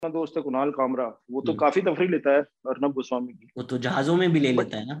अपना दोस्त है कुणाल कामरा, वो तो हम्म। काफी तफरीह लेता है अर्नब गोस्वामी की। वो तो जहाजों में भी ले बट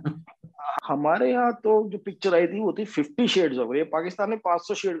लेता है ना। हमारे यहाँ तो जो पिक्चर आई थी वो थी 50 शेड्स ऑफ ग्रे। पाकिस्तान में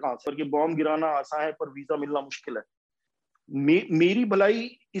 500 शेड कहाँ से, कि बॉम्ब गिराना आसान है पर वीजा मिलना मुश्किल है। मेरी भलाई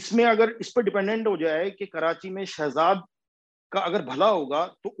इसमें अगर इस पर डिपेंडेंट हो जाए कि कराची में शहजाद का अगर भला होगा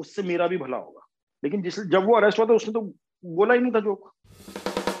तो उससे मेरा भी भला होगा। लेकिन जिस जब वो अरेस्ट हुआ था उसने तो बोला ही नहीं था जोक।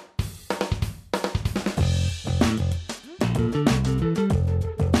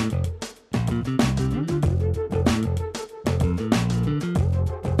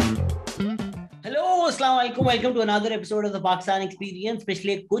 हेलो, अस्सलाम वालेकुम। Welcome to another episode of the Pakistan experience.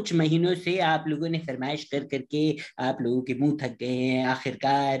 पिछले कुछ महीनों से आप लोगों ने फरमाइश कर करके आप लोगों के मुंह थक गए हैं।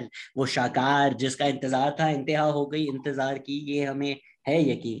 आखिरकार वो शाकार जिसका इंतजार था, इंतहा हो गई इंतजार की। ये हमें है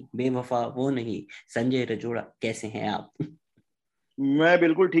यकीन, बेवफा वो नहीं। संजय रजोड़ा, कैसे हैं आप? मैं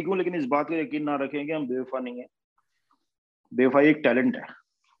बिल्कुल ठीक हूँ, लेकिन इस बात का यकीन ना रखें कि हम बेवफा नहीं है। बेवफाई एक टैलेंट है।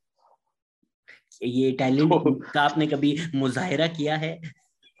 ये टैलेंट तो का आपने कभी मुजाहिरा किया है?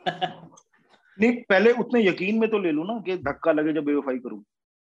 नहीं, पहले उतने यकीन में तो ले लूं ना कि धक्का लगे जब बेवफाई करूं।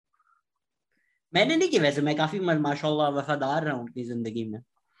 मैंने नहीं किया वैसे। मैं काफी माशाल्लाह वफादार रहा हूँ अपनी जिंदगी में।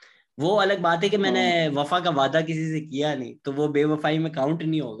 वो अलग बात है कि मैंने हाँ, वफा का वादा किसी से किया नहीं, तो वो बेवफाई में काउंट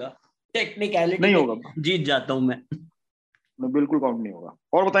नहीं होगा। टेक्निकलिटी नहीं पे होगा। जीत जाता हूं मैं। नहीं, बिल्कुल काउंट नहीं होगा।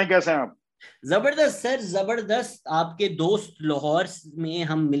 और बताएं कैसे हैं आप। जबरदस्त सर, जबरदस्त। आपके दोस्त लाहौर में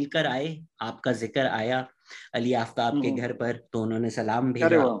हम मिलकर आए, आपका जिक्र आया अली आफ्ताब के हम्म। घर पर, तो उन्होंने सलाम अरे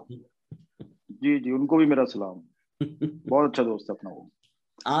भेजा। वाह। जी जी, उनको भी मेरा सलाम। बहुत अच्छा दोस्त है अपना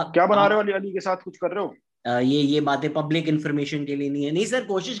वो। क्या बना रहे आप हो, अली अली के साथ कुछ कर रहे हो। ये बातें पब्लिक इंफॉर्मेशन के लिए नहीं है। नहीं सर,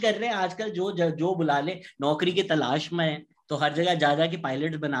 कोशिश कर रहे हैं। आजकल जो जो बुला ले, नौकरी की तलाश में है, तो हर जगह जा जा के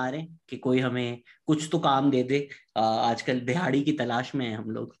पायलट्स बना रहे हैं कि कोई हमें कुछ तो काम दे दे। आजकल दिहाड़ी की तलाश में है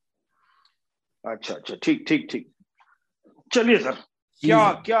हम लोग। अच्छा अच्छा, ठीक ठीक ठीक। चलिए सर। जी क्या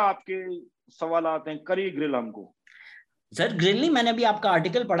सर। क्या आपके सवाल आते हैं, करिए ग्रिल हमको। सर ग्रिल नहीं, मैंने अभी आपका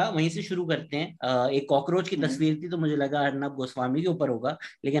आर्टिकल पढ़ा, वहीं से शुरू करते हैं। एक कॉकरोच की हम्म, तस्वीर थी तो मुझे लगा अर्नब गोस्वामी के ऊपर होगा,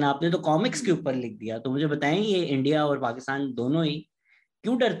 लेकिन आपने तो कॉमिक्स के हम्म। ऊपर लिख दिया। तो मुझे बताएं, ये इंडिया और पाकिस्तान दोनों ही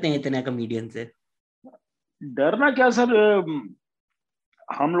क्यों डरते हैं इतने कॉमेडियन से? डरना क्या सर।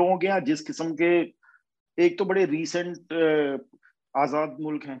 हम लोगों के यहाँ जिस किस्म के, एक तो बड़े रीसेंट आजाद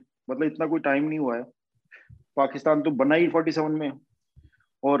मुल्क हैं। मतलब इतना कोई टाइम नहीं हुआ है। पाकिस्तान तो बना ही 47 में।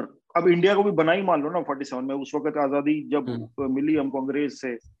 और अब इंडिया को भी बना ही मान लो ना 47 में। उस वक्त आजादी जब हम्म। मिली हमको अंग्रेज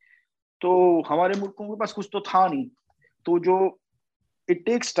से, तो हमारे मुल्कों के पास कुछ तो था नहीं। तो जो it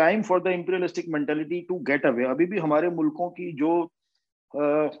takes time for the imperialistic mentality to get away. अभी भी हमारे मुल्कों की जो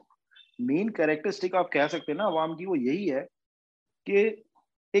मेन कैरेक्टरिस्टिक आप कह सकते हैं ना अवाम की, वो यही है कि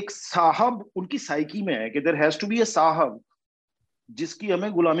एक साहब उनकी साइकी में है कि there has to be a साहब जिसकी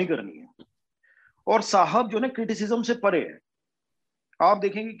हमें गुलामी करनी है। और साहब जो है क्रिटिसिज्म से परे है। आप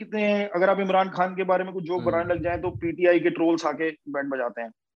देखेंगे कितने, अगर आप इमरान खान के बारे में कुछ जोक बनाने लग हम्म। जाएं तो पीटीआई के ट्रोल्स आके बैंड बजाते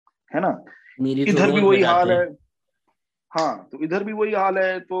हैं, है ना। मेरी तो इधर भी रोज वही बजाते हाल है। हैं। हाँ, तो इधर भी वही हाल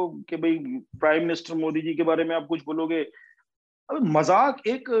है। तो कि भाई प्राइम मिनिस्टर मोदी जी के बारे में आप कुछ बोलोगे। अब मजाक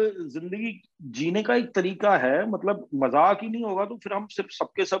एक जिंदगी जीने का एक तरीका है। मतलब मजाक ही नहीं होगा तो फिर हम सिर्फ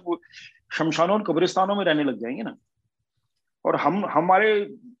सबके सब शमशानों और कब्रिस्तानों में रहने लग जाएंगे ना। और हम हमारे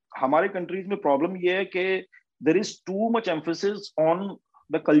हमारे कंट्रीज में प्रॉब्लम ये है कि there is too much emphasis on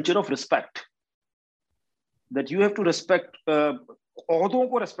the culture of respect, that you have to respect. ओहदों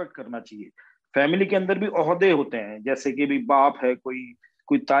को रेस्पेक्ट करना चाहिए। फैमिली के अंदर भी ओहदे होते हैं, जैसे कि भी बाप है, कोई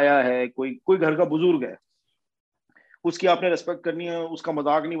कोई ताया है, कोई कोई घर का बुजुर्ग है, उसकी आपने रेस्पेक्ट करनी है। उसका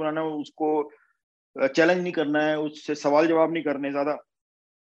मजाक नहीं बनाना, उसको चैलेंज नहीं करना है, उससे सवाल जवाब नहीं करने ज्यादा।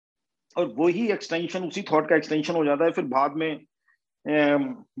 और वही एक्सटेंशन, उसी थॉट का एक्सटेंशन हो जाता है फिर बाद में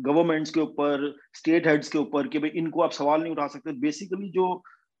गवर्नमेंट्स के ऊपर, स्टेट हेड्स के ऊपर, कि भाई इनको आप सवाल नहीं उठा सकते। बेसिकली जो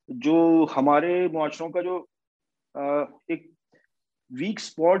जो हमारे मुआशरों का जो एक वीक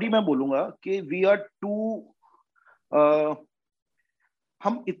स्पॉट ही मैं बोलूंगा कि वी आर टू,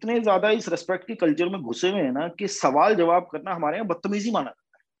 हम इतने ज्यादा इस रेस्पेक्ट के कल्चर में घुसे हुए हैं ना कि सवाल जवाब करना हमारे यहाँ बदतमीजी माना।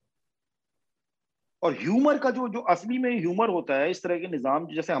 और ह्यूमर का जो जो असली में ह्यूमर होता है इस तरह के निजाम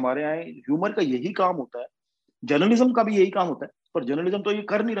जैसे हमारे यहाँ है, ह्यूमर का यही काम होता है। जर्नलिज्म का भी यही काम होता है। पर जर्नलिज्म तो ये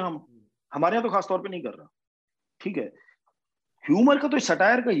कर नहीं रहा। हम हमारे यहाँ तो खास तौर पे नहीं कर रहा। ठीक है। ह्यूमर का तो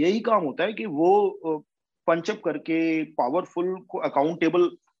सटायर का यही काम होता है कि वो पंचअप करके पावरफुल को अकाउंटेबल,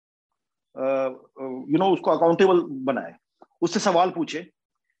 उसको अकाउंटेबल बनाए, उससे सवाल पूछे,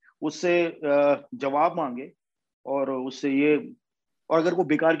 उससे जवाब मांगे, और उससे ये, और अगर वो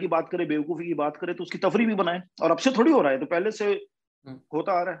बेकार की बात करे, बेवकूफी की बात करे, तो उसकी तफरी भी बनाए। और अब से थोड़ी हो रहा है, तो पहले से हम्म।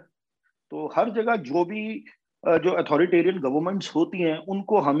 होता आ रहा है। तो हर जगह जो भी जो अथॉरिटेरियन गवर्नमेंट्स होती हैं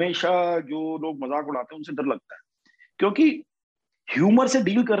उनको हमेशा जो लोग मजाक उड़ाते हैं उनसे डर लगता है। क्योंकि ह्यूमर से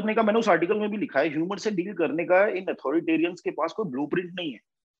डील करने का, मैंने उस आर्टिकल में भी लिखा है, ह्यूमर से डील करने का इन अथॉरिटेरियंस के पास कोई ब्लूप्रिंट नहीं है।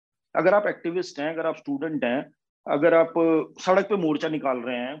 अगर आप एक्टिविस्ट हैं, अगर आप स्टूडेंट हैं, अगर आप सड़क पे मोर्चा निकाल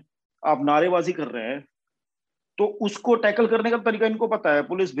रहे हैं, आप नारेबाजी कर रहे हैं, तो उसको टैकल करने का तरीका इनको पता है,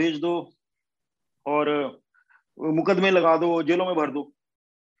 पुलिस भेज दो और मुकदमे लगा दो, जेलों में भर दो।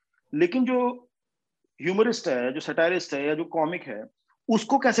 लेकिन जो ह्यूमरिस्ट है, जो सटायरिस्ट है, या जो कॉमिक है,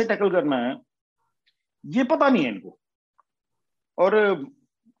 उसको कैसे टैकल करना है ये पता नहीं है इनको। और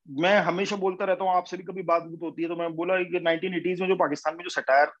मैं हमेशा बोलता रहता हूँ, आपसे भी कभी बात होती है तो मैं बोला कि 1980s में जो पाकिस्तान में जो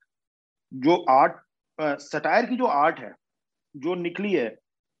सटायर, जो आर्ट, सटायर की जो आर्ट है जो निकली है,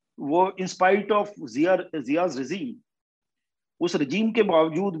 वो इंस्पाइट ऑफ जियाज रजीम, उस रजीम के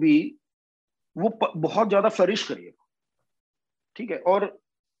बावजूद भी वो बहुत ज्यादा फ्लरिश करी है। ठीक है, और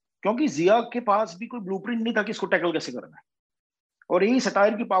क्योंकि जिया के पास भी कोई ब्लूप्रिंट नहीं था कि इसको टैकल कैसे करना है। और यही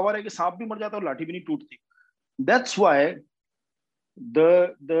सटायर की पावर है कि सांप भी मर जाता और लाठी भी नहीं टूटती। That's why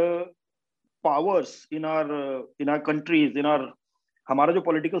the powers in are countries, हमारा जो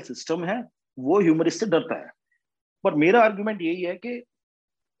पॉलिटिकल सिस्टम है वो ह्यूमरिस्ट से डरता है। पर मेरा आर्गुमेंट यही है कि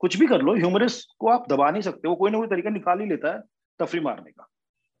कुछ भी कर लो, ह्यूमरिस्ट को आप दबा नहीं सकते, वो कोई ना कोई तरीका निकाल ही लेता है तफरी मारने का।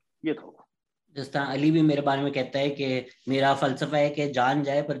 ये था। जिस तरह अली भी मेरे बारे में कहता है कि मेरा फलसफा है कि जान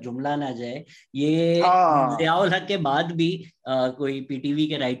जाए पर जुमला ना जाए। ये हाँ। जियाउल हक के बाद भी कोई पीटीवी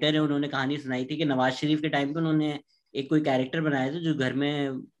के राइटर है, उन्होंने कहानी सुनाई थी कि नवाज शरीफ के टाइम पे उन्होंने एक कोई कैरेक्टर बनाया था जो घर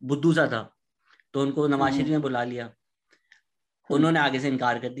में बुद्धू सा था, तो उनको नवाज शरीफ हम्म। ने बुला लिया। हम्म। उन्होंने आगे से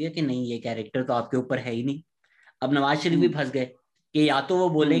इनकार कर दिया कि नहीं, ये कैरेक्टर तो आपके ऊपर है ही नहीं। अब नवाज शरीफ भी हम्म। फंस गए कि या तो वो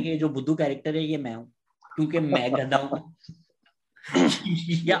बोले हम्म। कि जो बुद्धू कैरेक्टर है ये मैं हूँ क्योंकि मैं गधा हूँ,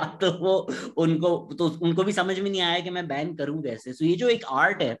 या तो वो उनको भी समझ में नहीं आया कि मैं बैन करूं कैसे। सो ये जो एक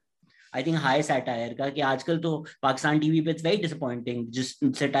आर्ट है, आई थिंक हाई सैटायर का, कि आजकल तो पाकिस्तान टीवी पे इट्स वेरी डिसअपॉइंटिंग जिस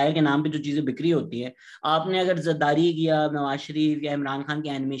सैटायर के नाम पे जो चीजें बिक्री होती है। आपने अगर जद्दारी किया, नवाज शरीफ या इमरान खान की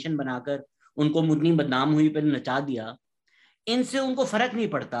एनिमेशन बनाकर उनको मुदनी बदनाम हुई पर नचा दिया, इनसे उनको फर्क नहीं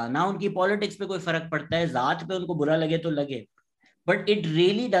पड़ता ना, उनकी पॉलिटिक्स पे कोई फर्क पड़ता है, जात पे उनको बुरा लगे तो लगे, but it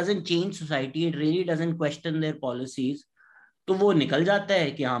really doesn't change society, it really doesn't question their policies. तो वो निकल जाता है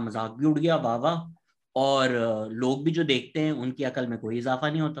कि हाँ मजाक भी उड़ गया, वाह वाह, और लोग भी जो देखते हैं उनकी अकल में कोई इजाफा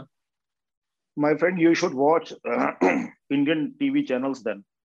नहीं होता। My friend, you should watch Indian TV channels then.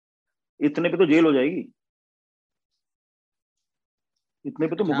 इतने पे तो जेल हो जाएगी, इतने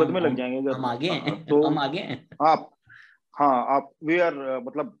पे तो अच्छा, मुकदमे लग जाएंगे अगर। हम आगे हाँ, हैं, तो हम आगे हैं। आप, हाँ आप वे आर,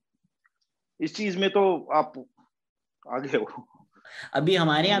 मतलब इस चीज में तो आप आगे हो। अभी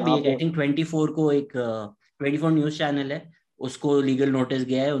हमारे यहाँ भी यहाँ एक पे। आई थिंक 24 को एक 24 न्यूज चैनल है, उसको लीगल नोटिस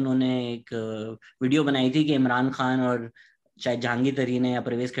गया है। उन्होंने एक वीडियो बनाई थी कि इमरान खान और शायद जहांगीर तरीन है या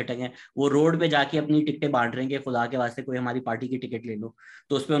परवेज खटक है, वो रोड पे जाके अपनी टिकटें बांट रहे हैं कि खुदा के वास्ते कोई हमारी पार्टी की टिकट ले लो।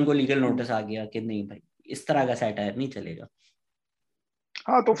 तो उस पर उनको लीगल नोटिस आ गया कि नहीं भाई, इस तरह का सैटायर नहीं चलेगा।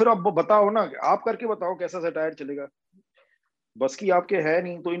 हाँ, तो फिर आप बताओ ना, आप करके बताओ कैसा सटायर चलेगा। बस की आपके है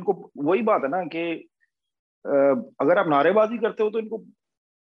नहीं तो इनको, वही बात है ना कि अगर आप नारेबाजी करते हो तो इनको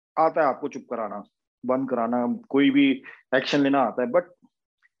आता है आपको चुप कराना, बंद कराना, कोई भी एक्शन लेना आता है। बट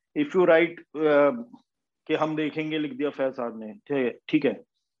इफ यू राइट कि हम देखेंगे, लिख दिया फैज साहब ने, ठीक है, ठीक है,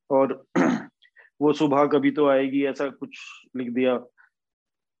 और वो सुबह कभी तो आएगी, ऐसा कुछ लिख दिया,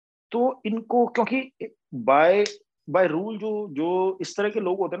 तो इनको, क्योंकि बाय बाय रूल जो जो इस तरह के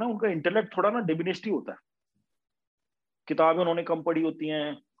लोग होते हैं ना, उनका इंटेलेक्ट थोड़ा ना डिमिनिस्ड ही होता है। किताबें उन्होंने कम पढ़ी होती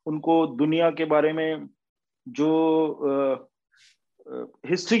हैं, उनको दुनिया के बारे में, जो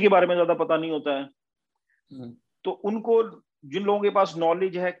हिस्ट्री के बारे में ज्यादा पता नहीं होता है। हम्म। तो उनको, जिन लोगों के पास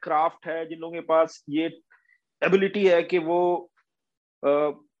नॉलेज है, क्राफ्ट है, जिन लोगों के पास ये एबिलिटी है कि वो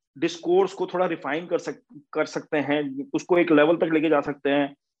डिस्कोर्स को थोड़ा रिफाइन कर सकते हैं, उसको एक लेवल तक लेके जा सकते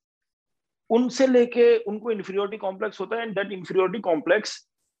हैं, उनसे लेके उनको इंफीरियोरिटी कॉम्प्लेक्स होता है। And that inferiority complex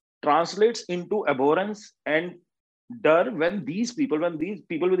translates into abhorrence and डर when these people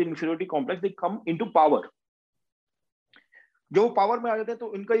with inferiority complex they come into power। जो पावर में आ जाते हैं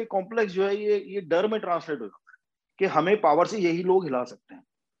तो इनका ये कॉम्प्लेक्स जो है, ये डर में ट्रांसलेट हो जाता है कि हमें पावर से यही लोग हिला सकते हैं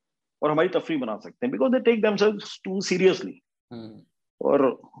और हमारी तफरी बना सकते हैं, because they take themselves too seriously. Hmm.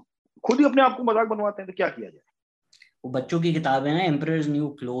 और खुद ही अपने आप को मजाक बनवाते हैं, तो क्या किया जाए। वो बच्चों की किताबें ना, एम्परर्स न्यू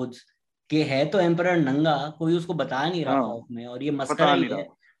क्लोथ्स, के है तो एम्परर नंगा, कोई उसको बता नहीं रहा हाँ, खौफ में, और ये मस्करा पता ही नहीं है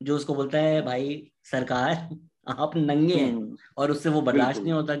रहा। जो उसको बोलता है भाई सरकार आप नंगे हैं, हम्म। और उससे वो बर्दाश्त बिल्कुल।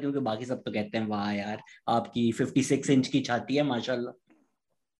 नहीं होता क्योंकि बाकी सब तो कहते हैं वाह यार आपकी 56 इंच की छाती है माशाल्लाह।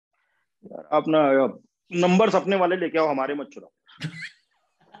 यार अपना नंबर्स अपने वाले लेके आओ, हमारे मत चुराओ।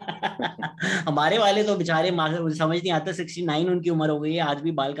 हमारे वाले तो बेचारे समझ नहीं आता, 69 उनकी उम्र हो गई है, आज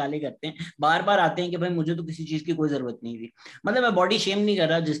भी बाल काले करते हैं, बार बार आते हैं कि भाई मुझे तो किसी चीज की कोई जरूरत नहीं थी। मतलब मैं बॉडी शेम नहीं कर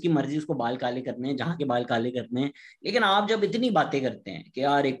रहा, जिसकी मर्जी उसको बाल काले करने हैं, जहाँ के बाल काले करने हैं। लेकिन आप जब इतनी बातें करते हैं कि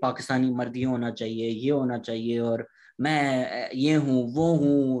यार एक पाकिस्तानी मर्द ये होना चाहिए, ये होना चाहिए, और मैं ये हूँ वो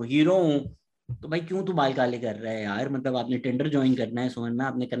हूँ, हीरो हूँ, तो भाई क्यों तू बाल काले कर रहा है यार? मतलब आपने टेंडर ज्वाइन करना है सोहन में,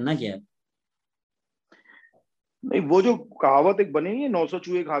 आपने करना क्या है? नहीं, वो जो कहावत एक बनी है, 900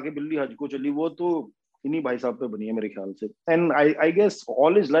 चूहे खा के बिल्ली हज को चली, वो तो इन्हीं भाई साहब पे बनी है मेरे ख्याल से। And I guess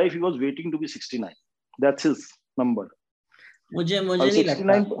all his life he was waiting to be 69, that's his number. मुझे अब मुझे नहीं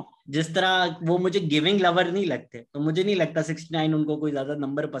लगता, 69, जिस तरह वो मुझे गिविंग लवर नहीं लगते, तो मुझे नहीं लगता 69 उनको कोई ज्यादा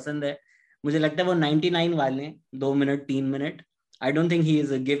नंबर पसंद है। मुझे लगता है वो 99 वाले, 2 minute 3 minute. I don't think he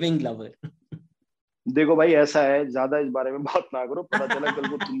is a giving lover. देखो भाई ऐसा है, ज्यादा इस बारे में बात ना करो, पता चला कल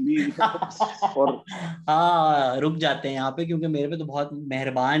को तुम भी और हाँ, रुक जाते हैं यहाँ पे, क्योंकि मेरे पे तो बहुत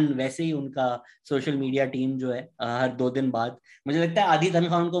मेहरबान वैसे ही उनका सोशल मीडिया टीम जो है, हर 2 दिन बाद मुझे लगता है आधी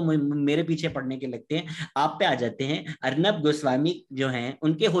तनख्वाह उनको मेरे पीछे पड़ने के लगते हैं। आप पे आ जाते हैं, अर्नब गोस्वामी जो हैं,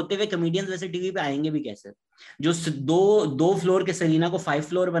 उनके होते हुए कमेडियंस वैसे टीवी पे आएंगे भी कैसे? जो दो दो फ्लोर के सलीना को 5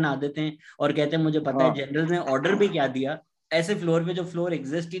 फ्लोर बना देते हैं और कहते हैं मुझे पता है हाँ, जनरल ने ऑर्डर भी क्या दिया, ऐसे फ्लोर पे जो फ्लोर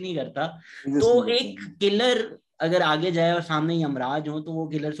एग्जिस्ट ही नहीं करता। एग्जिस्ट नहीं तो करते एक हैं। किलर अगर आगे जाए और सामने यमराज हो, तो वो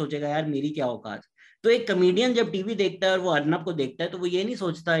किलर सोचेगा यार मेरी क्या औकात। तो एक कमेडियन जब टीवी देखता है और वो अर्नब को देखता है, तो वो ये नहीं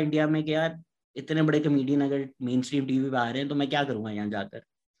सोचता इंडिया में कि यार इतने बड़े कमेडियन अगर मेन स्ट्रीम टीवी पे आ रहे हैं तो मैं क्या करूंगा यहाँ जाकर।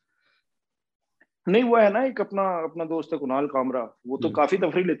 नहीं, वो है ना, एक अपना अपना दोस्त है कुणाल कामरा, वो तो हम्म। काफी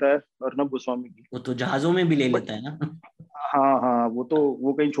तफरीह लेता है अर्नब गोस्वामी की। वो तो जहाजों में भी ले बट लेता है ना। हाँ हाँ, वो तो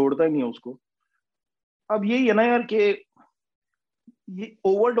वो कहीं छोड़ता ही नहीं है उसको। अब यही है ना यार कि ये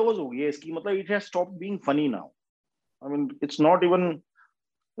ओवरडोज हो गई है इसकी, मतलब it has stop being funny now. I mean it's not even,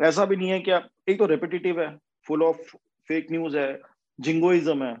 ऐसा भी नहीं है कि एक तो रेपिटेटिव है, फुल ऑफ फेक न्यूज है,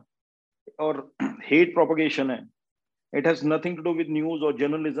 जिंगोइज्म है, और हेट प्रोपगेशन है। It has nothing to do with news और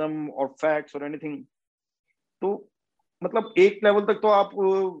जर्नलिज्म और फैक्ट्स और एनीथिंग। तो मतलब एक लेवल तक तो आप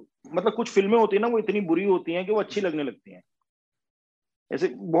मतलब कुछ फिल्में होती है ना, वो इतनी बुरी होती हैं कि वो अच्छी लगने लगती हैं।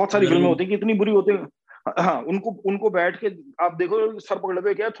 ऐसे बहुत सारी अगर फिल्में वो होती हैं कि इतनी बुरी होती है, हाँ, उनको उनको बैठ के आप देखो, सर पकड़े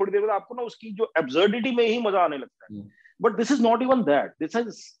हुए क्या है, थोड़ी देर बाद आपको ना उसकी जो एब्सर्डिटी में ही मजा आने लगता है। But this is not even that, this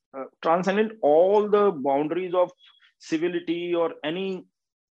is transcendent all the boundaries of civility और एनी,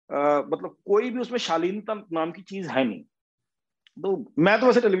 मतलब कोई भी उसमें शालीनता नाम की चीज है नहीं। तो मैं तो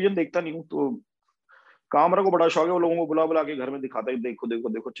वैसे टेलीविजन देखता नहीं हूँ, तो कामरा को बड़ा शौक है, वो लोगों को बुला बुला के घर में दिखाता है, देखो देखो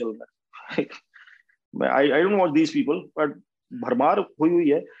देखो चल रहा है। मैं I don't watch these people, but भरमार हुई हुई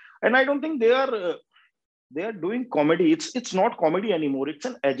है। And I don't think they are doing comedy. It's not comedy anymore, it's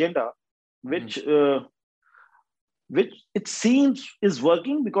an agenda which which it seems is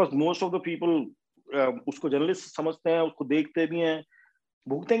working because most of the people उसको journalist समझते हैं, उसको देखते भी हैं,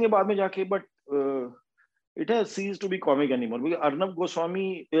 भुगतेंगे बाद में जाके, but it has seize to be comic anymore. Arnab Goswami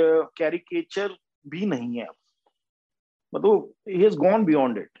caricature भी नहीं है, मतलब he has gone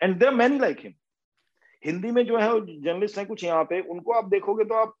beyond it and there are many like him. Hindi में जो है जर्नलिस्ट हैं कुछ यहाँ पे, उनको आप देखोगे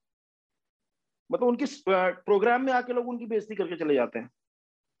तो आप मतलब उनके प्रोग्राम में आके लोग उनकी बेइज्जती करके चले जाते हैं।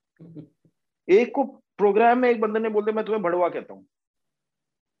 एक को प्रोग्राम में एक बंदे ने बोलते मैं तुम्हें भड़वा कहता हूँ,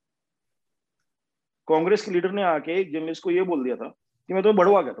 कांग्रेस के लीडर ने आके एक जर्नलिस्ट को ये बोल दिया था कि मैं तुम्हें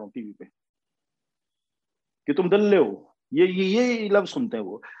भड़वा कहता हूँ टीवी पे, कि तुम दल्ले हो। ये लफ्ज सुनते हैं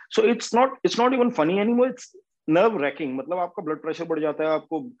वो। So it's not even funny anymore, it's nerve ranking. मतलब आपका ब्लड प्रेशर बढ़ जाता है,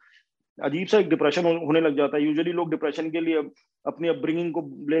 आपको अजीब सा एक डिप्रेशन होने लग जाता है। यूजुअली लोग डिप्रेशन के लिए अपनी अपब्रिंगिंग को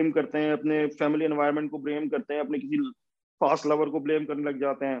ब्लेम करते हैं, अपने फैमिली एनवायरनमेंट को ब्लेम करते हैं, अपने किसी पास्ट लवर को ब्लेम करने लग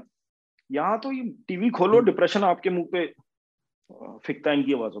जाते हैं। यहाँ तो ये टीवी खोलो, डिप्रेशन आपके मुंह पे फिकता है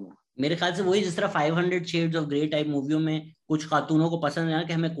इनकी आवाजों में। मेरे ख्याल से वही, जिस तरह 500 शेड्स ऑफ ग्रे टाइप मूवियों में कुछ खातूनों को पसंद है ना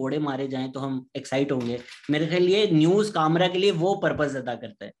कि हमें कोड़े मारे जाएं तो हम एक्साइट होंगे, मेरे ख्याल ये न्यूज कामरा के लिए वो पर्पस अदा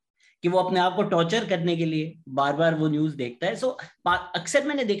करता है कि वो अपने आप को टॉर्चर करने के लिए बार बार वो न्यूज देखता है। सो अक्सर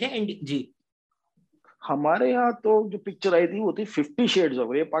मैंने देखा है जी। हमारे यहाँ तो जो पिक्चर आई थी वो थी 50 शेड्स ऑफ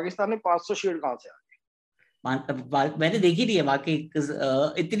ग्रे, पाकिस्तान में 500 शेड कहाँ से आ मैंने देखी नहीं है बाकी,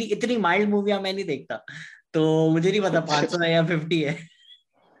 इतनी इतनी माइल्ड मूवियां मैं नहीं देखता, तो मुझे नहीं पता गए? 500 है या 50 है।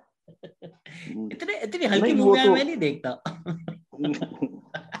 इतने इतनी हल्की नहीं, वो मूवियां तो मैं नहीं देखता।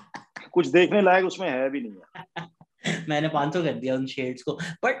 कुछ देखने लायक उसमें है भी नहीं है। मैंने 500 कर दिया उन शेड्स को।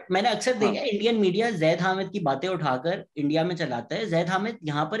 बट मैंने अक्सर देखा हाँ है इंडियन मीडिया जैद हामिद की बातें उठाकर इंडिया में चलाता है। जैद हामिद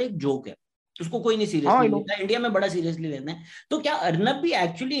यहाँ पर एक जोक है, उसको कोई नहीं हाँ, सीरियसली आई नो। लेता, इंडिया में बड़ा सीरियसली लेते हैं। तो क्या अर्नब भी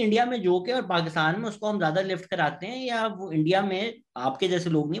एक्चुअली इंडिया में जोक है और पाकिस्तान में उसको हम ज्यादा लिफ्ट कराते हैं, या वो इंडिया में आपके जैसे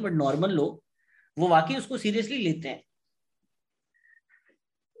लोग नहीं बट नॉर्मल लोग वो वाकई उसको सीरियसली लेते हैं?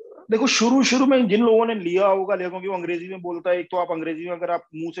 देखो शुरू शुरू में जिन लोगों ने लिया होगा क्योंकि वो अंग्रेजी में बोलता है, एक तो आप अंग्रेजी में अगर आप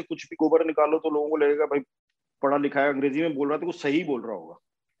मुंह से कुछ भी गोबर निकालो तो लोगों को लगेगा भाई पढ़ा लिखा है, अंग्रेजी में बोल रहा है तो वो सही बोल रहा होगा,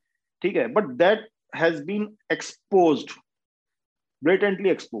 ठीक है, but that has been exposed, blatantly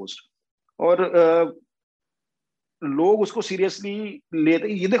exposed, और लोग उसको सीरियसली लेते।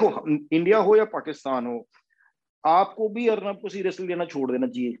 ये देखो इंडिया हो या पाकिस्तान हो, आपको भी अर्नब को सीरियसली लेना छोड़ देना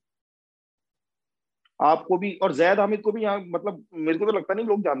चाहिए, आपको भी, और जैद हामिद को भी। यहाँ मतलब मेरे को तो लगता नहीं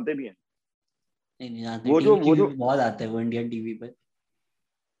लोग जानते भी हैं। नहीं नहीं जानते, वो जो टीवी वो टीवी जो पे बहुत आते हैं वो, इंडियन टीवी पे।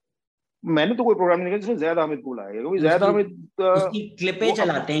 मैंने तो कोई प्रोग्राम नहीं देखा जिसमें जैद हामिद को बुलाया गया, क्योंकि जैद उसकी हामिद उसकी क्लिपें वो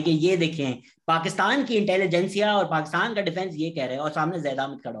चलाते हैं कि ये देखें पाकिस्तान की इंटेलिजेंसिया और पाकिस्तान का डिफेंस ये कह रहे हैं, और सामने जैद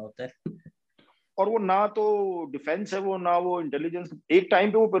हामिद खड़ा होता है। और वो ना तो डिफेंस है वो, ना वो इंटेलिजेंस। एक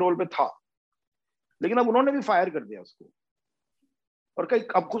टाइम पे वो पेरोल पे था, लेकिन अब उन्होंने भी फायर कर दिया उसको, और कई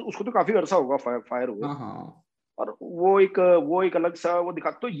अब उसको तो काफी अरसा होगा फायर हुए। हाँ हाँ। और वो एक अलग सा वो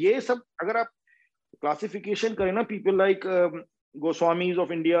दिखा। तो ये सब अगर आप क्लासिफिकेशन करें ना, people like Goswamis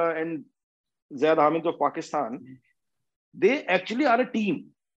of India and Zaid Hamid of Pakistan, they actually are a team.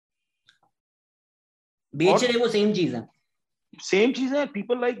 बेच और रहे वो सेम चीज है। सेम चीज है,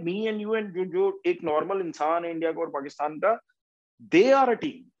 people like me and you and जो एक नॉर्मल इंसान है इंडिया का और पाकिस्तान का, दे आर अ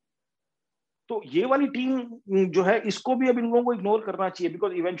टीम। तो ये वाली टीम जो है, इसको भी अब इन लोगों को इग्नोर करना चाहिए,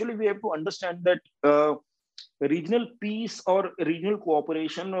 because eventually we have to understand that regional piece और रीजनल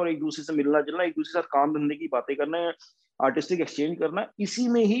कोऑपरेशन और एक दूसरे से मिलना जुलना, एक दूसरे के साथ काम धंधे की बातें करना, आर्टिस्टिक एक्सचेंज करना, इसी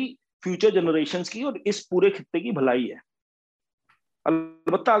में ही फ्यूचर जनरेशंस की और इस पूरे खित्ते की भलाई है।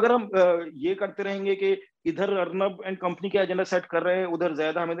 अलबत्ता अगर हम ये करते रहेंगे कि इधर अर्नब एंड कंपनी के एजेंडा सेट कर रहे हैं, उधर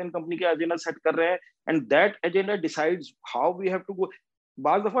जैद अहमद एंड कंपनी के एजेंडा सेट कर रहे हैं, and that agenda decides how we have to go.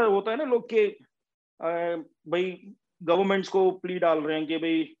 बाज दफा होता है ना लोग के भाई गवर्नमेंट्स को प्ली डाल रहे हैं कि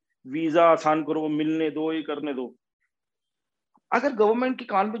भाई वीजा आसान करो, मिलने दो, ये करने दो। अगर गवर्नमेंट के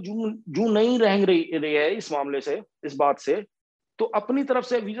कान पे जू जू नहीं रही है इस मामले से, इस बात से, तो अपनी तरफ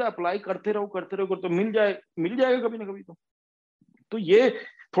से वीजा अप्लाई करते रहो करते रहो करते, मिल जाएगा कभी ना कभी। तो ये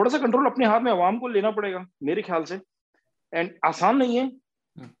थोड़ा सा कंट्रोल अपने हाथ में आवाम को लेना पड़ेगा मेरे ख्याल से। एंड आसान नहीं है,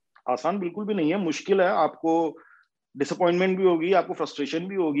 आसान बिल्कुल भी नहीं है, मुश्किल है। आपको डिसअपॉइंटमेंट भी होगी, आपको फ्रस्ट्रेशन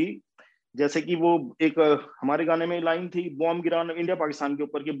भी होगी। जैसे कि वो एक हमारे गाने में लाइन थी, बॉम्ब गिराना इंडिया पाकिस्तान के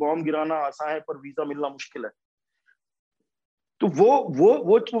ऊपर, कि बॉम्ब गिराना आसान है पर वीजा मिलना मुश्किल है। तो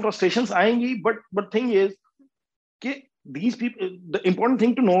वो फ्रस्ट्रेशंस आएंगी, बट थिंग इज कि these people, the important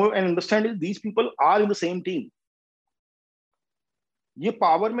thing to know and understand is these people are in the same team. ये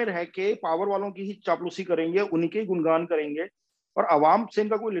पावर में रह के पावर वालों की ही चापलूसी करेंगे, उन्हीं के गुणगान करेंगे, और आवाम से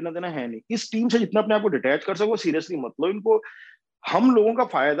इनका कोई लेना देना है नहीं। इस टीम से जितना अपने आप को डिटैच कर सको सीरियसली मत लो इनको। हम लोगों का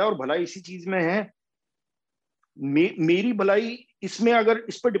फायदा और भलाई इसी चीज में है। मेरी भलाई इसमें अगर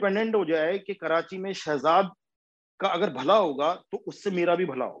इस पर डिपेंडेंट हो जाए कि कराची में शहजाद का अगर भला होगा तो उससे मेरा भी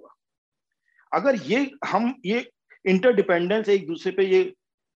भला होगा, अगर ये इंटरडिपेंडेंस एक दूसरे पे ये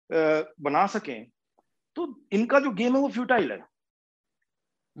बना सकें, तो इनका जो गेम है वो फ्यूटाइल है।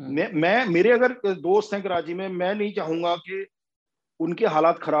 मैं मेरे अगर दोस्त हैं कराची में, मैं नहीं चाहूंगा कि उनके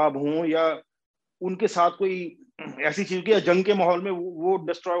हालात खराब हों या उनके साथ कोई ऐसी चीज की, या जंग के माहौल में वो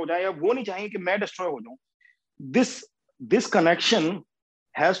डिस्ट्रॉय हो जाए, या वो नहीं चाहेंगे कि मैं डिस्ट्रॉय हो जाऊं। This this connection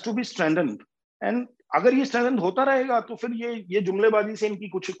has to B स्ट्रेंथन्ड, and अगर ये स्ट्रेंथन होता रहेगा तो फिर ये जुमलेबाजी से इनकी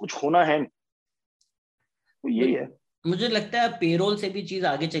कुछ कुछ होना है। तो यही है। मुझे लगता है पेरोल से भी चीज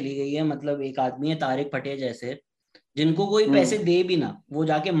आगे चली गई है। मतलब एक आदमी है तारिक फटे जैसे, जिनको कोई पैसे दे भी ना, वो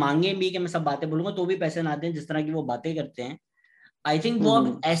जाके मांगे भी कि मैं सब बातें बोलूंगा तो भी पैसे ना दें, जिस तरह की वो बातें करते हैं। आई थिंक वो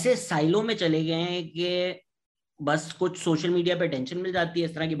अब ऐसे साइलों में चले गए हैं कि बस कुछ सोशल मीडिया पे टेंशन मिल जाती है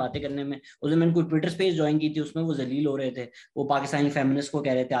इस तरह की बातें करने में। उस दिन मैंने कोई ट्विटर स्पेस ज्वाइन की थी, उसमें वो जलील हो रहे थे। वो पाकिस्तानी फेमिनिस्ट को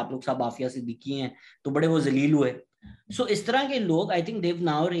कह रहे थे आप लोग सब आफिया सिद्दीकी हैं, तो बड़े वो जलील हुए। सो इस तरह के लोग I think Dev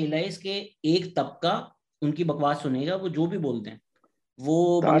now realise के एक तबका उनकी बकवास सुनेगा, वो जो भी बोलते हैं।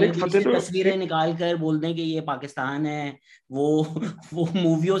 वो तारिक बांग्लादेश फतेह से तो तस्वीरें निकाल कर बोल दें कि ये पाकिस्तान है, वो वो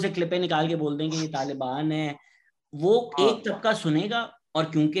मूवियों से क्लिपें निकाल के बोल दें कि ये तालिबान है। वो एक हाँ, तबका सुनेगा, और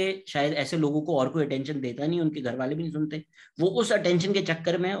क्योंकि शायद ऐसे लोगों को और कोई अटेंशन देता नहीं, उनके घर वाले भी नहीं सुनते, वो उस अटेंशन के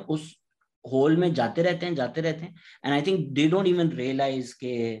चक्कर में उस होल में जाते रहते हैं जाते रहते हैं। And I think they don't even realise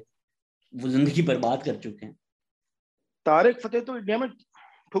के वो जिंदगी बर्बाद कर चुके हैं। तारिक फतेह तो इंडिया में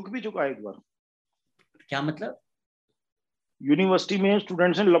ठुक भी चुका है एक बार। क्या मतलब? यूनिवर्सिटी में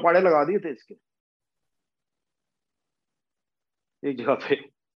स्टूडेंट्स ने लपाड़े लगा दिए थे इसके एक जगह पे,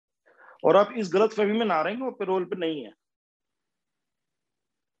 और आप इस गलत फहमी में ना रहेंगे वो पेरोल पे नहीं है।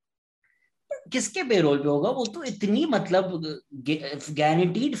 किसके पेरोल पे होगा वो? तो इतनी मतलब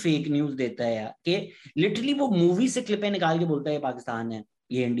गारंटीड फेक न्यूज देता है यार, कि लिटरली वो मूवी से क्लिपें निकाल के बोलता है ये पाकिस्तान है,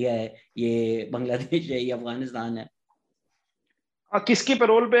 ये इंडिया है, ये बांग्लादेश है, ये अफगानिस्तान है। हाँ, किसके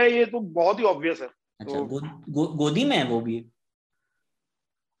पैरोल पे है ये तो बहुत ही ऑब्वियस है। अच्छा, तो गोदी में है वो भी?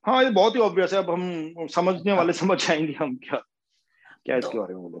 हाँ, ये बहुत ही ऑब्वियस है। अब हम समझने वाले समझ जाएंगे हम क्या क्या तो इसके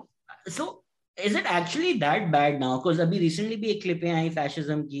बारे में बोलो। So is it actually that bad now? Because अभी रिसेंटली भी एक क्लिपें आई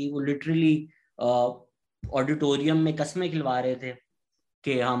फैशिज्म की, वो लिटरली ऑडिटोरियम में कस्में खिलवा रहे थे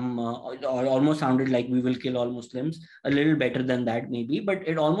कि हम almost sounded like we will kill all Muslims, a little better than that maybe, but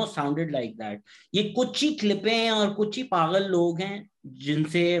it almost sounded like that. ये कुछ ही क्लिपें हैं और कुछ ही पागल लोग हैं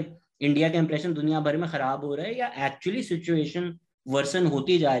जिनसे इंडिया का इंप्रेशन दुनिया भर में खराब हो रहा है, या एक्चुअली सिचुएशन वर्सन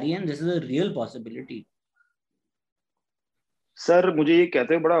होती जा रही है and this is a real possibility? Sir, मुझे ये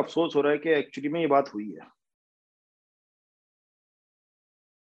कहते हुए बड़ा अफसोस हो रहा है कि एक्चुअली में ये बात हुई है।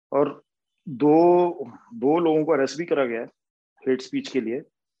 और दो दो लोगों को अरेस्ट भी करा गया है हेट स्पीच के लिए,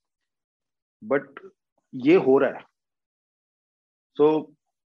 बट ये हो रहा है। So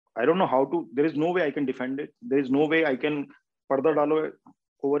I don't know how to, there is no way I can defend it, there is no way I can पर्दा डालो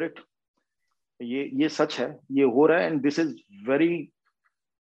ओवर इट। ये सच है, ये हो रहा है, and this is very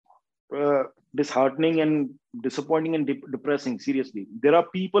disheartening and disappointing and depressing. Seriously, there are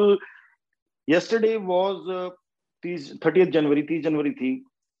people. Yesterday was 30th January, 30 जनवरी थी,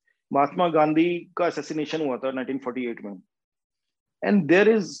 महात्मा गांधी का असैसिनेशन हुआ था 1948 में। And there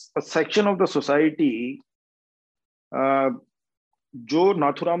is a section of the society जो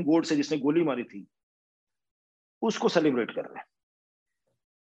नाथुराम गोडसे जिसने गोली मारी थी उसको सेलिब्रेट कर रहे हैं।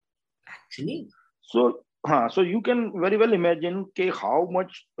 एक्चुअली सो हाँ, so you can very well imagine के how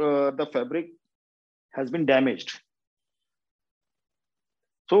much the fabric has been damaged.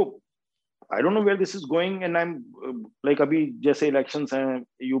 So I don't know where this is going, and I am like, अभी जैसे इलेक्शंस हैं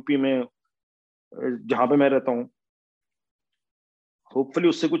यूपी में जहां पे मैं रहता हूँ, होपफुली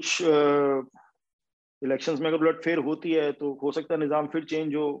उससे कुछ इलेक्शंस में अगर ब्लड फेयर होती है तो हो सकता है निजाम फिर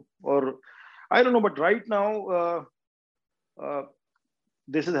चेंज हो। और I don't know, but right now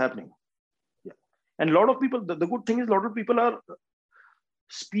this is happening, and lot of people, the good thing is lot of people are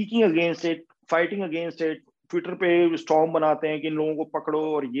speaking against it, fighting against it. Twitter पे स्टॉर्म बनाते हैं कि इन लोगों को पकड़ो,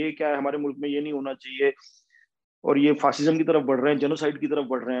 और ये क्या है, हमारे मुल्क में ये नहीं होना चाहिए, और ये फासिज्म की तरफ बढ़ रहे हैं, जेनोसाइड की तरफ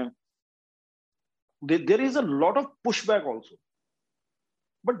बढ़ रहे हैं। There is a lot of pushback also,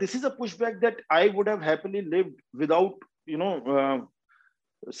 but this is a pushback that I would have happily lived without, you know,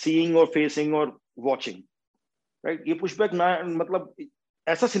 seeing or facing or watching, right? ये पुशबैक ना, मतलब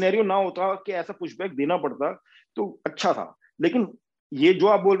ऐसा सिनेरियो ना होता कि ऐसा पुशबैक देना पड़ता तो अच्छा था। लेकिन ये जो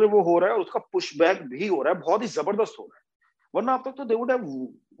आप बोल रहे हो वो हो रहा है, और उसका पुशबैक भी हो रहा है, बहुत ही जबरदस्त हो रहा है। वरना अब तक तो दे वुड हैव,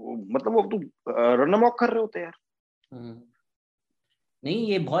 मतलब वो तो रन अमॉक कर रहे होते हैं यार। नहीं,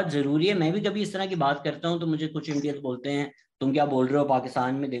 ये बहुत जरूरी है। मैं भी कभी इस तरह की बात करता हूँ तो मुझे कुछ इंडियंस बोलते हैं तुम क्या बोल रहे हो,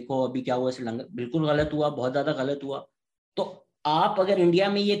 पाकिस्तान में देखो अभी क्या हुआ, श्रीलंका बिल्कुल गलत हुआ, बहुत ज्यादा गलत हुआ। तो आप अगर इंडिया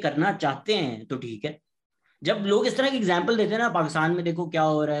में ये करना चाहते हैं तो ठीक है। जब लोग इस तरह की एग्जाम्पल देते हैं ना, पाकिस्तान में देखो क्या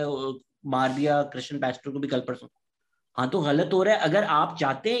हो रहा है, मार दिया क्रिश्चियन पैस्टर को भी कल परसों, हाँ तो गलत हो रहा है। अगर आप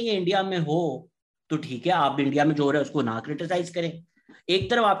चाहते हैं ये इंडिया में हो तो ठीक है, आप इंडिया में जो हो रहा है उसको ना क्रिटिसाइज करें। एक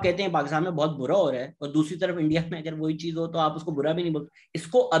तरफ आप कहते हैं पाकिस्तान में बहुत बुरा हो रहा है, और दूसरी तरफ इंडिया में अगर वही चीज हो तो आप उसको बुरा भी नहीं बोलते।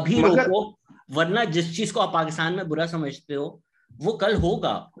 इसको अभी मगर रोको, वरना जिस चीज को आप पाकिस्तान में बुरा समझते हो वो कल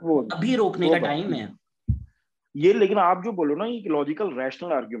होगा। वो अभी रोकने का होगा टाइम है। ये। लेकिन आप जो बोलो ना, ये लॉजिकल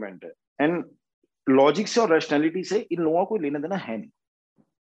रैशनल आर्ग्यूमेंट है, एंड लॉजिक से और रैशनैलिटी से इन लोगों को लेना देना है नहीं।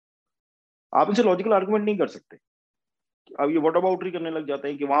 आप इनसे लॉजिकल आर्गुमेंट नहीं कर सकते। अब ये वॉट अबाउटरी करने लग जाते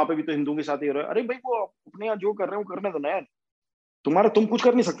हैं कि वहां पे भी तो हिंदुओं के साथ ही हो रहा है। अरे भाई, वो अपने यहाँ जो कर रहे हैं वो करने दो ना यार। तुम कुछ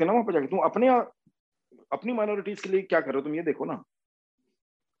कर नहीं सकते ना वहां पे जाके। तुम अपने यहाँ अपनी माइनॉरिटीज के लिए क्या कर रहे हो, तुम ये देखो ना।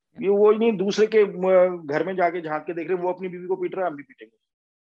 ये वो ही नहीं, दूसरे के घर में जाके झांक के देख रहे, वो अपनी बीवी को पीट रहा है, हम भी पीटेंगे।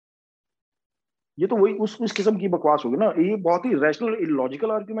 ये तो वही उस किस्म की बकवास होगी ना। ये बहुत ही रैशनल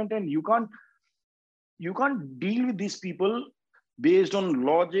लॉजिकल आर्ग्यूमेंट है, and you can't deal with these people based on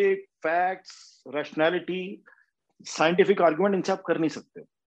logic, facts, rationality, scientific argument. इनसे आप कर नहीं सकते।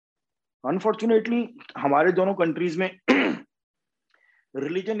 अनफॉर्चुनेटली हमारे दोनों कंट्रीज में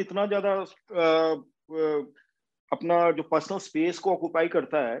रिलीजन इतना ज्यादा अपना जो पर्सनल स्पेस को ऑक्युपाई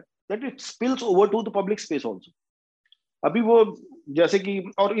करता है that it spills over to the public space also. अभी वो जैसे कि,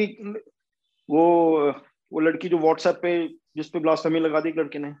 और एक वो वो लड़की जो व्हाट्सएप पे जिस पे ब्लास्फेमी लगा दी एक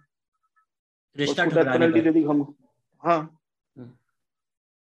लड़के ने, रिश्ता उसको डेथ ठुकराने पेनल्टी पर। दे दी हम। हाँ,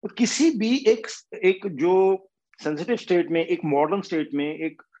 तो किसी भी एक जो सेंसिटिव स्टेट में, एक मॉडर्न स्टेट में,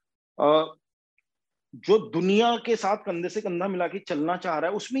 एक जो दुनिया के साथ कंधे से कंधा मिला के चलना चाह रहा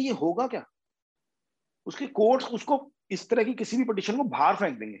है, उसमें ये होगा क्या? उसके कोर्ट्स उसको इस तरह की किसी भी पिटीशन को बाहर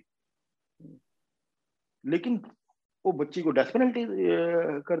फेंक देंगे। लेकिन वो बच्ची को डेथ पेनल्टी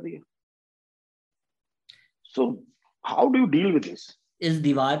कर दी। So how do you deal with this? इस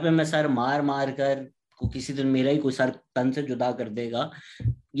दीवार पे मैं सर मार मार कर को किसी दिन मेरा ही कोई सर तन से जुदा कर देगा।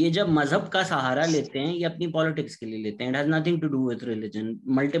 ये जब मजहब का सहारा लेते हैं ये अपनी पॉलिटिक्स के लिए लेते हैं, it has nothing to do with religion.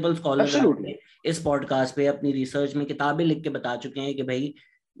 Multiple scholars absolutely. इस पॉडकास्ट पे अपनी रिसर्च में किताबें लिख के बता चुके हैं कि भाई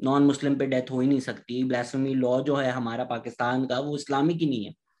नॉन मुस्लिम पे डेथ हो ही नहीं सकती। ब्लास्फेमी लॉ जो है हमारा पाकिस्तान का वो इस्लामिक ही नहीं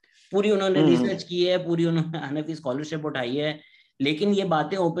है। पूरी उन्होंने रिसर्च की है, पूरी उन्होंने हनफी स्कॉलरशिप उठाई है, लेकिन ये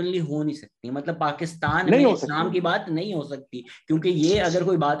बातें ओपनली हो नहीं सकती। मतलब पाकिस्तान में नहीं हो सकती। इस्लाम की बात नहीं हो सकती, क्योंकि ये अगर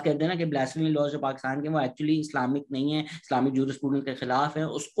कोई बात कहते हैं ना कि ब्लास्फेमी लॉज जो पाकिस्तान के वो एक्चुअली इस्लामिक नहीं है, इस्लामिक जूरिस्प्रूडेंस के खिलाफ है,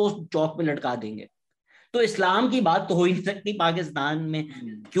 उसको चौक पे लटका देंगे। तो इस्लाम की बात तो हो ही नहीं सकती पाकिस्तान में,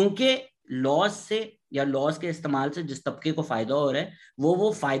 क्योंकि लॉज से या लॉज के इस्तेमाल से जिस तबके को फायदा हो रहा है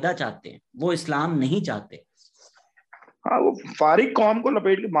वो फायदा चाहते हैं, वो इस्लाम नहीं चाहते। हाँ, वो फारिग कौम को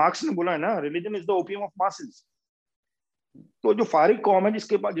लपेट के मार्क्स ने बोला है ना, religion is the opium of masses. तो जो फारिग कौम है,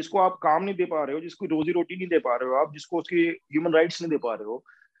 जिसके पास, जिसको आप काम नहीं दे पा रहे हो, जिसको रोजी रोटी नहीं दे पा रहे हो आप, जिसको उसकी ह्यूमन राइट्स नहीं दे पा रहे हो,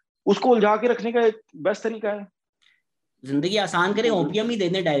 उसको उलझा के रखने का एक बेस्ट तरीका है। जिंदगी आसान करें, ओपियम ही दे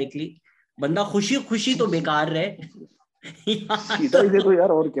दें डायरेक्टली, बंदा खुशी खुशी तो बेकार रहे। सीधा ही दे दो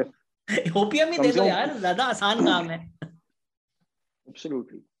यार, और क्या। ओपियम ही कम दे से दो कम। यार, ज्यादा आसान काम है।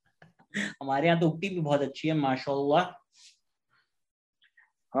 एब्सोल्युटली। हमारे यहाँ तो उक्ति भी बहुत अच्छी है माशाल्लाह।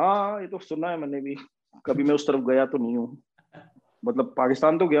 हाँ, ये तो सुना है मैंने भी। कभी मैं उस तरफ गया तो नहीं हूँ, मतलब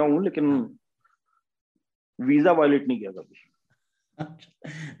पाकिस्तान तो गया हूँ, लेकिन वीजा वायलेट नहीं किया कभी।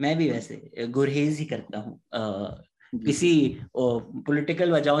 मैं भी वैसे गुरहेज ही करता हूँ, जी किसी जी।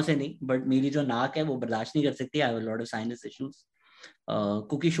 पॉलिटिकल वजहों से नहीं, बट मेरी जो नाक है वो बर्दाश्त नहीं कर सकती। I have a lot of sinus issues.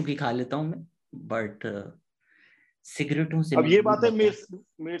 Cookie शुकी खा लेता हूँ मैं, बट सिगरेटों से अब मैं ये दूर बातें रहता हूँ।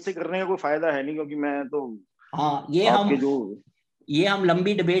 मेरे से करने का कोई फायदा है नहीं, क्योंकि मैं तो हाँ, आपके जो ये हम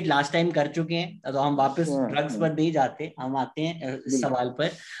लंबी डिबेट लास्ट टाइम कर चुके हैं, तो हम वापस हाँ, ड्रग्स हाँ, पर नहीं जाते, हम आते हैं इस बिल्कुल। सवाल पर।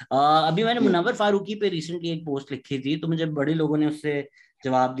 अभी मैंने जी मुनव्वर फारूकी पे रिसेंटली एक पोस्ट लिखी थी, तो मुझे बड़े लोगों ने उससे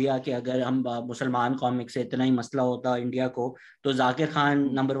जवाब दिया कि अगर हम मुसलमान कॉमिक से इतना ही मसला होता इंडिया को, तो जाकिर खान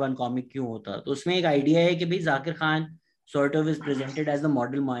नंबर 1 कॉमिक क्यों होता। तो उसमें एक आइडिया है कि भाई Zakir Khan sort of is presented as the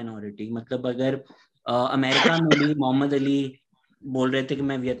model minority. मतलब अगर अमेरिका में भी मोहम्मद अली बोल रहे थे कि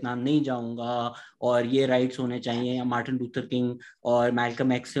मैं वियतनाम नहीं जाऊंगा और ये राइट्स होने चाहिए, या मार्टिन लूथर किंग और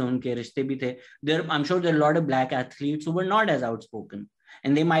मैल्कम एक्स से उनके रिश्ते भी थे, there I am sure there lot of black athletes who were not as outspoken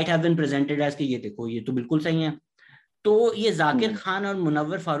and they might have been presented as कि ये देखो ये तो बिल्कुल सही है। तो ये जाकिर हम्म। खान और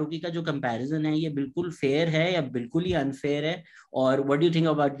मुनव्वर फारूकी का जो कंपैरिजन है, ये बिल्कुल फेयर है या बिल्कुल ही अनफेयर है? और what do you think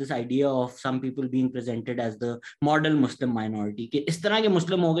about this idea of some people being presented as the model Muslim minority, कि इस तरह के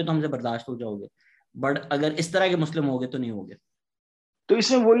मुस्लिम होगे तो हमसे बर्दाश्त हो जाओगे, बट अगर इस तरह के मुस्लिम होगे तो नहीं होगे? तो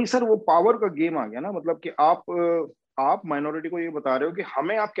इसमें वही सर, वो पावर का गेम आ गया ना, मतलब कि आप माइनॉरिटी को ये बता रहे हो कि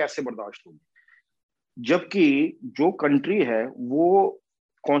हमें आप कैसे बर्दाश्त होंगे, जबकि जो कंट्री है वो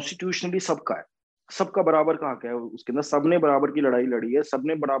कॉन्स्टिट्यूशनली सबका है, सबका बराबर का हक है उसके अंदर, सबने बराबर की लड़ाई लड़ी है,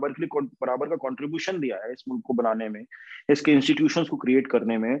 सबने बराबर के लिए बराबर का कंट्रीब्यूशन दिया है इस मुल्क को बनाने में, इसके इंस्टीट्यूशंस को क्रिएट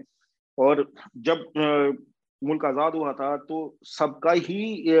करने में। और जब मुल्क आजाद हुआ था तो सबका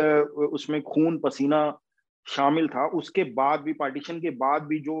ही उसमें खून पसीना शामिल था। उसके बाद भी, पार्टीशन के बाद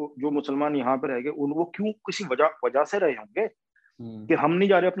भी, जो जो मुसलमान यहाँ पे रह गए, उन वो क्यों किसी वजह वजह से रहे होंगे कि हम नहीं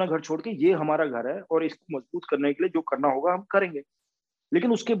जा रहे अपना घर छोड़ के, ये हमारा घर है और इसको मजबूत करने के लिए जो करना होगा हम करेंगे।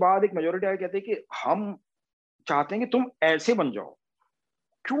 लेकिन उसके बाद एक मेजोरिटी आके कहते हैं कि हम चाहते हैं कि तुम ऐसे बन जाओ।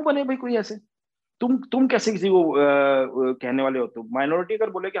 क्यों बने भाई कोई ऐसे? तुम कैसे किसी को कहने वाले हो? तुम माइनॉरिटी अगर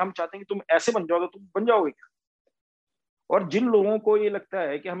बोले कि हम चाहते हैं कि तुम ऐसे बन जाओ, तो तुम बन जाओगे क्या? और जिन लोगों को ये लगता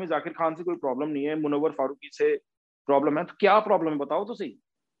है कि हमें जाकिर खान से कोई प्रॉब्लम नहीं है, मुनव्वर फारूकी से प्रॉब्लम है, तो क्या प्रॉब्लम है बताओ तो सही।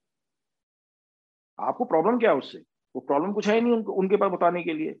 आपको प्रॉब्लम क्या है उससे? वो प्रॉब्लम कुछ है ही नहीं उनके पास बताने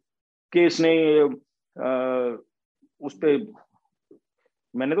के लिए कि इसने उस पे,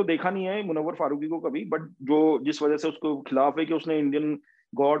 मैंने तो देखा नहीं है मुनव्वर फारूकी को कभी, बट जो जिस वजह से उसको खिलाफ है कि उसने इंडियन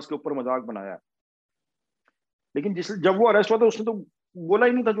गॉड्स के ऊपर मजाक बनाया है। लेकिन जिस जब वो अरेस्ट हुआ था उसने तो बोला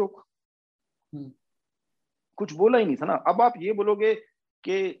ही नहीं था जोक, कुछ बोला ही नहीं था ना। अब आप ये बोलोगे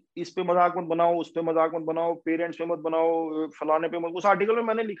कि इस पे मजाक मत बनाओ, उस पे मजाक मत बनाओ, पेरेंट्स पे मत बनाओ, फलाने पे मत। उस आर्टिकल में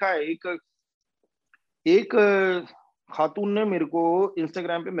मैंने लिखा है, एक एक खातून ने मेरे को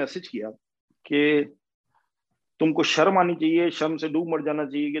इंस्टाग्राम पे मैसेज किया कि तुमको शर्म आनी चाहिए, शर्म से डूब मर जाना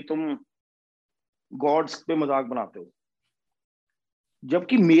चाहिए कि तुम गॉड्स पे मजाक बनाते हो।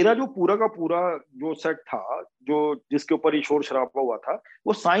 जबकि मेरा जो पूरा का पूरा जो सेट था, जो जिसके ऊपर ये शोर शराबा हुआ था,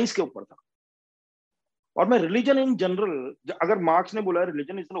 वो साइंस के ऊपर था। और मैं रिलीजन इन जनरल, अगर मार्क्स ने बोला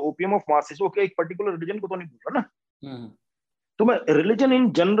religion is an opium of masses, okay, एक पर्टिकुलर रिलीजन को तो नहीं बोल रहा ना। तो मैं रिलीजन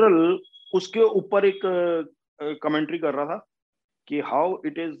इन जनरल उसके ऊपर एक कमेंट्री कर रहा था कि how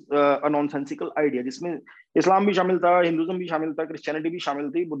it is a nonsensical idea, जिसमें इस्लाम भी शामिल था, हिंदुज्म भी शामिल था, क्रिश्चियनिटी भी शामिल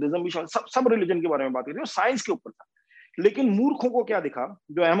थी, बुद्धिज्म भी शामिल, सब रिलीजन के बारे में बात कर रही हूँ, साइंस के ऊपर था। लेकिन मूर्खों को क्या दिखा,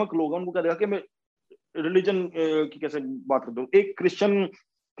 जो अहमक लोग हैं उनको क्या दिखा कि मैं रिलीजन की कैसे बात करते हो, एक क्रिश्चियन,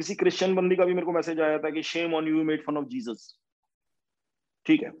 किसी क्रिश्चियन बंदी का भी मेरे को मैसेज आया था कि shame on you made fun of Jesus,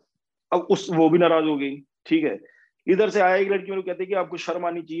 ठीक है। अब उस वो भी नाराज हो गई, ठीक है। इधर से आया एक लड़की मेरे को कहती है कि आपको शर्म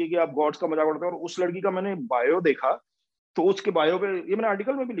आनी चाहिए कि आप गॉड्स का मजाक उड़ाते हैं, और उस लड़की का मैंने बायो देखा तो उसके बायो पे, ये मैंने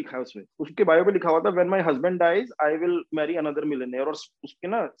आर्टिकल में भी लिखा है, उसमें उसके बायो पे लिखा हुआ था when my husband dies I will marry another millionaire, और उसके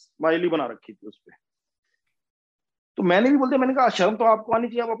ना स्माइली बना रखी थी उसपे। तो मैंने भी बोलते, मैंने कहा शर्म तो आपको आनी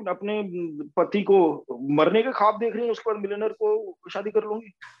चाहिए, आप अपने अपने पति को मरने के ख्वाब देख रही हैं, उसके बाद मिलियनर को शादी कर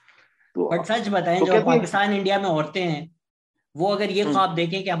लूंगी। बट तो सच बताएं, तो जो कहती है पाकिस्तान इंडिया में औरतें हैं, वो अगर ये "हम्म, ख्वाब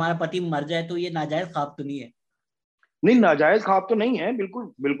देखें कि हमारा पति मर जाए, तो ये नाजायज ख्वाब तो नहीं है? नहीं नाजायज ख्वाब तो नहीं है,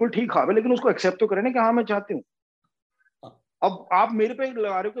 बिल्कुल बिल्कुल ठीक ख्वाब है, लेकिन उसको एक्सेप्ट तो करें ना कि हाँ मैं चाहती हूँ। अब आप मेरे पे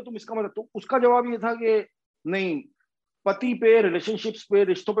लगा रहे हो कि तुम इसका मतलब, तो उसका जवाब ये था कि नहीं, पति पे, रिलेशनशिप्स पे,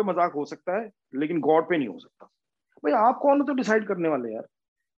 रिश्तों पे मजाक हो सकता है लेकिन गॉड पे नहीं हो सकता। भाई आप कौन हो तो डिसाइड करने वाले यार?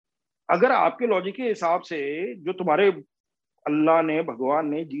 अगर आपके लॉजिक के हिसाब से जो तुम्हारे अल्लाह ने, भगवान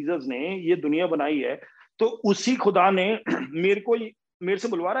ने, जीसस ने ये दुनिया बनाई है, तो उसी खुदा ने मेरे से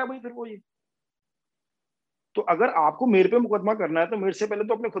बुलवा रहा है भाई, फिर वो ये, तो अगर आपको मेरे पे मुकदमा करना है तो मेरे से पहले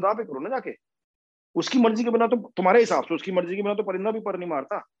तो अपने खुदा पे करो ना जाके। उसकी मर्जी के बिना तो, तुम्हारे हिसाब से उसकी मर्जी के बिना तो परिंदा भी पर नहीं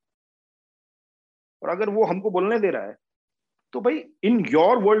मारता। और अगर वो हमको बोलने दे रहा है, तो भाई in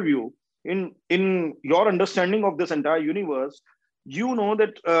your world view, in in your understanding of this entire universe, you know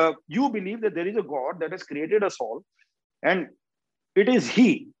that you believe that there is a God that has created us all, and it is he,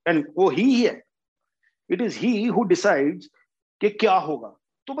 and वो ही है, it is he who decides कि क्या होगा।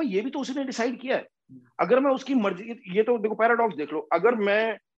 तो भाई ये भी तो उसी ने डिसाइड किया है। अगर मैं उसकी मर्जी, ये तो देखो पैराडॉक्स देख लो, अगर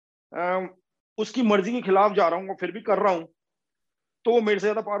मैं उसकी मर्जी के खिलाफ जा रहा हूँ और फिर भी कर रहा हूं, तो वो मेरे से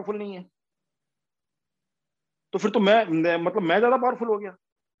ज्यादा पावरफुल नहीं है, तो फिर तो मतलब मैं ज्यादा पावरफुल हो गया।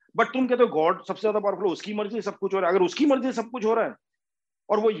 बट तुम कहते हो गॉड सबसे ज्यादा पावरफुल है, उसकी मर्जी से सब कुछ हो रहा है। अगर उसकी मर्जी से सब कुछ हो रहा है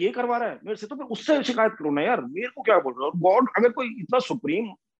और वो ये करवा रहा है मेरे से, तो फिर उससे शिकायत करो ना यार, मेरे को क्या बोल रहे हो? गॉड अगर कोई इतना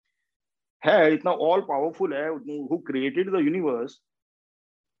सुप्रीम है, इतना ऑल पावरफुल है, हु क्रिएटेड द यूनिवर्स।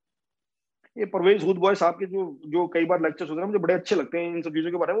 ये परवेज हुद बॉय साहब के जो जो कई बार लेक्चर्स होते हैं मुझे बड़े अच्छे लगते हैं इन सब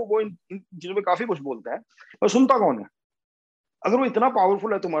चीजों के बारे में, वो इन चीजों में काफी कुछ बोलते हैं, और सुनता कौन है? अगर वो इतना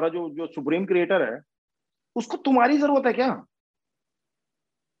पावरफुल है, तुम्हारा जो जो सुप्रीम क्रिएटर है, उसको तुम्हारी जरूरत है क्या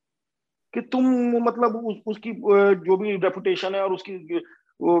कि तुम, मतलब उसकी जो भी रेपुटेशन है और उसकी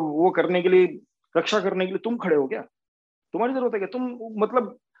वो करने के लिए, रक्षा करने के लिए तुम खड़े हो क्या? तुम्हारी जरूरत है क्या? तुम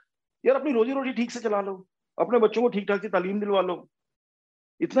मतलब यार अपनी रोजी रोटी ठीक से चला लो, अपने बच्चों को ठीक ठाक से तालीम दिलवा लो,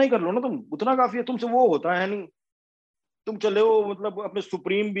 इतना ही कर लो ना तुम, उतना काफी है। तुमसे वो होता है नहीं, तुम चले हो मतलब अपने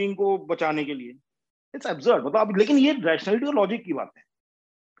सुप्रीम बीइंग को बचाने के लिए। इट्स एब्सर्ड, मतलब लेकिन ये रैशनैलिटी और लॉजिक की बात है,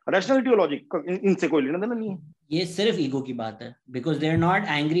 रैशनैलिटी और लॉजिक इनसे कोई लेना देना नहीं है। ये सिर्फ ईगो की बात है, because they are not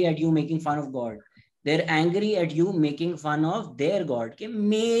angry at you making fun of God, they are angry at you making fun of their God, कि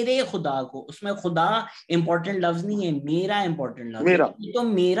मेरे खुदा को, उसमें खुदा इंपॉर्टेंट लफ्ज नहीं है, मेरा इंपॉर्टेंट लफ्ज है, मेरा ये तो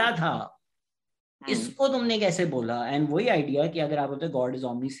मेरा था, हम्म इसको तुमने कैसे बोला? एंड वही आइडिया कि अगर आप बोलते हैं God is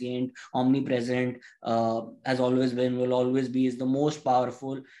omniscient, omnipresent, has always been, will always be, is the most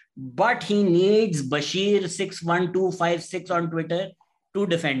powerful, but he needs Bashir 61256 on Twitter to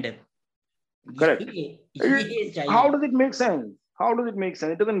defend him. Correct. ये हाउ चाहिए। Does it make sense? How does it make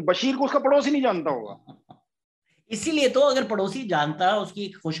sense? It doesn't, Bashir को उसका पड़ोसी नहीं जानता होगा। इसीलिए तो अगर पड़ोसी जानता, उसकी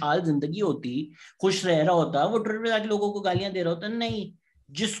एक खुशहाल जिंदगी होती, खुश रह रहा होता, वो ट्विटर पे जाके लोगों को गालियां दे रहा होता। नहीं,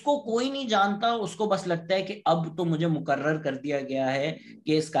 जिसको कोई नहीं जानता उसको बस लगता है कि अब तो मुझे मुकर्रर कर दिया गया है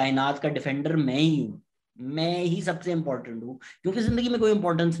कि इस कायनात का डिफेंडर मैं ही हूं, मैं ही सबसे इंपॉर्टेंट हूँ, क्योंकि जिंदगी में कोई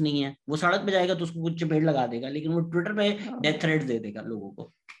इंपॉर्टेंस नहीं है। वो सड़क पे जाएगा तो उसको कुछ चपेट लगा देगा, लेकिन वो ट्विटर पे डेथ थ्रेट दे देगा लोगों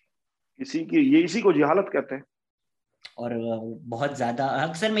को। इसी की, ये इसी को जिहालत कहते हैं। और बहुत ज्यादा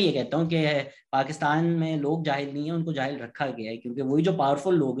अक्सर मैं ये कहता हूँ कि पाकिस्तान में लोग जाहिल नहीं है, उनको जाहिल रखा गया है, क्योंकि वही जो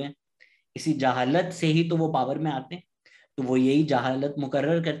पावरफुल लोग हैं, इसी जहालत से ही तो वो पावर में आते हैं, तो वो यही जहालत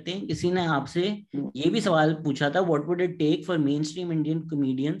मुकर्रर करते हैं। किसी ने आपसे ये भी सवाल पूछा था, what would it take for mainstream Indian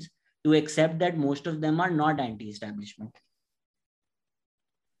comedians to accept that most of them are not anti establishment?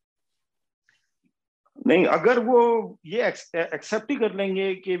 नहीं, अगर वो ये एक्सेप्ट ही कर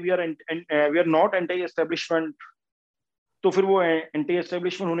लेंगे कि we are not anti establishment, तो फिर वो एंटी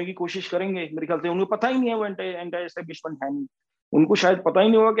एस्टेब्लिशमेंट होने की कोशिश करेंगे मेरे ख्याल से। उनको पता ही नहीं है वो एंटी एंटी एस्टेब्लिशमेंट है नहीं, उनको शायद पता ही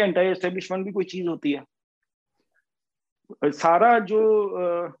नहीं होगा कि एंटी एस्टेब्लिशमेंट भी कोई चीज होती है। सारा जो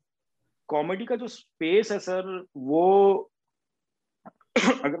कॉमेडी का जो स्पेस है सर, वो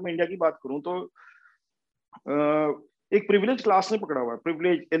अगर मैं इंडिया की बात करूं तो एक प्रिविलेज क्लास ने पकड़ा हुआ है,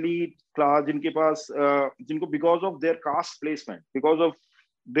 प्रिविलेज एलीट क्लास, जिनके पास जिनको because of their caste placement, because of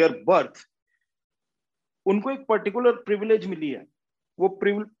their birth, उनको एक पर्टिकुलर प्रिविलेज मिली है। वो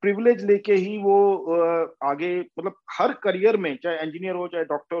प्रिविलेज लेके ही वो आगे, मतलब हर करियर में, चाहे इंजीनियर हो, चाहे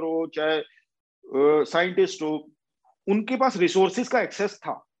डॉक्टर हो, चाहे साइंटिस्ट हो, उनके पास रिसोर्सेज का एक्सेस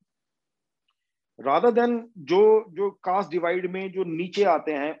था, रादर देन जो कास्ट डिवाइड में जो नीचे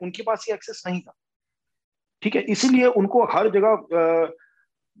आते हैं उनके पास ये एक्सेस नहीं था। ठीक है, इसीलिए उनको हर जगह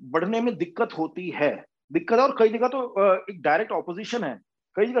बढ़ने में दिक्कत होती है, दिक्कत है। और कई जगह तो एक डायरेक्ट ऑपोजिशन है,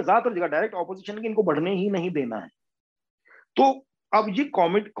 कई जगह, ज्यादातर जगह डायरेक्ट ऑपोजिशन है कि इनको बढ़ने ही नहीं देना है। तो अब ये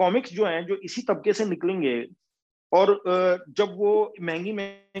कॉमिक्स जो हैं, जो इसी तबके से निकलेंगे, और जब वो महंगी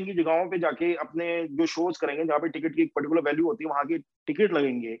महंगी जगहों पे जाके अपने जो शोज करेंगे, जहाँ पे टिकट की एक पर्टिकुलर वैल्यू होती है, वहां के टिकट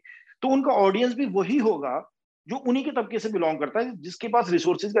लगेंगे, तो उनका ऑडियंस भी वही होगा जो उन्हीं के तबके से बिलोंग करता है, जिसके पास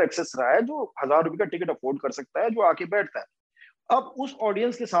रिसोर्सेज का एक्सेस रहा है, जो 1,000 रुपए का टिकट अफोर्ड कर सकता है, जो आके बैठता है। अब उस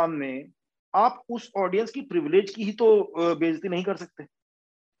ऑडियंस के सामने आप उस ऑडियंस की प्रिविलेज की ही तो बेइज्जती नहीं कर सकते,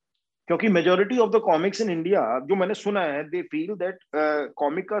 क्योंकि majority of the comics in India, जो मैंने सुना है, दे फील दैट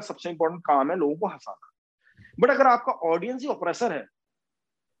कॉमिक का सबसे इंपॉर्टेंट काम है लोगों को हंसाना। बट अगर आपका ऑडियंस ही ऑपरेसर है,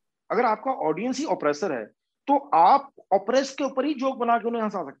 अगर आपका ऑडियंस ही ऑपरेसर है, तो आप ऑपरेस के ऊपर ही जोक बना के उन्हें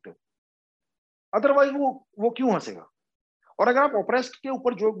हंसा सकते हो, अदरवाइज वो क्यों हंसेगा। और अगर आप ऑपरेस्ट के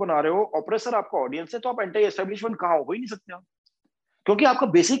ऊपर जोक बना रहे हो, ऑपरेसर आपका ऑडियंस है, तो आप एंटी एस्टेब्लिशमेंट कहाँ हो ही नहीं सकते आप, क्योंकि आपका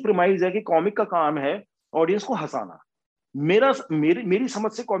बेसिक प्रीमाइज है कि कॉमिक का काम है ऑडियंस को हंसाना। मेरी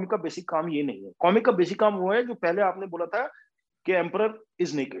समझ से कॉमिक का बेसिक काम ये नहीं है। कॉमिक का बेसिक काम वो है जो पहले आपने बोला था कि एम्परर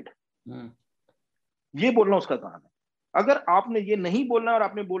इज नेकेड, ये बोलना उसका काम है। अगर आपने ये नहीं बोलना और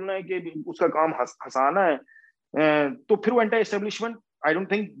आपने बोलना है कि उसका काम हंसाना है, तो फिर वो anti establishment, I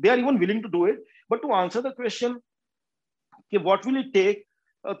don't think they are even willing to do it. But to answer the question कि व्हाट विल इट टेक,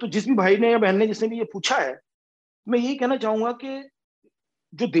 तो जिस भी भाई ने या बहन ने जिसने भी ये पूछा है, मैं यही कहना चाहूंगा कि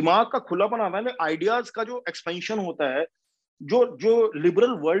जो दिमाग का खुलापन आता है, आइडियाज का जो एक्सपेंशन होता है, जो जो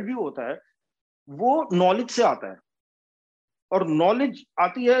लिबरल वर्ल्ड व्यू होता है, वो नॉलेज से आता है। और नॉलेज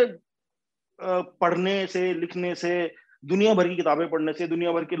आती है पढ़ने से, लिखने से, दुनिया भर की किताबें पढ़ने से,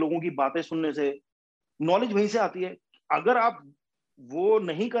 दुनिया भर के लोगों की बातें सुनने से, नॉलेज वहीं से आती है। अगर आप वो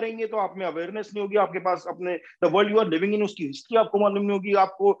नहीं करेंगे तो आप में अवेयरनेस नहीं होगी, आपके पास अपने the world you are living in उसकी हिस्ट्री आपको मालूम नहीं होगी,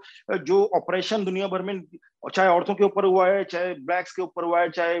 आपको जो ऑपरेशन दुनिया भर में, चाहे औरतों के ऊपर हुआ है, चाहे ब्लैक्स के ऊपर हुआ है,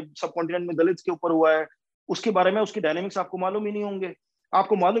 चाहे सब कॉन्टिनेंट में दलित्स के ऊपर हुआ है, उसके बारे में, उसकी डायनेमिक्स आपको मालूम ही नहीं होंगे।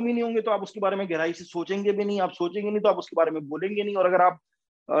 आपको मालूम ही नहीं होंगे तो आप उसके बारे में गहराई से सोचेंगे भी नहीं, आप सोचेंगे नहीं तो आप उसके बारे में बोलेंगे नहीं। और अगर आप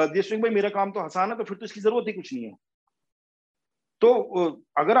देश में भाई मेरा काम तो हंसाना, तो फिर तो इसकी जरूरत ही कुछ नहीं है। तो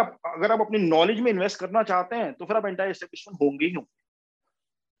अगर आप अपनी नॉलेज में इन्वेस्ट करना चाहते हैं तो फिर आप एंटी एस्टेब्लिशमेंट होंगे ही होंगे।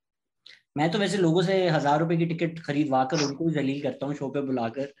 मैं तो वैसे लोगों से 1,000 रुपए की टिकट खरीदवा कर उनको भी जलील करता हूँ शो पे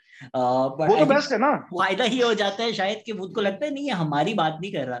बुलाकर, पर वो आई तो थिंक बेस्ट है ना। फायदा ये हो जाता है शायद कि मुझको लगता है नहीं, ये हमारी बात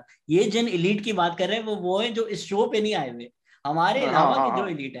नहीं कर रहा, ये जिन एलीट की बात कर रहे हैं वो है जो इस शो पे नहीं आए हुए, हमारे हाँ अलावा हाँ के जो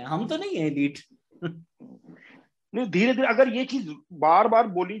हाँ। एलीट है, हम तो नहीं है एलीट। नहीं, धीरे धीरे अगर ये चीज बार बार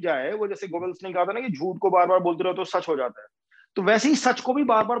बोली जाए, वो जैसे गोबल्स ने कहा था ना कि झूठ को बार बार बोलते रहो तो सच हो जाता है, तो वैसे ही सच को भी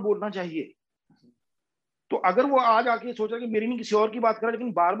बार बार बोलना चाहिए। तो अगर वो आज आके सोच रहा है कि मेरी नहीं किसी और की बात कर रहा है,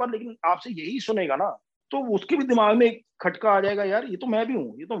 लेकिन बार बार लेकिन आपसे यही सुनेगा ना, तो उसके भी दिमाग में एक खटका आ जाएगा, यार ये तो मैं भी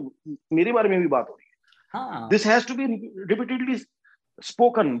हूँ, ये तो मेरे बारे में भी बात हो रही है। हाँ, this has to be repeatedly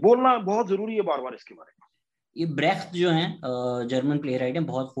spoken, बोलना बहुत जरूरी है बार बार इसके बारे में। ये ब्रेख्ट जो हैं जर्मन प्ले राइट हैं,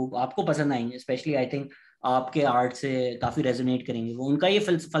 बहुत खूब, आपको पसंद आएंगे, स्पेशली आई थिंक आपके आर्ट से काफी रेजोनेट करेंगे वो। उनका ये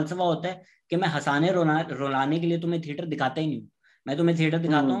फलसफा होता है कि मैं हंसाने रुलाने के लिए तुम्हें थिएटर दिखाता ही नहीं हूँ, मैं तुम्हें थिएटर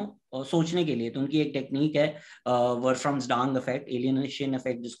दिखाता हम्म हूँ और सोचने के लिए। तो उनकी एक टेक्निक है वर्फ्राम्स डांग इफेक्ट, एलियनेशन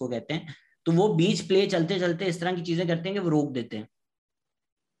इफेक्ट जिसको कहते हैं। तो वो बीच प्ले चलते चलते इस तरह की चीजें करते हैं कि वो रोक देते हैं,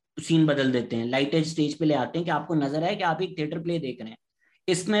 सीन बदल देते हैं, लाइट एज स्टेज पे ले आते हैं कि आपको नजर आए कि आप एक थिएटर प्ले देख रहे हैं।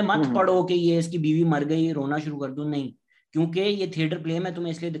 इसमें मत हम्म पढ़ो कि ये इसकी बीवी मर गई रोना शुरू कर दूं, नहीं, क्योंकि ये थिएटर प्ले मैं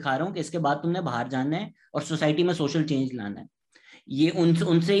तुम्हें इसलिए दिखा रहा हूँ कि इसके बाद तुमने बाहर जाना है और सोसाइटी में सोशल चेंज लाना है। ये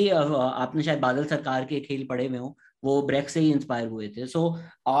उनसे ही आपने शायद बादल सरकार के खेल पढ़े हुए हो, वो ब्रेक से ही इंस्पायर हुए थे। So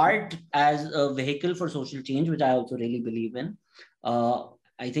art as a vehicle for social change which I also really believe in,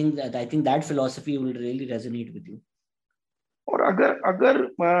 I think that philosophy will really resonate with you. और अगर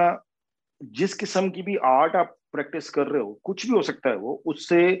अगर जिस किस्म की भी आर्ट आप प्रैक्टिस कर रहे हो, कुछ भी हो सकता है वो,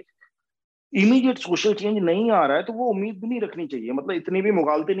 उससे इमीडिएट सोशल चेंज नहीं आ रहा है, तो वो उम्मीद भी नहीं रखनी चाहिए। मतलब इतनी भी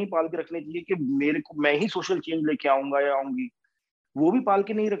मुगालते नहीं पाल के रखने चाहिए कि मेरे को मैं ही सोशल चेंज लेके आऊंगा या आऊंगी, वो भी पाल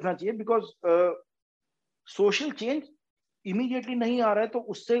के नहीं रखना चाहिए। बिकॉज सोशल चेंज इमीडिएटली नहीं आ रहा है, तो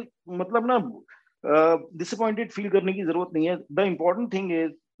उससे मतलब ना डिसअपॉइंटेड फील करने की जरूरत नहीं है। The important thing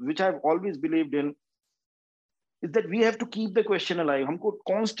is which I always believed in is that we have to keep the question alive. हमको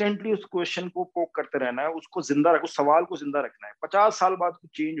कॉन्स्टेंटली उस क्वेश्चन को पोक करते रहना है, उसको जिंदा रख, उस सवाल को जिंदा रखना है। 50 साल बाद कुछ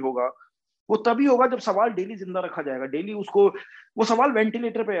चेंज होगा, वो तभी होगा जब सवाल डेली जिंदा रखा जाएगा, डेली उसको, वो सवाल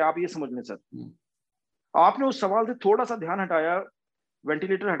वेंटिलेटर पे है, आप ये समझ लें सर। आपने उस सवाल से थोड़ा सा ध्यान हटाया,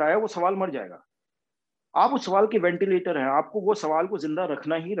 वेंटिलेटर हटाया, वो सवाल मर जाएगा। आप उस सवाल के वेंटिलेटर हैं, आपको वो सवाल को जिंदा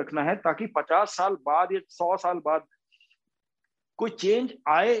रखना ही रखना है, ताकि 50 साल बाद या 100 साल बाद कोई चेंज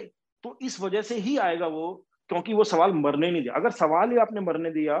आए तो इस वजह से ही आएगा वो, क्योंकि वो सवाल मरने नहीं दिया। अगर सवाल ही आपने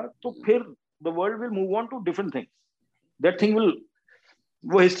मरने दिया तो फिर the world will move on to different things, that thing will,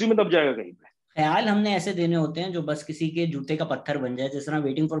 वो हिस्ट्री में दब जाएगा कहीं पे। ख्याल हमने ऐसे देने होते हैं जो बस किसी के जूते का पत्थर बन जाए, जिस तरह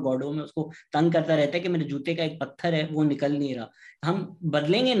वेटिंग फॉर गॉडो में उसको तंग करता रहता है कि मेरे जूते का एक पत्थर है वो निकल नहीं रहा। हम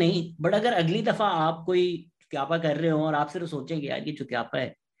बदलेंगे नहीं, बट अगर अगली दफा आप कोई चुतियापा कर रहे हो और आप सिर्फ सोचेंगे यार ये चुतियापा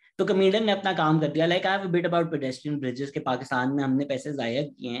है, तो कमेडियन ने अपना काम कर दिया। Like I have a bit about pedestrian bridges के पाकिस्तान में हमने पैसे जाया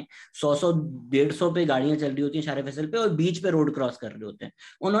किए हैं। 100 150 पे गाड़ियां चल रही होती हैं शारे फैसल पे और बीच पे रोड क्रॉस कर रहे होते हैं।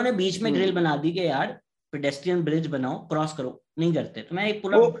 उन्होंने बीच में ग्रिल बना दी कि यार पेडेस्ट्रियन ब्रिज बनाओ, क्रॉस करो, नहीं करते। तो मैं एक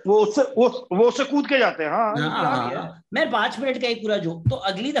पूरा वो उससे कूद के जाते हैं। हाँ, ये तो यहाँ भी है। हाँ, मैं 5 मिनट का एक पूरा जोक। तो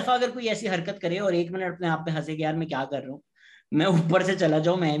अगली दफा अगर कोई ऐसी हरकत करे और 1 मिनट अपने आप पे हंसे कि यार मैं क्या कर रहा हूँ, मैं ऊपर से चला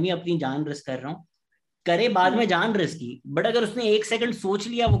जाऊं, मैं भी अपनी जान रिस्क कर रहा हूँ, करे बाद में जान रिस्क की, बट अगर उसने 1 सेकंड सोच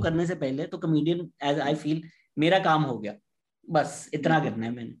लिया वो करने से पहले, तो कमेडियन एज आई फील मेरा काम हो गया। बस इतना करना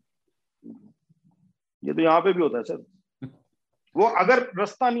है मैंने। ये तो यहाँ पे भी होता है सर। वो अगर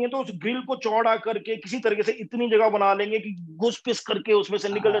रास्ता नहीं है तो उस ग्रिल को चौड़ा करके किसी तरीके से इतनी जगह बना लेंगे कि घुस पिस करके उसमें से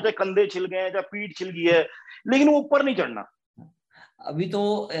निकल जाए, चाहे कंधे छिल गए चाहे पीठ छिल गई है, लेकिन वो ऊपर नहीं चढ़ना। अभी तो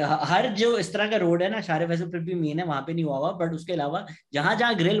हर जो इस तरह का रोड है ना, शारे वैसे फिर भी मेन है, वहां पे नहीं हुआ हुआ, बट उसके अलावा जहां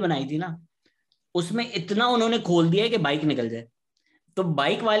जहां ग्रिल बनाई थी ना, उसमें इतना उन्होंने खोल दिया है कि बाइक निकल जाए। तो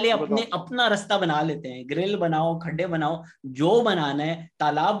बाइक वाले अपने बताओ। अपना रास्ता बना लेते हैं, ग्रिल बनाओ, खड्डे बनाओ, जो बनाना है,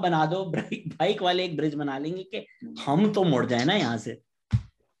 तालाब बना दो, बाइक वाले एक ब्रिज बना लेंगे कि हम तो मुड़ जाए ना यहाँ से।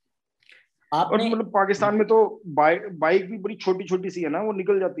 और आपने मतलब पाकिस्तान में तो बाइक भी बड़ी छोटी छोटी सी है ना, वो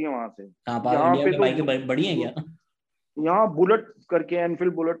निकल जाती है वहां से। यहाँ इंडिया पे में तो बाइकें बड़ी हैं क्या? यहाँ बुलेट करके,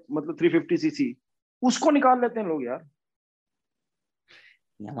 एनफील्ड बुलेट, मतलब 350 सीसी, उसको निकाल लेते हैं लोग यार।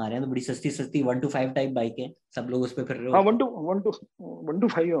 हमारे यहाँ तो बड़ी सस्ती सस्ती 1 to 5 टाइप बाइक है, सब लोग उस पर फिर रहे हाँ, होते 1 to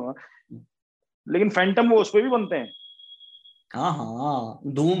 5 होगा, हैं। लेकिन फैंटम वो उस पर भी बनते हैं। हाँ हाँ,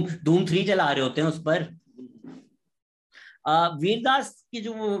 धूम धूम 3 चला रहे होते हैं उस पर। वीरदास की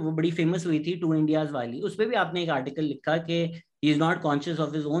जो वो बड़ी फेमस हुई थी टू इंडियाज वाली, उस पे भी आपने एक आर्टिकल लिखा कि he is not conscious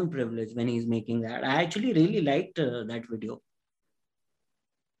of his own privilege when he is making that. I actually really liked that video.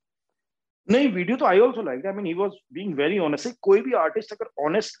 नहीं, वीडियो तो I also like, I mean he was being very honest. कोई भी artist अगर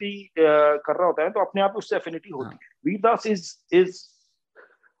honestly कर रहा होता है तो अपने आप उससे एफिनिटी होती हाँ, है। Vir Das is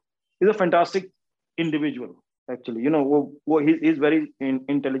is a fantastic individual actually, you know, वो he is very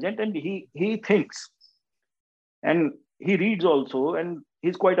intelligent and he thinks and he reads also, and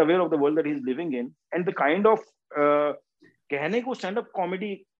he's quite aware of the world that he's living in, and the kind of कहने को stand up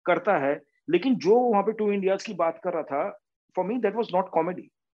comedy करता है, लेकिन जो वहां पे to India's की बात कर रहा था, for me that was not comedy,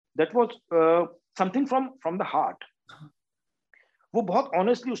 that was something from the heart. वो बहुत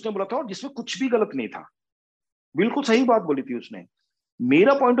ऑनेस्टली उसने बोला था और जिसमें कुछ भी गलत नहीं था, बिल्कुल सही बात बोली थी उसने।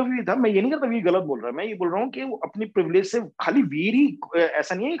 मेरा पॉइंट ऑफ व्यू था, मैं ये नहीं कहता वीर गलत बोल रहा है, मैं ये बोल रहा हूँ कि वो अपनी प्रिविलेज से, खाली वीर ही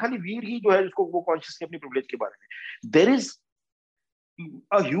ऐसा नहीं है, खाली वीर ही जो है उसको वो कॉन्शियस है अपनी प्रिविलेज के बारे में। There is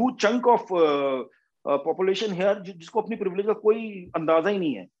a huge chunk of population here जिसको अपनी प्रिविलेज का कोई अंदाजा ही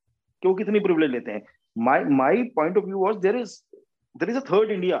नहीं है कि वो कितनी प्रिविलेज लेते हैं। My point of view was there is a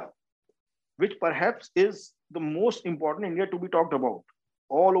third India which perhaps is the most important India to be talked about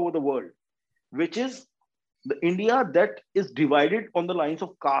all over the world, which is the India that is divided on the lines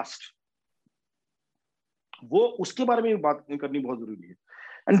of caste. वो उसके बारे में भी बात करनी बहुत जरूरी है,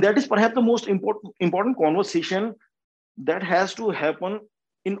 and that is perhaps the most important conversation that has to happen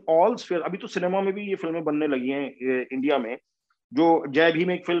in all sphere. अभी तो सिनेमा में भी ये फिल्में बनने लगी हैं इंडिया में। जो जय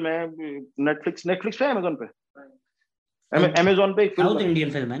भीम एक फिल्म है, नेटफ्लिक्स पे, अमेजोन पे, अमेजोन पे एक फिल्म साउथ है।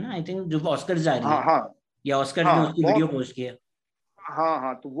 इंडियन फिल्म है ना, आई थिंक, जो ऑस्कर जा रही हाँ है, हाँ या ऑस्कर ने हाँ, उसकी वीडियो बहुत, पोस्ट किया। हाँ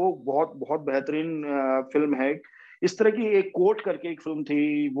हाँ, तो वो बहुत बहुत बेहतरीन फिल्म है। इस तरह की एक कोट करके एक फिल्म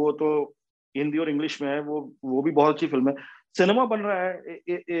थी, वो तो हिंदी और इंग्लिश में है, वो भी बहुत अच्छी फिल्म है। सिनेमा बन रहा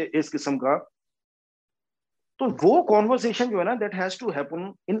है इस किस्म का। तो वो कॉन्वर्सेशन जो है ना, that has to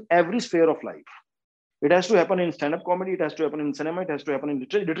happen in every sphere of life. It has to happen in stand up comedy, it has to happen in cinema, it has to happen in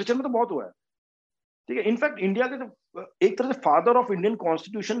literature में तो बहुत हुआ है। ठीक है, इनफैक्ट इंडिया के जो एक तरह से father of Indian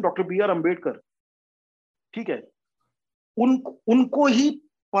constitution doctor B are Ambedkar, ठीक है, उनको ही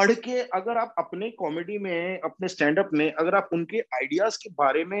पढ़ के अगर आप अपने कॉमेडी में, अपने स्टैंड अप में, अगर आप उनके आइडियाज के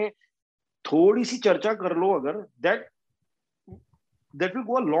बारे में थोड़ी सी चर्चा कर लो, अगर that will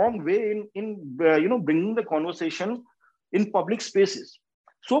go a long way in bringing the conversation in public spaces.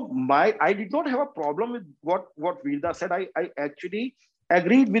 So I did not have a problem with what Veerda said. I actually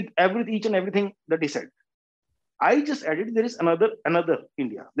agreed with each and everything that he said. I just added there is another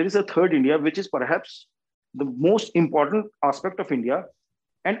India. There is a third India, which is perhaps the most important aspect of India,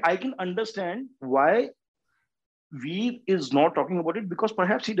 and I can understand why Veer is not talking about it because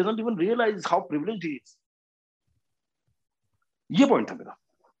perhaps he doesn't even realize how privileged he is. ये point था मेरा.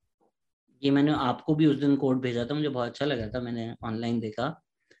 ये मैंने आपको भी उस दिन code भेजा था, मुझे बहुत अच्छा लगा था, मैंने ऑनलाइन देखा.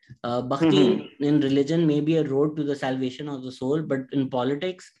 Bhakti in religion may be a road to the salvation of the soul, but in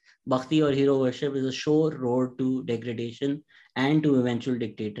politics, Bhakti or hero worship is a sure road to degradation and to eventual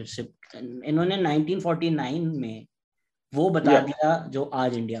dictatorship. इन्होंने 1949 में वो बता दिया जो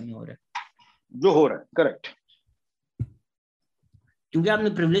आज India में हो रहा है, जो हो रहा है. करेक्ट. क्योंकि आपने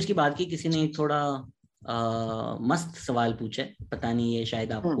प्रिविलेज की बात की, किसी ने एक थोड़ा मस्त सवाल पूछा है, पता नहीं ये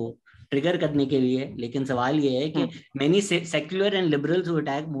शायद आपको ट्रिगर करने के लिए, लेकिन सवाल ये है कि many secular and liberals who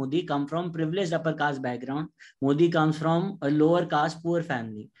attack Modi come from privileged upper caste background. Modi comes from a lower caste poor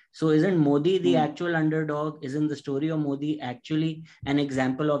family. So isn't Modi the actual underdog? Isn't the story of Modi actually an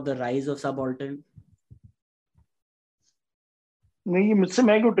example of the rise of subaltern? नहीं, मुझसे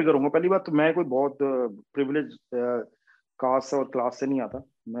मैं क्यों trigger हूँगा? पहली बात तो मैं कोई बहुत प्रिविलेज कास्ट और क्लास से नहीं आता.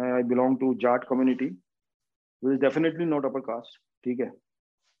 मैं I belong to Jat community, which is definitely not upper caste. ठीक है,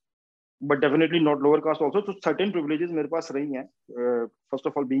 but definitely not lower caste also. So certain privileges मेरे पास रही हैं. First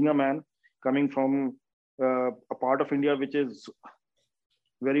of all, being a man coming from a part of India which is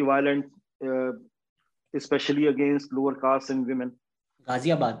very violent, especially against lower caste and women.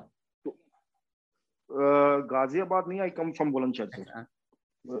 Ghaziabad. Ghaziabad नहीं, I come from Bulandshahr से,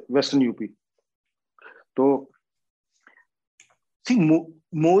 western UP. तो सी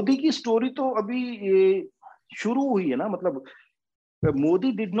मोदी की story तो अभी शुरू हुई है ना. मतलब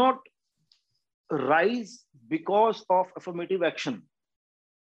Modi did not rise because of affirmative action.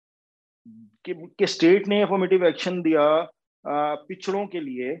 कि स्टेट ने affirmative action दिया पिछड़ों के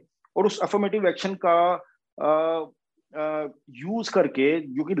लिए, और उस affirmative action का यूज करके,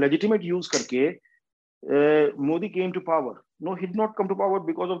 जो कि legitimate यूज करके, Modi came to power. No, he did not come to power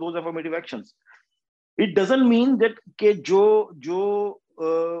because of those affirmative actions. It doesn't mean that कि जो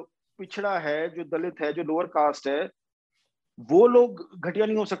पिछड़ा है, जो दलित है, जो लोअर कास्ट है, वो लोग घटिया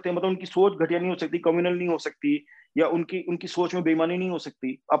नहीं हो सकते. मतलब उनकी सोच घटिया नहीं हो सकती, कम्युनल नहीं हो सकती, या उनकी सोच में बेईमानी नहीं हो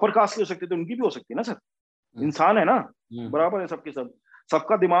सकती. अपर कास्ट की हो सकती, तो उनकी भी हो सकती है ना सर. इंसान है ना, बराबर है सबके सब.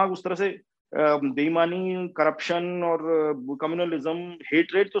 सबका दिमाग उस तरह से बेईमानी, करप्शन और कम्युनलिज्म,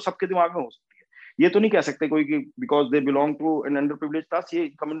 हेटरेट तो सबके दिमाग में हो सकती है. ये तो नहीं कह सकते कोई कि because they belong to N under privilege cast ये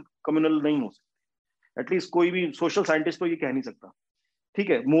कम्युनल नहीं हो सकती. एटलीस्ट कोई भी सोशल साइंटिस्ट तो ये कह नहीं सकता. ठीक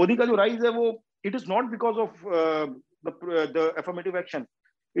है, मोदी का जो राइज है वो it is not because of the affirmative action.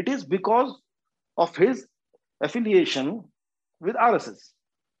 It is because of his affiliation with RSS.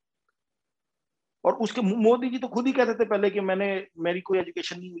 और उसके मोदी जी तो खुद ही कहते थे पहले कि मेरी कोई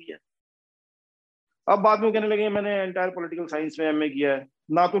एजुकेशन नहीं हुई है. अब बाद में कहने लगे मैंने एंटायर पॉलिटिकल साइंस में एमए किया है.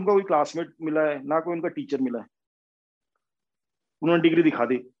 ना तो उनका कोई क्लासमेट मिला है, ना कोई उनका टीचर मिला है. उन्होंने डिग्री दिखा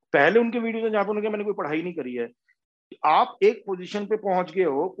दी. पहले उनके वीडियो में जहां पर उन्होंने मैंने कोई पढ़ाई नहीं करी है. आप एक पोजीशन पे पहुंच गए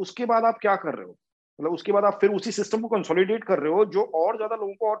हो, उसके बाद आप क्या कर रहे हो? मतलब उसके बाद आप फिर उसी सिस्टम को कंसोलिडेट कर रहे हो जो और ज्यादा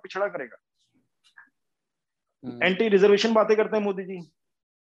लोगों को और पिछड़ा करेगा. एंटी रिजर्वेशन बातें करते हैं मोदी जी,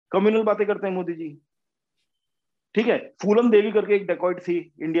 कम्युनल बातें करते हैं मोदी जी. ठीक है, फूलन देवी करके एक डेकॉइट थी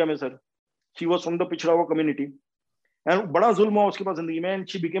इंडिया में sir. She was from the पिछड़ा हुआ कम्युनिटी, एंड बड़ा जुल्म हुआ उसके पास जिंदगी में, and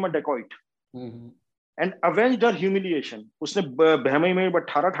she became a dacoit and avenged her humiliation. उसने बहमई में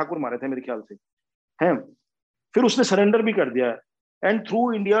 18 ठाकुर मारे थे मेरे ख्याल से, हैं. फिर उसने सरेंडर भी कर दिया, and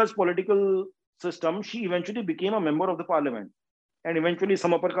through India's political system she eventually became a member of the parliament, and eventually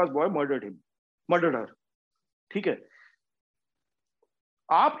some upper caste boy murdered her. ठीक है,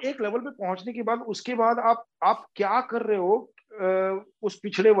 आप एक लेवल पे पहुंचने के बाद उसके बाद आप क्या कर रहे हो उस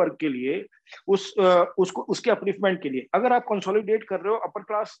पिछड़े वर्ग के लिए, उसके अपलिफ्टमेंट के लिए. अगर आप कंसोलिडेट कर रहे हो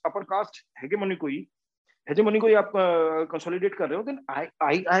अपर कास्ट हेजेमनी को ही आप कंसोलिडेट कर रहे हो, then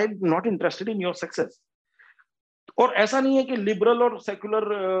I am not interested in your success. और ऐसा नहीं है कि लिबरल और सेक्युलर,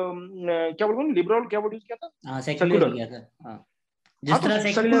 क्या बोलूं, लिबरल क्या वर्ड यूज किया था? सेक्युलर किया था. हाँ, जिस तरह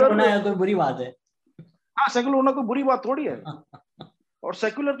सेक्युलर होना है कोई बुरी बात है. हाँ, सेक्युलर होना कोई बुरी बात थोड़ी है. और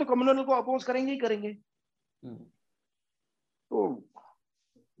सेक्युलर तो कम्युनल को अपोज करेंगे ही करेंगे. तो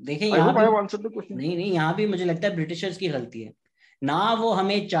देखिए यहाँ भी नहीं, यहाँ भी मुझे लगता है ब्रिटिशर्स की गलती है. ना वो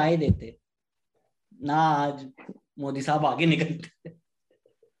हमें चाय देते, ना आज मोदी साहब आगे निकलते.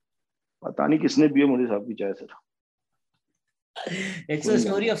 पता नहीं किसने पिए मोदी साहब की चाय sir. It's a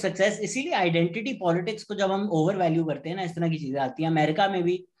story of success. इसीलिए आइडेंटिटी पॉलिटिक्स को जब हम ओवर वैल्यू करते हैं ना, इस तरह की चीजें आती हैं. अमेरिका में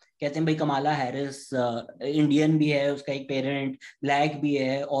भी कहते हैं भाई कमाला हैरिस इंडियन भी है, उसका एक पेरेंट ब्लैक भी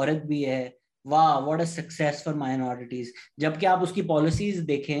है, औरत भी है, वाह what a success for minorities. जबकि आप उसकी पॉलिसीज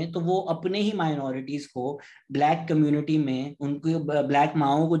देखें तो वो अपने ही माइनॉरिटीज को, ब्लैक कम्युनिटी में उनकी ब्लैक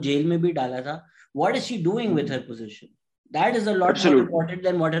माओ को जेल में भी डाला था. What is she doing with her position? That is a lot more important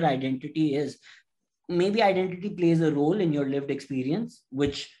then what her identity is. maybe identity plays a role in your lived experience,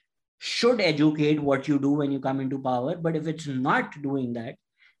 which should educate what you do when you come into power. But if it's not doing that,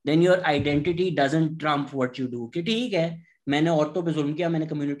 then your identity doesn't trump what you do. कि ठीक है, मैंने औरतों पे जुल्म किया, मैंने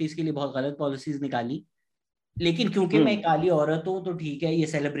communities के लिए बहुत गलत पॉलिसीज निकाली, लेकिन क्योंकि मैं एक काली औरत हूँ तो ठीक है, ये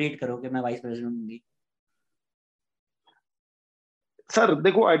सेलिब्रेट करो कि मैं वाइस प्रेसिडेंट होंगी. सर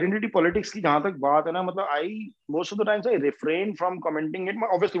देखो, आइडेंटिटी पॉलिटिक्स की जहां तक बात है ना, मतलब I most of the times I refrain from commenting it.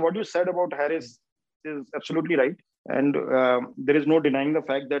 Obviously what you said about Harris is absolutely right, and there is no denying the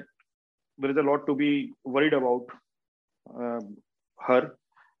fact that there is a lot to be worried about her.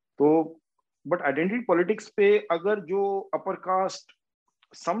 तो but identity politics पे अगर जो upper caste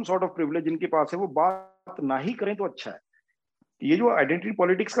some sort of privilege जिनके पास है वो बात ना ही करें तो अच्छा है. ये जो आइडेंटिटी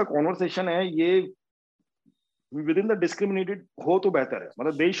पॉलिटिक्स का कॉन्वर्सेशन है, ये विद इन द डिस्क्रिमिनेटेड हो तो बेहतर है.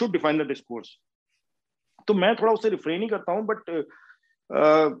 मतलब they should define the discourse. तो मैं थोड़ा उससे रिफ्रेन ही करता हूँ. बट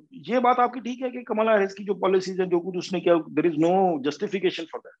ये बात आपकी ठीक है कि कमला हैरिस की जो पॉलिसीज है, जो कुछ उसने किया, there is no justification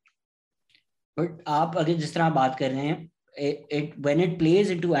for that. But आप अगर जिस तरह बात कर रहे हैं, it when it plays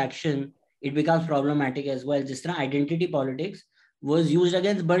into action it becomes problematic as well. जिस तरह identity politics was used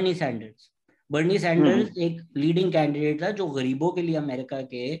against Bernie Sanders. Bernie Sanders एक लीडिंग कैंडिडेट था जो गरीबों के लिए, अमेरिका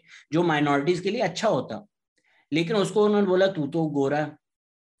के जो माइनॉरिटीज के लिए अच्छा होता, लेकिन उसको उन्होंने बोला तू तो गोरा.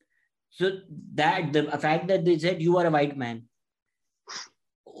 So that the fact that they said you are a white man.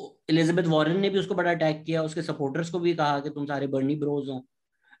 Elizabeth Warren ने भी उसको बड़ा अटैक किया, उसके सपोर्टर्स को भी कहा कि तुम सारे बर्नी ब्रोज हो.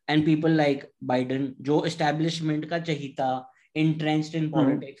 एंड पीपल लाइक बाइडेन, जो एस्टैब्लिशमेंट का चहीता, entrenched in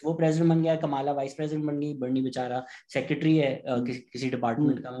politics, वो प्रेसिडेंट बन गया, कमाला वाइस प्रेसिडेंट बन गई, बर्नी बेचारा सेक्रेटरी है किसी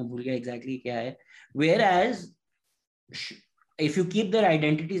डिपार्टमेंट का, मैं भूल गया एग्जैक्टली क्या है. Whereas if you keep their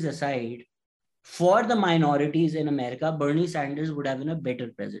identities aside, for the minorities in America, Bernie Sanders would have been a better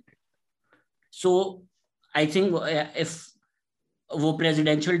president. So I think if वो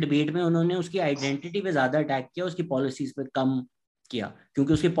प्रेसिडेंशियल डिबेट में उन्होंने उसकी आइडेंटिटी पे ज्यादा अटैक किया, उसकी पॉलिसीज पे कम किया,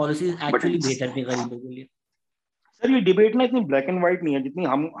 क्योंकि उसकी पॉलिसीज एक्चुअली बेहतर थी गरीबों के लिए. सर ये डिबेट ना इतनी ब्लैक एंड व्हाइट नहीं है जितनी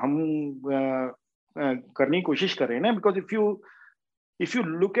हम करने की कोशिश कर रहे हैं ना. Because if you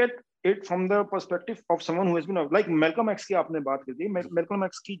look at it from the perspective of someone who has been like Malcolm x की आपने बात की थी. मैल्कम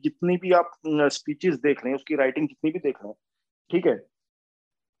एक्स की जितनी भी आप स्पीचेस देख रहे हैं, उसकी राइटिंग जितनी भी देख रहे हैं, ठीक है,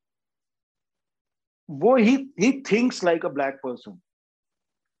 वो he thinks like a black person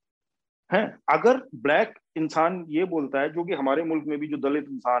है. अगर ब्लैक इंसान ये बोलता है, जो कि हमारे मुल्क में भी जो दलित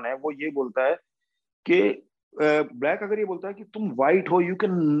इंसान है वो ये बोलता है कि ब्लैक अगर ये बोलता है कि तुम व्हाइट हो, you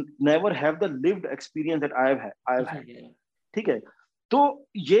can never have the lived experience that I have had, ठीक है, तो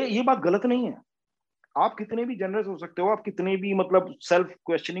ये बात गलत नहीं है. आप कितने भी जनरस हो सकते हो, आप कितने भी मतलब सेल्फ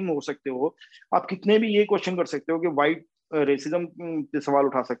क्वेश्चनिंग हो सकते हो, आप कितने भी ये क्वेश्चन कर सकते हो कि व्हाइट रेसिज्म पे सवाल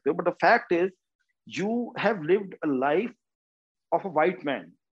उठा सकते हो, but the fact is you have lived a life of a white man.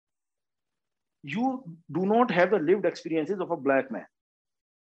 You do not have the lived experiences of a black man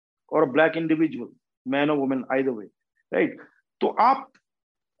or a black individual, man or woman, either way, right? तो आप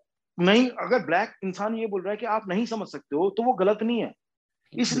नहीं, अगर black इंसान ये बोल रहा है कि आप नहीं समझ सकते हो, तो वो गलत नहीं है.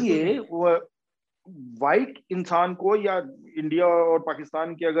 इसलिए व्हाइट इंसान को, या इंडिया और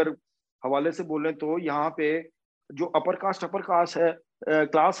पाकिस्तान के अगर हवाले से बोलें, तो यहाँ पे जो अपर कास्ट है,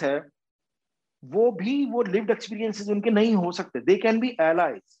 क्लास है, वो भी वो लिव्ड एक्सपीरियंसेस उनके नहीं हो सकते. They can be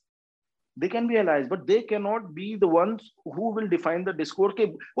allies, but they can not be the ones who will define the discourse. के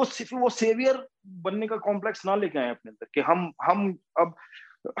वो सेवियर बनने का कॉम्प्लेक्स ना लेके आए अपने अंदर कि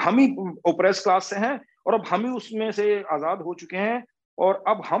हम ही ओप्रेस क्लास से हैं और अब हम ही उसमें से आजाद हो चुके हैं और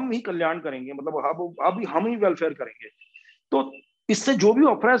अब हम ही कल्याण करेंगे, मतलब अब हम ही वेलफेयर करेंगे. तो इससे जो भी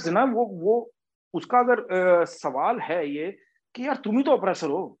ऑप्रेस है ना, वो उसका अगर सवाल है ये कि यार तुम ही तो ऑप्रेसर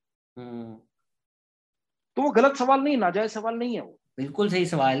हो, तो वो गलत सवाल नहीं, नाजायज सवाल नहीं है. वो बिल्कुल सही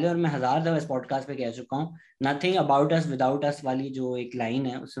सवाल है, और मैं 1000 दफा इस पॉडकास्ट पे कह चुका हूँ, नथिंग अबाउट अस विदाउट अस वाली जो एक लाइन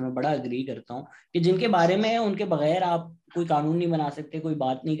है, उससे मैं बड़ा अग्री करता हूँ कि जिनके बारे में उनके बगैर आप कोई कानून नहीं बना सकते, कोई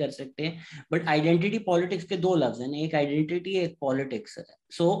बात नहीं कर सकते. बट आइडेंटिटी पॉलिटिक्स के दो लफ्ज हैं, एक आइडेंटिटी, एक पॉलिटिक्स है.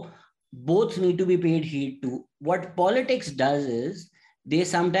 सो both need to be paid heed to. What politics does is they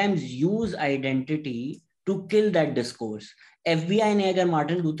sometimes use identity to kill that discourse. FBI ने अगर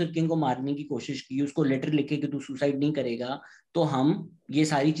मार्टिन लूथर किंग को मारने की कोशिश की, उसको लेटर लिखे कि तू सुसाइड नहीं करेगा तो हम ये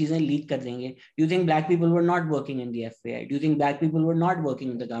सारी चीजें लीक कर देंगे. Do you think black people were not working in the FBI? Do you think black people were not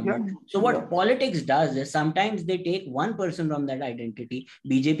working in the government? So what politics does is sometimes they take one person from that identity.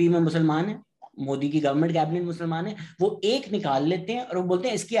 BJP में मुसलमान है, मोदी की government cabinet मुसलमान है, वो एक निकाल लेते हैं और वो बोलते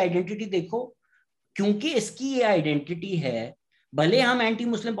हैं इसकी आइडेंटिटी देखो, क्योंकि इसकी ये आइडेंटिटी है, भले हम एंटी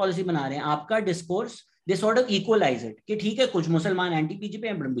मुस्लिम पॉलिसी बना रहे हैं, आपका discourse they sort of equalize it कि ठीक है कुछ मुसलमान एंटी बीजेपी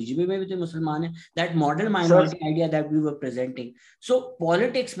हैं, but बीजेपी में भी तो मुसलमान हैं, that model minority idea that we were presenting. So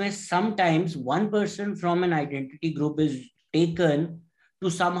politics में sometimes one person from an identity group is taken to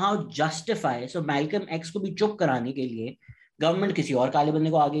somehow justify. So Malcolm X को भी चुप कराने के लिए गवर्नमेंट किसी और काले बंदे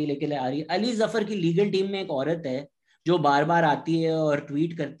को आगे लेके आ रही है. अली जफर की लीगल टीम में एक औरत है जो बार बार आती है और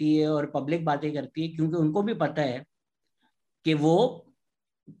ट्वीट करती है और पब्लिक बातें करती है, क्योंकि उनको भी पता है कि वो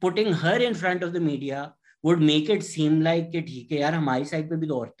putting her in front of the media would make it seem like कि ठीक है यार हमारी साइड पे भी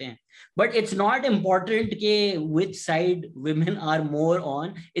तो औरतें हैं. But it's not important कि which side women are more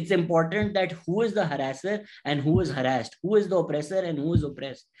on. It's important that who is the harasser and who is harassed, who is the oppressor and who is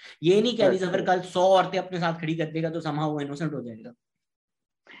oppressed. ये नहीं कि अली जफर कल 100 औरतें अपने साथ खड़ी कर देगा तो somehow वो innocent हो जाएगा.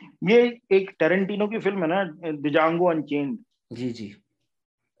 ये एक टेरेंटिनो की फिल्म है ना, डिजांगो अनचेन्ड. जी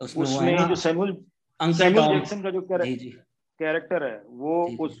उसमें जो सैमुअल जैक्सन का जो कैरेक्टर है वो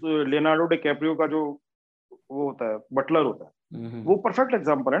उस लियोनार्डो डिकैप्रियो का जो वो होता है बटलर होता है, वो परफेक्ट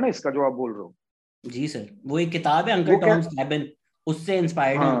एग्जांपल है ना इसका जो आप बोल रहे हो. जी सर, वो एक किताब है अंकल टॉम्स कैबिन, उससे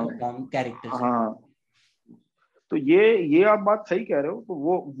इंस्पायर्ड है अंकल टॉम कैरेक्टर से. हाँ, तो ये आप बात सही कह रहे हो. तो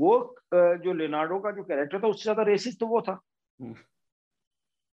वो जो लियोनार्डो का जो कैरेक्टर था उससे ज्यादा रेसिस्ट तो वो था.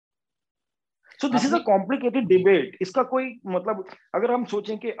 So this is a complicated debate. इसका कोई मतलब अगर हम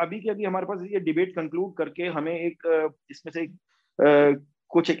सोचें कि अभी के अभी हमारे पास ये डिबेट कंक्लूड करके हमें एक इसमें से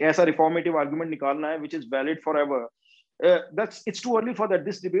कुछ एक ऐसा रिफॉर्मेटिव आर्गुमेंट निकालना है which is valid forever, it's too early for that.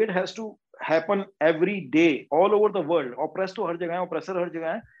 This debate has to happen every day all over the world. oppressed तो हर जगह है, oppressor हर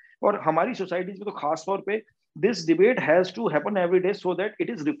जगह है, और हमारी सोसाइटीज में तो खास तौर पे this debate has to happen every day so that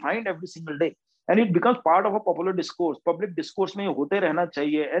it is refined every single day and it becomes part of a popular discourse. public discourse में होते रहना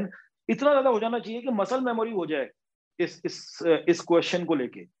चाहिए and इतना ज्यादा हो जाना चाहिए कि मसल मेमोरी हो जाए इस क्वेश्चन को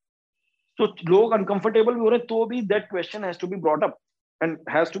लेके. तो लोग अनकंफर्टेबल भी हो रहे हैं तो भी that question has to be brought up and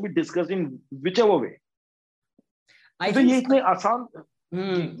has to be discussed in which ever वे. तो ये इतने आसान.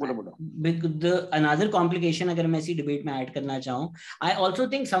 another complication अगर मैं इसी डिबेट में ऐड करना चाहूँ, I also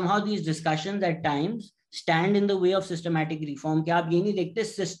think somehow these discussions at times stand in the way of systematic reform. कि आप ये नहीं देखते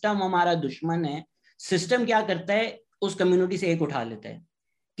सिस्टम हमारा दुश्मन है, सिस्टम क्या करता है उस कम्युनिटी से एक उठा लेता है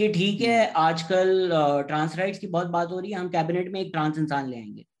कि ठीक है आजकल ट्रांस राइट्स की बहुत बात हो रही है, हम कैबिनेट में एक ट्रांस इंसान ले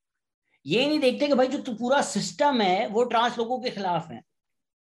आएंगे. ये नहीं देखते कि भाई जो पूरा सिस्टम है वो ट्रांस लोगों के खिलाफ है.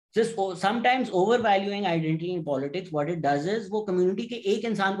 Sometimes over valuing identity in politics what it does is वो कम्युनिटी के एक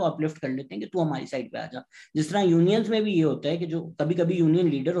इंसान को अपलिफ्ट कर लेते हैं कि तू हमारी साइड पे आ जा. जिस तरह यूनियंस में भी ये होता है कि जो कभी कभी यूनियन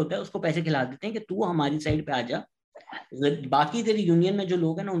लीडर होता है उसको पैसे खिला देते हैं कि तू हमारी साइड पे आ जा, बाकी तेरी यूनियन में जो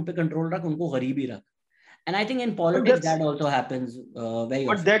लोग हैं ना उन पे कंट्रोल रख, उनको गरीबी रख. And I think in politics that also happens very often.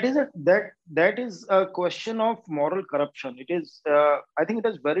 But that is a question of moral corruption. It is I think it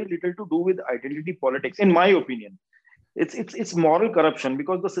has very little to do with identity politics, in my opinion. It's moral corruption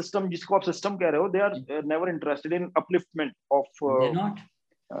because the system जिसको आप system कह रहे हो, they are never interested in upliftment of. They're not.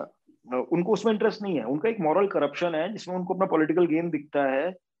 उनको उसमें interest नहीं है. उनका एक moral corruption है जिसमें उनको अपना political gain दिखता है.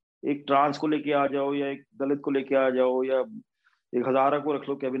 एक ट्रांस को लेके आ जाओ या एक दलित को लेके आ जाओ या एक हजारा को रख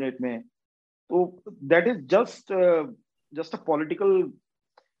लो कैबिनेट में. So that is just a political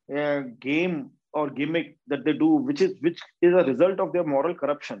game or gimmick that they do, which is a result of their moral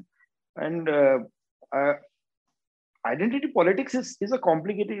corruption. And identity politics is a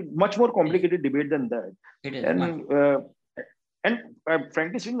complicated, much more complicated debate than that. It is. And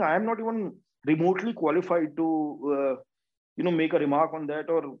frankly speaking, I am not even remotely qualified to make a remark on that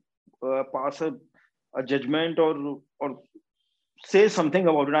or pass a judgment or say something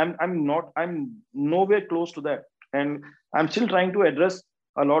about it. I'm nowhere close to that, and I'm still trying to address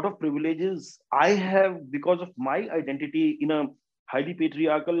a lot of privileges I have because of my identity in a highly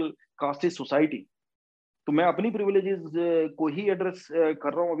patriarchal caste society. तो मैं अपनी privileges को ही address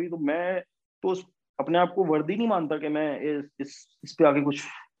कर रहा हूँ अभी. तो मैं तो अपने आप को वर्दी नहीं मानता कि मैं इस पे आगे कुछ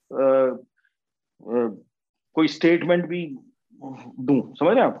कोई स्टेटमेंट भी दूं.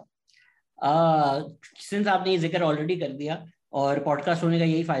 समझ रहे हैं आप? सिंस आपने ये जिक्र ऑलरेडी कर दिया और पॉडकास्ट होने का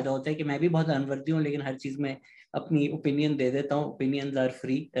यही फायदा होता है कि मैं भी बहुत अनवर्दी हूँ लेकिन हर चीज में अपनी ओपिनियन दे देता हूँ. Opinions are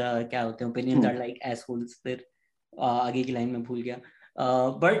free. क्या होते हैं ओपिनियंस आर लाइक एसहोल्स. फिर आगे की लाइन में भूल गया.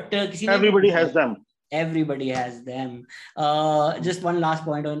 बट किसी ने everybody has them. Just one last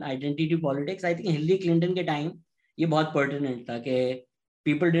point on identity politics. I think Hillary Clinton के टाइम ये बहुत pertinent था कि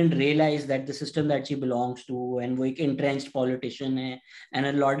people didn't realize that the system that she belongs to and वो एक entrenched politician है and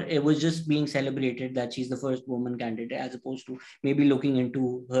a lot it was just being celebrated that she's the first woman candidate as opposed to maybe looking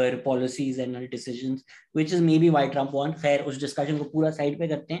into her policies and her decisions, which is maybe why Trump won. खैर उस discussion को पूरा side पे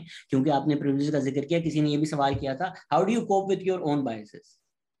करते हैं क्योंकि आपने privilege का जिक्र किया. किसी ने ये भी सवाल किया था, how do you cope with your own biases?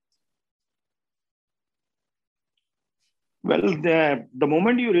 Well, the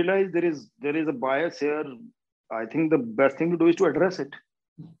moment you realize there is a bias here, I think the best thing to do is to address it.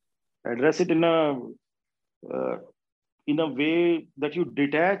 Address it uh, in a way that you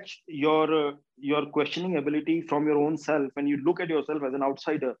detach your questioning ability from your own self, and you look at yourself as an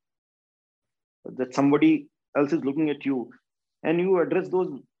outsider, that somebody else is looking at you, and you address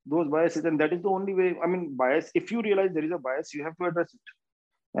those biases. And that is the only way. I mean, bias, if you realize there is a bias, you have to address it.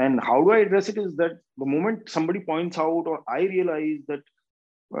 And how do I address it is that the moment somebody points out or I realize that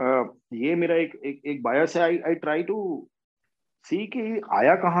ये मेरा एक bias है, I try to see कि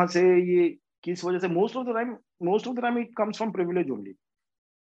आया कहाँ से, ये किस वजह से. most of the time it comes from privilege only.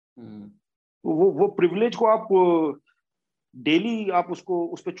 वो privilege को आप डेली आप उसको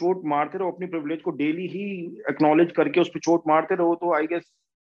उस पर चोट मारते रहो, अपनी प्रिविलेज को डेली ही एक्नॉलेज करके उस पर चोट मारते रहो, तो आई गेस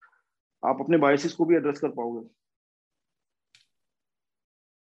आप अपने बायसेस को भी एड्रेस कर पाओगे.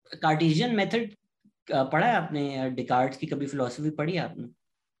 कार्टेशियन मेथड पढ़ा है आपने? डिकार्ट्स की कभी फिलॉसफी पढ़ी है आपने?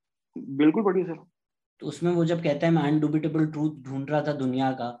 बिल्कुल पढ़ी सर. तो उसमें वो जब कहता है मैं अनडुबिटेबल ट्रूथ ढूंढ रहा था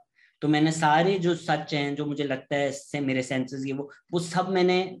दुनिया का, तो मैंने सारे जो सच हैं, जो मुझे लगता है इससे मेरे सेंसेस ये वो सब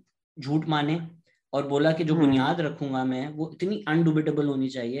मैंने झूठ माने, और बोला कि जो बुनियाद रखूंगा मैं वो इतनी अनडुबिटेबल होनी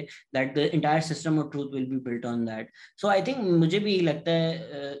चाहिए that the entire system of truth will be built on that. So I think मुझे भी लगता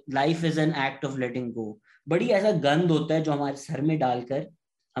है life is an act of letting गो. बड़ी ऐसा गंद होता है जो हमारे सर में डालकर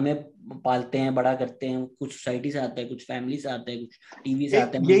हमें पालते हैं, बड़ा करते हैं. कुछ सोसाइटी से आता है, कुछ फैमिली से आता है, कुछ टीवी से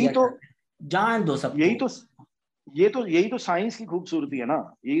आता है, मीडिया से आता है. जान दो सबको. यही तो साइंस की खूबसूरती है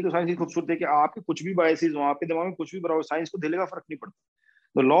ना. यही तो साइंस की खूबसूरती है कि आपके कुछ भी बायसेस हो, आपके दिमाग में कुछ भी भरा हो, साइंस को ढीले का फर्क नहीं पड़ता.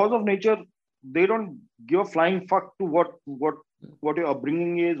 The laws of nature, they don't give a flying fuck to what your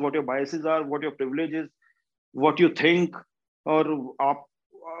upbringing is, what your biases are, what your privilege is, what you think. और आप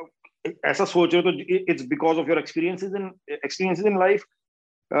ऐसा सोच रहे हो तो it's because of your experiences in life.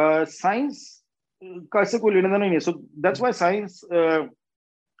 Science का इससे कोई लेना देना नहीं है. So that's why science,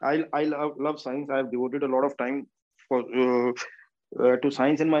 I love science. I have devoted a lot of time for to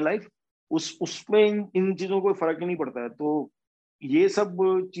science in my life. उसमें इन चीजों को फर्क ही नहीं पड़ता है. तो ये सब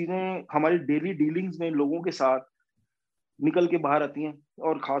चीजें हमारी डेली डीलिंग्स में लोगों के साथ निकल के बाहर आती हैं.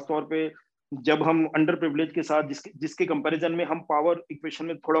 और खास तौर पे जब हम अंडर प्रिविलेज के साथ, जिसके कंपैरिजन में हम पावर इक्वेशन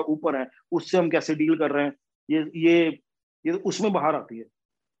में थोड़ा ऊपर हैं, उससे हम कैसे डील कर रहे हैं, ये उसमें बाहर आती है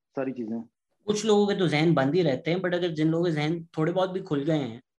सारी चीजें. कुछ लोगों के तो जहन बंद ही रहते हैं, बट अगर जिन लोगों के जहन थोड़े बहुत भी खुल गए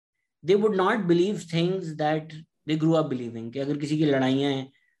हैं, they would not believe things that they grew up believing. कि अगर किसी की लड़ाइयाँ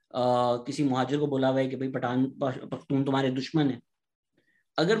हैं, किसी मुहाजिर को बोला हुआ है कि भाई पख्तून तुम्हारे दुश्मन है,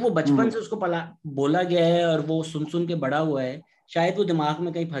 अगर वो बचपन से उसको बोला गया है और वो सुन सुन के बड़ा हुआ है, शायद वो दिमाग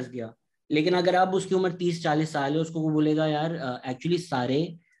में कहीं फंस गया. लेकिन अगर अब उसकी उम्र 30-40 साल है, उसको वो बोलेगा यार एक्चुअली सारे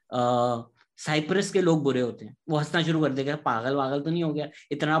साइप्रस के लोग बुरे होते हैं, वो हंसना शुरू कर देगा. पागल वागल तो नहीं हो गया?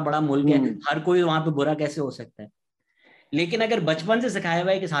 इतना बड़ा मुल्क है, हर कोई वहां पे बुरा कैसे हो सकता है? लेकिन अगर बचपन से सिखाया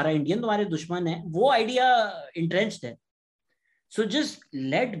हुआ है कि सारा इंडियन तुम्हारे दुश्मन है, वो आइडिया इंट्रेंच्ड है. So just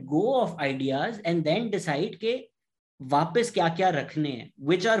let go of ideas and then decide के वापस क्या क्या रखने हैं,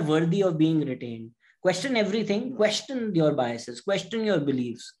 which are worthy of being retained. Question everything, question your biases, question your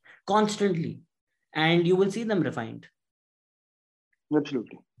beliefs constantly, and you will see them refined.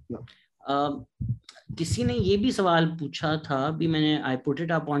 Absolutely. किसी ने ये भी सवाल पूछा था, अभी मैंने I put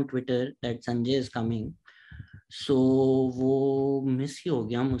it up on Twitter that Sanjay is coming, so वो मिस ही हो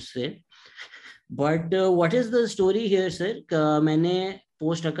गया मुझसे. But what is the story here, sir? मैंने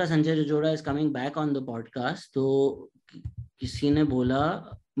पोस्ट रखा Sanjay रजोड़ा is coming back on the podcast, तो किसी ने बोला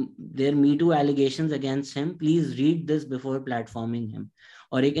there me too allegations against him, please read this before platforming him.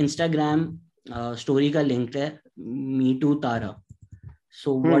 और एक Instagram story का link है, me too Tara.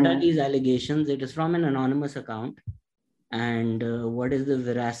 So what are these allegations? It is from an anonymous account, and what is the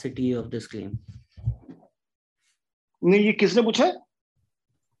veracity of this claim? नहीं, ये किसने पूछा है?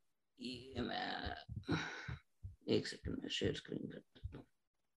 एक सेकंड में शेयर स्क्रीन करता हूँ.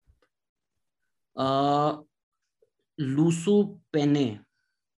 लूसू पेने.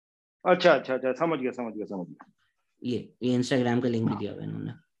 अच्छा, समझ गया. ये इंस्टाग्राम का लिंक भी दिया हुआ है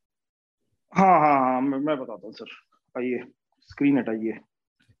इन्होंने. हाँ, मैं बताता हूँ सर. आइए, स्क्रीन हटाइए.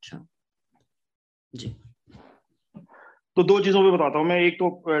 अच्छा जी. तो दो चीजों पे बताता हूँ मैं. एक तो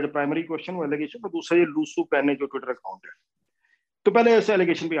प्राइमरी क्वेश्चन वो एलिगेशन, और दूसरा ये लूसू पेने जो ट्विटर अकाउंट है. तो पहले ऐसे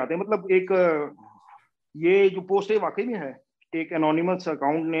एलिगेशन पे आते हैं. मतलब एक ये जो पोस्ट है वाकई में है. एक एनोनिमस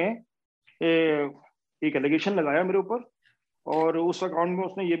अकाउंट ने एक एलिगेशन लगाया मेरे ऊपर, और उस अकाउंट में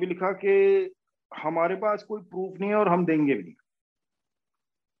उसने ये भी लिखा कि हमारे पास कोई प्रूफ नहीं है और हम देंगे भी नहीं.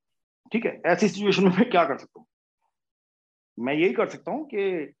 ठीक है, ऐसी सिचुएशन में मैं क्या कर सकता हूँ? मैं यही कर सकता हूँ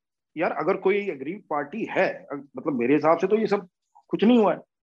कि यार अगर कोई अग्रीव पार्टी है, मतलब मेरे हिसाब से तो ये सब कुछ नहीं हुआ है.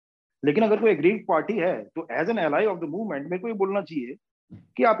 लेकिन अगर कोई एग्रीव पार्टी है तो as an ally of the movement मेरे को ये बोलना चाहिए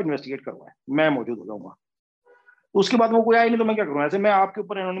कि आप इन्वेस्टिगेट करवाएं, मैं मौजूद हो जाऊंगा। तो उसके बाद वो कोई आए नहीं तो मैं क्या करूँ? ऐसे मैं आपके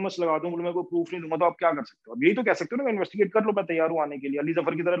ऊपर एनोनिमस लगा दूं, बोले मैं कोई प्रूफ नहीं दूंगा, तो आप क्या कर सकते हो? अब यही तो कह सकते हो ना, इन्वेस्टिगेट कर लो, मैं तैयार हूँ आने के लिए। अली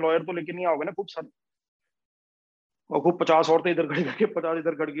जफर की तरह लॉयर तो लेके नहीं आओगे ना खूब सारे, और खूब 50 औरतें इधर खड़ी करके 50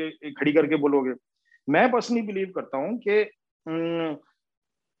 इधर खड़ी करके बोलोगे। मैं पर्सनली बिलीव करता हूँ कि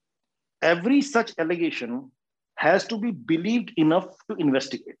every such allegation has to be believed enough to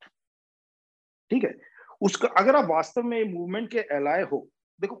investigate। ठीक है, उसका अगर आप वास्तव में मूवमेंट के एलाय हो,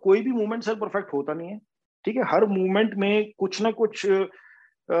 देखो कोई भी मूवमेंट सर परफेक्ट होता नहीं है, ठीक है, हर मूवमेंट में कुछ ना कुछ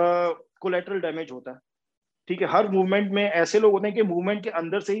कोलेटरल डैमेज होता है, ठीक है, हर मूवमेंट में ऐसे लोग होते हैं कि मूवमेंट के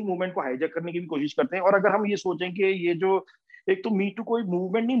अंदर से ही मूवमेंट को हाईजैक करने की भी कोशिश करते हैं। और अगर हम ये सोचें कि ये जो एक तो मी टू कोई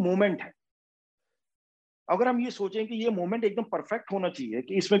मूवमेंट नहीं मूवमेंट है, अगर हम ये सोचें कि ये मोमेंट एकदम परफेक्ट होना चाहिए,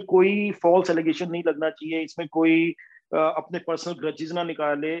 कि इसमें कोई फॉल्स एलिगेशन नहीं लगना चाहिए, इसमें कोई अपने पर्सनल ग्रजेस ना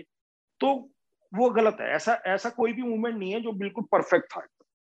निकाले, तो वो गलत है। ऐसा ऐसा कोई भी मूवमेंट नहीं है जो बिल्कुल परफेक्ट था,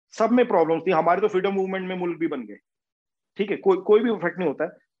 सब में प्रॉब्लम थी। हमारे तो फ्रीडम मूवमेंट में मुल्क भी बन गए, ठीक है, कोई भी परफेक्ट नहीं होता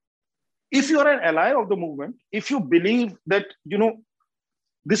है। If you are an ally of the movement, if you believe that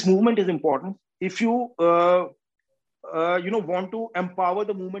this movement is important, if you want to empower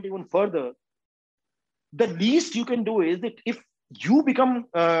the movement even further, the least you can do is that if you become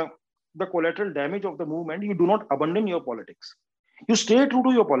the collateral damage of the movement, you do not abandon your politics. You stay true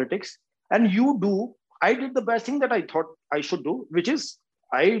to your politics, and you do. I did the best thing that I thought I should do, which is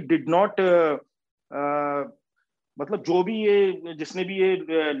I did not मतलब जो भी ये जिसने भी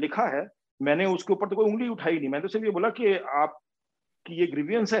ये लिखा है, मैंने उसके ऊपर तो कोई उंगली उठाई नहीं। मैंने तो सिर्फ ये बोला कि आपकी ये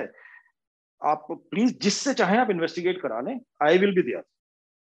ग्रीवियंस है, आप प्लीज जिससे चाहें आप इन्वेस्टिगेट करा लें, आई विल बी देयर,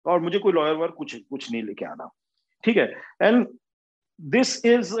 और मुझे कोई लॉयर वर्क कुछ नहीं लेके आना, ठीक है। And this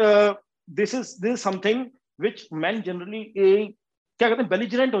is something which man generally क्या कहते हैं,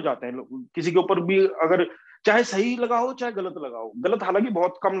 बेलिजरेंट हो जाते हैं लोग किसी के ऊपर भी, अगर चाहे सही लगाओ चाहे गलत लगाओ। गलत हालांकि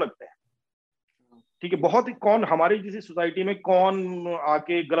बहुत कम लगते हैं, ठीक है, बहुत ही कौन हमारी जैसी सोसाइटी में कौन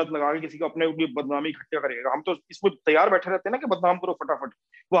आके गलत लगा के किसी को अपने बदनामी इकट्ठा करेगा। हम तो इसमें तैयार बैठे रहते हैं ना कि बदनाम करो फटाफट,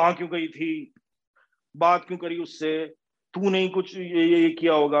 वहां क्यों गई थी, बात क्यों करी उससे, तू नहीं कुछ ये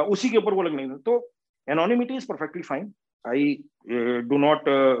किया होगा, उसी के ऊपर वो लगने। तो anonymity is perfectly fine, I do not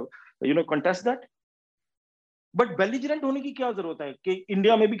contest that, but belligerent होने की क्या जरूरत है कि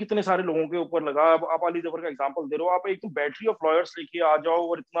इंडिया में भी कितने सारे लोगों के ऊपर लगा। अब आप अली जफर का एग्जांपल दे रहे हो, आप एक तो बैटरी ऑफ लॉयर्स लेके आ जाओ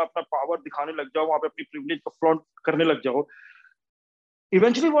और इतना अपना पावर दिखाने लग जाओ, वहां पे अपनी प्रिविलेज को फ्लॉन्ट करने लग जाओ,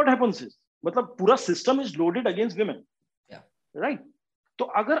 इवेंचुअली व्हाट हैपेंस इज, मतलब पूरा system is loaded against women, right. तो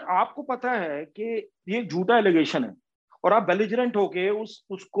अगर आपको पता है कि ये झूठा एलिगेशन है और आप बेलिजरेंट होके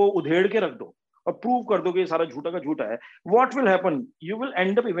उसको उधेड़ के रख दो और प्रूव कर दो कि सारा झूठा का झूठा है, what will happen, you will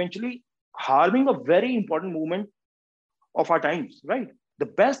end up eventually harming a very important movement of our times, right? The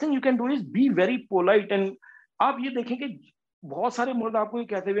best thing you can do is be very polite। and आप ये देखें कि बहुत सारे मर्द आपको ये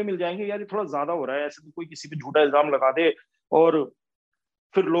कहते हुए मिल जाएंगे, यार ये थोड़ा ज्यादा हो रहा है, ऐसे तो कोई किसी पे झूठा इल्जाम लगा दे और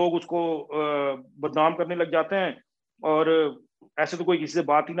फिर लोग उसको बदनाम करने लग जाते हैं, और ऐसे तो कोई किसी से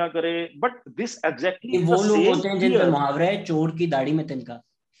बात ही ना करे। बट दिस एग्जैक्टली वो लोग होते हैं जिन पे मुहावरा है चोर की दाढ़ी में तिनका।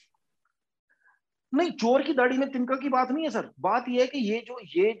 नहीं, चोर की दाढ़ी में तिनका की बात नहीं है सर, बात यह है कि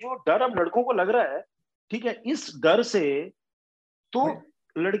ये जो डर अब लड़कों को लग रहा है, ठीक है, इस डर से तो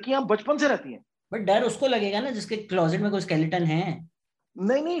लड़कियां बचपन से रहती हैं। बट डर उसको लगेगा ना जिसके क्लोजेट में कोई स्केलेटन है।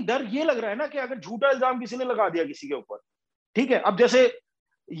 नहीं, डर ये लग रहा है ना कि अगर झूठा इल्जाम किसी ने लगा दिया किसी के ऊपर, ठीक है, अब जैसे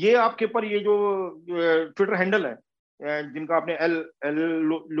ये आपके ऊपर ये जो ट्विटर हैंडल है जिनका आपने एल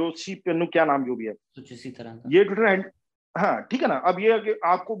लोसी पेनु क्या नाम जो भी है, कुछ इसी तरह का ये ट्विटर हैंडल, हाँ ठीक है ना। अब ये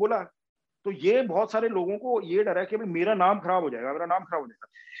आपको बोला तो ये बहुत सारे लोगों को ये डर है कि भाई मेरा नाम खराब हो जाएगा, मेरा नाम खराब हो जाएगा।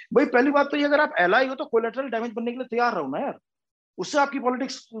 भाई पहली बात तो ये, अगर आप एलआई हो तो कोलेटरल डैमेज बनने के लिए तैयार रहो ना यार, उससे आपकी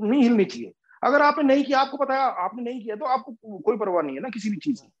पॉलिटिक्स नहीं हिलनी चाहिए। अगर आपने नहीं किया, आपको पता है आपने नहीं किया, तो आपको कोई परवाह नहीं है ना किसी भी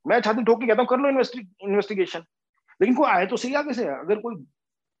चीज की। मैं छाती ठोक के कहता हूँ कर लो इन्वेस्टिगेशन, लेकिन कोई आए तो सही आगे से। अगर कोई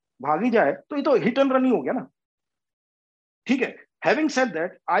भागी जाए तो ये तो हिट एंड रन ही हो गया ना, ठीक है। Having said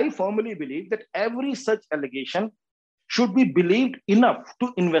that, I firmly believe that every such allegation should be believed enough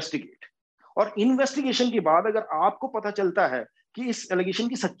to investigate. और इन्वेस्टिगेशन के बाद अगर आपको पता चलता है कि इस एलिगेशन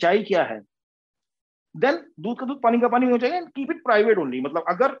की सच्चाई क्या है, देन दूध का दूध पानी का पानी हो जाएगा। Keep it private only. मतलब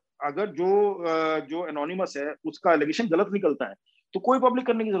अगर जो एनोनिमस है उसका एलिगेशन गलत निकलता है तो कोई पब्लिक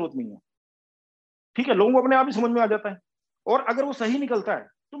करने की जरूरत नहीं है, ठीक है, लोगों को अपने आप ही समझ में आ जाता है। और अगर वो सही निकलता है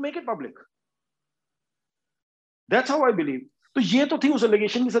तो make it public, that's how I believe. तो ये तो थी उस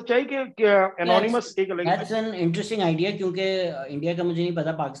एलिगेशन की सच्चाई कि एनोनिमस एक allegation. That's an interesting idea, क्योंकि इंडिया का मुझे नहीं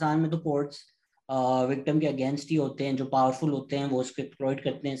पता, पाकिस्तान में तो कोर्ट्स विक्टिम के अगेंस्ट ही होते हैं, जो पावरफुल होते हैं वो उसको एक्सप्लॉइट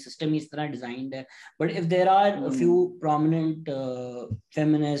करते हैं, सिस्टम इस तरह डिजाइंड है। But if there are few prominent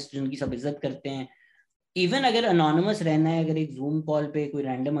feminist जिनकी सब इज्जत करते हैं, इवन अगर अनोनिमस रहना है, अगर एक जूम कॉल पे कोई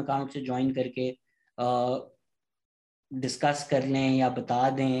रैंडम अकाउंट से ज्वाइन करके डिस्कस कर लें या बता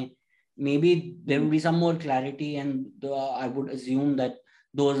दें, maybe there would be some more clarity and I would assume that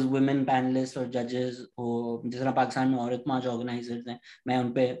those women panelists और judges हो, जिस तरह पाकिस्तान में औरत मार्च ऑर्गेनाइजर्स हैं, मैं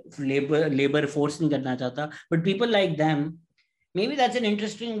उन पे लेबर फोर्स नहीं करना चाहता, but people like them, maybe that's an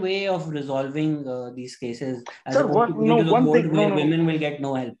interesting way of resolving these cases, as Sir, opposed to going to the one court thing, where women will get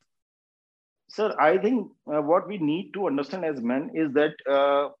no help. Sir, I think what we need to understand as men is that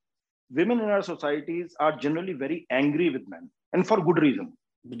women in our societies are generally very angry with men, and for good reason.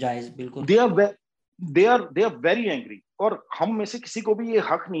 जायज, बिल्कुल। they are very angry, और हम में से किसी को भी ये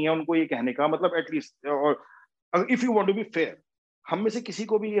हक नहीं है उनको ये कहने का, मतलब एटलीस्ट, और if you want to be fair, हम में से किसी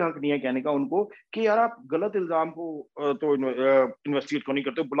को भी ये हक नहीं है कहने का उनको कि यार आप गलत इल्जाम को तो इन्वेस्टिगेट क्यों नहीं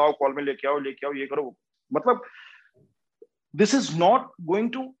करते, बुलाओ, कॉल में लेके आओ, ये करो। मतलब this is not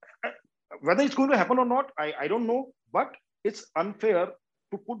going to, whether it's going to happen or not, I don't know, but it's unfair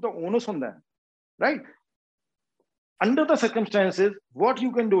to put the onus on them, right? Under the circumstances, what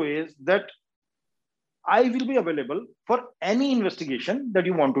you can do is that I will be available for any investigation that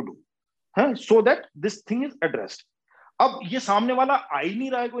you want to do, so that this thing is addressed. अब ये सामने वाला आ ही नहीं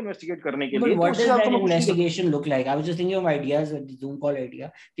रहा है कोई investigate करने के लिए, But what तो does that investigation look like? I was just thinking of ideas with the Zoom call idea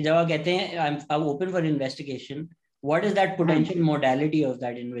कि जब आप कहते हैं I'm open for investigation, what is that potential modality of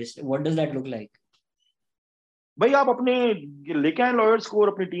that what does that look like? भाई आप अपने लेके आए लॉयर्स को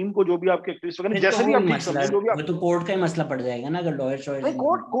और अपनी टीम को, जो भी आपके एक्टिविस्ट वगैरह, जैसे भी आप ठीक समझें, जो भी आप, वो तो कोर्ट का ही मसला पड़ जाएगा ना, अगर लॉयर्स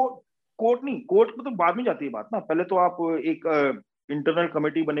कोर्ट नहीं, कोर्ट में तो बाद में जाती है बात ना। पहले तो आप एक इंटरनल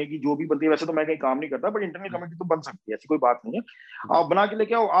कमेटी बनेगी, जो भी बनती है, वैसे तो मैं कहीं काम नहीं करता, बट इंटरनल कमेटी तो बन सकती है, ऐसी कोई बात नहीं है। आप बना के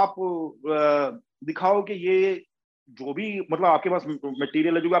लेके आओ, आप दिखाओ कि ये जो भी, मतलब आपके पास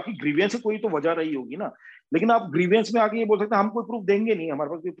मटेरियल है, जो आपकी ग्रीवियंस है, कोई तो वजह रही होगी ना। लेकिन आप ग्रीवियंस में आके ये बोल सकते हैं हम कोई प्रूफ देंगे नहीं, हमारे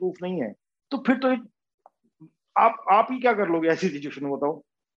पास कोई प्रूफ नहीं है, तो फिर तो आप ही क्या कर लोगे ऐसी सिचुएशन में, बताओ।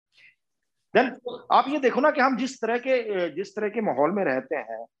 देन आप ये देखो ना कि हम जिस तरह के माहौल में रहते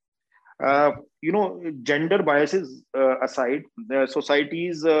हैं, gender biases aside, the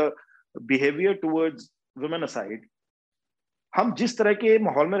society's behavior towards women aside, हम जिस तरह के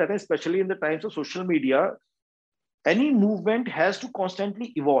माहौल में रहते हैं, specially in the times of social media, any movement has to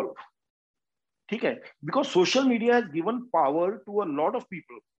constantly evolve, ठीक है, because social media has given power to a lot of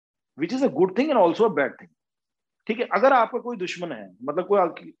people, which is a good thing and also a bad thing, ठीक है। अगर आपका कोई दुश्मन है, मतलब कोई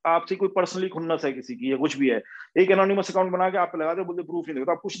आपसे कोई पर्सनली खुन्नस है किसी की या कुछ भी है, एक एनोनिमस अकाउंट बना के आप पे लगा दे, बोलते प्रूफ नहीं देते,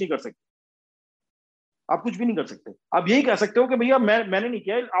 तो आप कुछ नहीं कर सकते, आप कुछ भी नहीं कर सकते। आप यही कह सकते हो कि भैया मैंने नहीं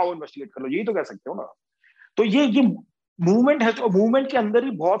किया, आओ इन्वेस्टिगेट कर लो, यही तो कह सकते हो ना। तो ये मूवमेंट है, तो मूवमेंट के अंदर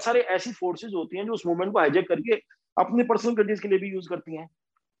ही बहुत सारे ऐसी फोर्सेज होती हैं जो उस मूवमेंट को हाईजैक करके अपने पर्सनल ग्रजेस के लिए भी यूज करती हैं,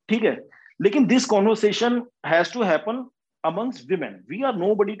 ठीक है। लेकिन this conversation has to happen amongst women. We are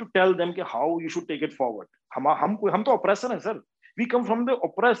nobody to tell them कि how you should take it forward. हम तो oppressor हैं sir. We come from the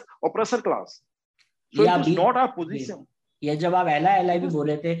oppressor class. So it is not our position. या जब आप एला भी बोल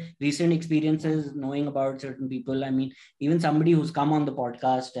रहे थे, recent experiences, knowing about certain people, I mean, even somebody who's come on the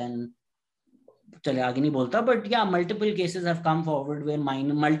podcast and चले आगे नहीं बोलता, but yeah, multiple cases have come forward where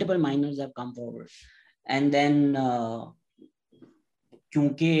multiple minors have come forward, and then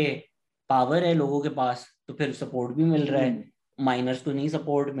क्योंकि power है लोगों के पास, तो फिर सपोर्ट भी मिल रहा है, माइनर्स को नहीं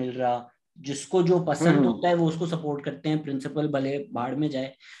सपोर्ट मिल रहा, जिसको जो पसंद होता है वो उसको सपोर्ट करते हैं, प्रिंसिपल भले बाहर में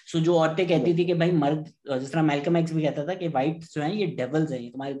जाए। सो जो औरतें कहती थी कि भाई मर्द, जिस तरह मैल्कम एक्स भी कहता था कि वाइट्स जो हैं ये डेविल्स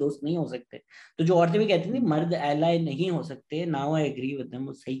हैं, तुम्हारे दोस्त नहीं हो सकते, तो जो औरतें भी कहती थी मर्द एलाय नहीं हो सकते, now I agree with them,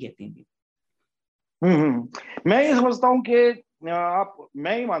 वो सही कहती थी। मैं ये समझता हूँ कि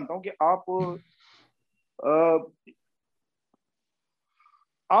मैं ये मानता हूँ कि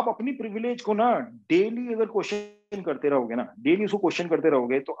आप अपनी प्रिविलेज को ना डेली अगर क्वेश्चन करते रहोगे ना, डेली उसको क्वेश्चन करते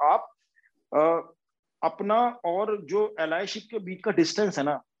रहोगे, तो आप अपना और जो एलायशिप के बीच का डिस्टेंस है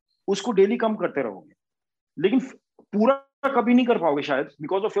ना, उसको डेली कम करते रहोगे, लेकिन पूरा कभी नहीं कर पाओगे शायद,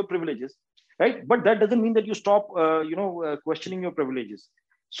 because of your privileges, right. But that doesn't mean that you stop questioning your privileges.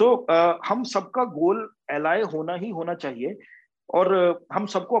 सो हम सबका गोल एलाय होना ही होना चाहिए, और हम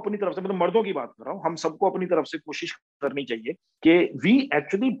सबको अपनी तरफ से, मतलब मर्दों की बात कर रहा हूँ, हम सबको अपनी तरफ से कोशिश करनी चाहिए कि we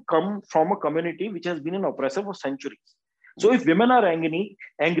actually come from a community which has been an oppressive for centuries. So if women are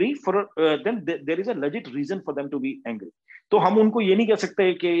angry for then there is a legit reason for them to be angry. तो हम उनको ये नहीं कह सकते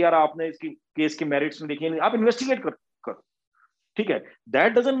कि यार आपने इसकी केस के मेरिट्स में देखे नहीं, आप इन्वेस्टिगेट कर, ठीक है।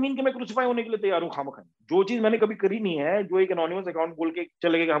 दैट डजंट मीन कि मैं क्रूसिफाई होने के लिए तैयार हूँ खामखा। जो चीज मैंने कभी करी नहीं है, जो एक एनोनिमस अकाउंट बोल के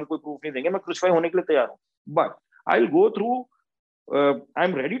चले गए कि हम कोई प्रूफ नहीं देंगे, मैं क्रूसिफाई होने के लिए तैयार हूँ, but I will go through I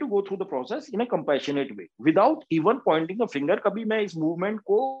am ready to go through the process in a compassionate way without even Poynting a finger. कभी मैं इस मूवमेंट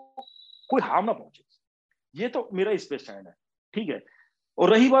को कोई हार्म ना पहुंचे, ये तो मेरा इस पे स्टैंड है, ठीक है। और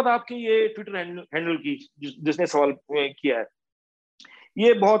रही बात आपके ये ट्विटर हैंडल की, जिसने सवाल किया है,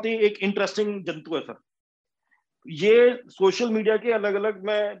 ये बहुत ही एक इंटरेस्टिंग जंतु है सर। ये सोशल मीडिया के अलग अलग,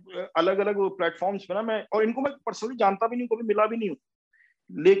 मैं अलग अलग प्लेटफॉर्म्स पे ना, मैं और इनको मैं पर्सनली जानता भी नहीं, कभी मिला भी नहीं हूँ,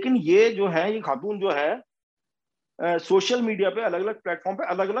 लेकिन ये जो है, ये खातून जो है, सोशल मीडिया पे अलग अलग प्लेटफॉर्म पे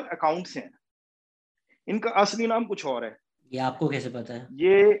अलग अलग अकाउंट्स हैं। इनका असली नाम कुछ और है। ये आपको कैसे पता है?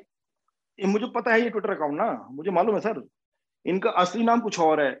 ये मुझे पता है, ये ट्विटर अकाउंट ना मुझे मालूम है सर। इनका असली नाम कुछ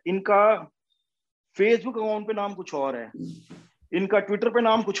और है, इनका फेसबुक अकाउंट पे नाम कुछ और है, इनका ट्विटर पे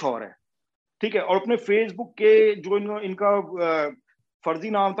नाम कुछ और है, ठीक है। और अपने फेसबुक के जो इनका फर्जी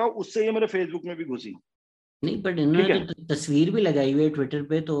नाम था, उससे ये मेरे फेसबुक में भी घुसी, नहीं, बट ठीक इन्होंने है। तो तस्वीर भी लगाई हुई है ट्विटर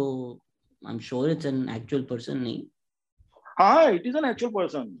पे, तो आई am sure it's an actual person. नहीं? हाँ, it is an actual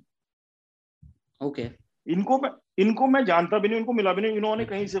person. Okay. इनको मैं जानता भी नहीं, इनको मिला भी नहीं। इन्होंने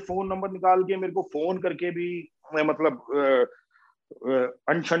कहीं से फोन नंबर निकाल के मेरे को फोन करके भी, मतलब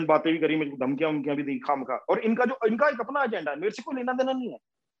अनशन बातें भी करी, मेरे को धमकियां वमकियां भी दी खामखा। और इनका एक अपना एजेंडा है, मेरे से कोई लेना देना नहीं है।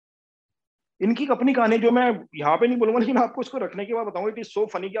 इनकी एक अपनी कहानी, जो मैं यहाँ पे नहीं बोलूंगा, लेकिन आपको इसको रखने के बाद बताऊंगा। इट इज सो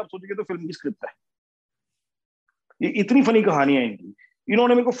फनी कि आप सोचोगे तो फिल्म की स्क्रिप्ट है। ये इतनी फनी कहानी है इनकी।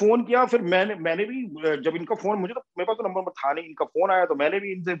 इन्होंने मेरे को फोन किया, फिर मैंने मैंने भी, जब इनका फोन, मुझे तो मेरे पास तो नंबर था नहीं, इनका फोन आया तो मैंने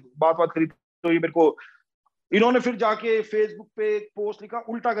भी इनसे बात बात करी। तो ये मेरे को, इन्होंने फिर जाके फेसबुक पे एक पोस्ट लिखा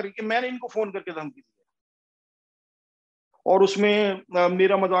उल्टा करके, मैंने इनको फोन करके धमकी दी, और उसमें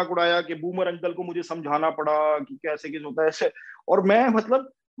मेरा मजाक उड़ाया कि बूमर अंकल को मुझे समझाना पड़ा कि कैसे कैसे होता है ऐसे। और मैं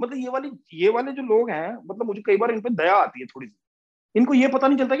मतलब ये वाले जो लोग हैं, मतलब मुझे कई बार इन पे दया आती है थोड़ी सी। इनको ये पता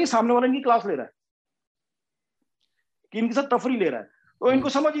नहीं चलता कि सामने वाला इनकी क्लास ले रहा है, कि इनके साथ तफरी ले रहा है। तो इनको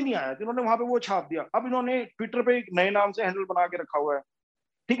समझ ही नहीं आया, तो इन्होंने वहां पे वो छाप दिया। अब इन्होंने ट्विटर पे एक नए नाम से हैंडल बना के रखा हुआ है,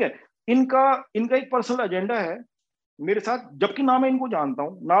 ठीक है। इनका इनका एक पर्सनल एजेंडा है मेरे साथ, जबकि ना मैं इनको जानता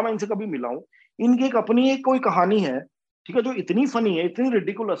हूँ, ना मैं इनसे कभी मिला हूँ। इनकी एक अपनी एक कोई कहानी है, ठीक है, जो इतनी फनी है, इतनी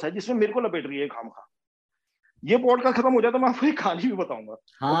रिडिकुलस है, जिसमें मेरे को लपेट रही है खामखा। ये पॉडकास्ट खत्म हो जाए तो मैं आपको एक कहानी भी बताऊंगा, और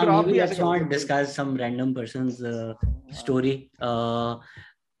हाँ, फिर मे आप बी भी ऐसे लेट्स करोगे नॉट अपने। डिस्कस सम रैंडम पर्सन्स हाँ, story.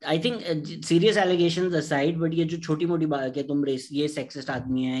 I think serious allegations aside, but ये जो छोटी मोटी बात है, तुम रेस, ये सेक्सिस्ट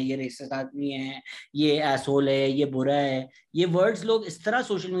आदमी है, ये रेसिस्ट आदमी है, ये एसोल है, ये बुरा है, ये वर्ड्स लोग इस तरह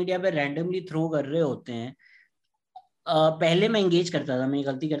सोशल मीडिया पे रैंडमली थ्रो कर रहे होते हैं। पहले मैं एंगेज करता था, मैं ये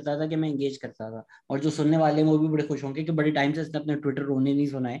गलती करता था कि मैं एंगेज करता था, और जो सुनने वाले हैं वो भी बड़े खुश होंगे कि बड़े टाइम से इसने अपने ट्विटर रोने नहीं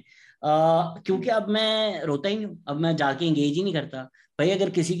सुनाए। क्योंकि अब मैं रोता ही नहीं हूँ, अब मैं जाके एंगेज ही नहीं करता। भाई, अगर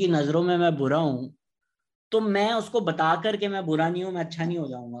किसी की नजरों में मैं बुरा हूँ, तो मैं उसको बता करके मैं बुरा नहीं हूँ, मैं अच्छा नहीं हो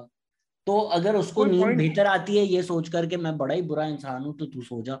जाऊंगा। तो अगर उसको कोई नींद पॉइंट। बेहतर आती है ये सोच करके मैं बड़ा ही बुरा इंसान हूं, तो तू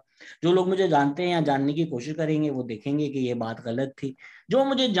सो जा। जो लोग मुझे जानते हैं या जानने की कोशिश करेंगे वो देखेंगे कि ये बात गलत थी। जो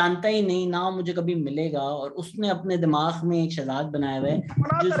मुझे जानता ही नहीं, ना मुझे कभी मिलेगा, और उसने अपने दिमाग में एक शहजाद बनाया हुआ है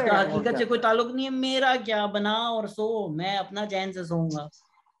बनाता जिसका रहे, और हकीकत क्या। से कोई ताल्लुक नहीं है, मेरा क्या, बना और सो, मैं अपना चैन से सोऊंगा।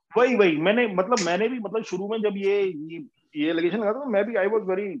 वही वही मैंने भी, मतलब शुरू में जब ये एलिगेशन लगा था, तो मैं भी आई वाज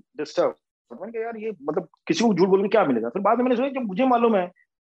वेरी डिस्टर्ब। मैंने कहा यार, ये मतलब किसी को झूठ बोल के क्या मिलेगा। फिर बाद में मैंने सोचा, जब मुझे मालूम है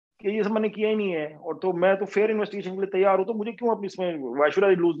कि ये सब मैंने किया ही नहीं है, और तो मैं तो फेयर इन्वेस्टिगेशन के लिए तैयार हूं, तो मुझे क्यों अपनी इसमें, why should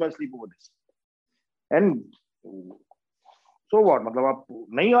I lose my sleep over this. And so what, मतलब आप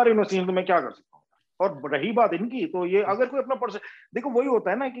नहीं आ रहे इन्वेस्टिगेशन, तो मैं क्या कर सकता हूँ। और रही बात इनकी, तो ये अगर कोई अपना पर्सन, देखो वही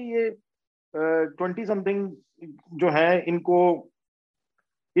होता है ना कि ये 20 समथिंग जो है, इनको,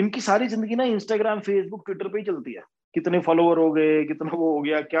 इनकी सारी जिंदगी ना इंस्टाग्राम फेसबुक ट्विटर पे ही चलती है। कितने फॉलोवर हो गए, कितना वो हो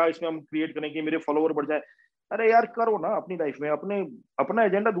गया, क्या इसमें हम क्रिएट करें कि मेरे फॉलोवर बढ़ जाए। अरे यार, करो ना अपनी लाइफ में, अपने अपना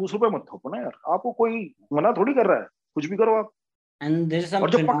एजेंडा दूसरों पे मत थोपो ना यार। आपको कोई मना थोड़ी कर रहा है, कुछ भी करो आप। एंड देयर इज सम और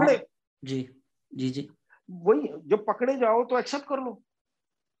जब पकड़े, फिनोमेनन। जी, जी, जी, वही, जब पकड़े जाओ तो एक्सेप्ट कर लो।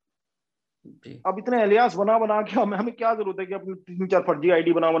 जी। अब इतने एलियास बना बना के हमें हमें क्या जरूरत है कि अपने 3-4 फर्जी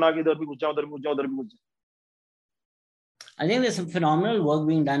आईडी बना बना के इधर भी घुस जाओ, उधर भी घुस जाओ, उधर भी घुस जाओ। I think there's some phenomenal work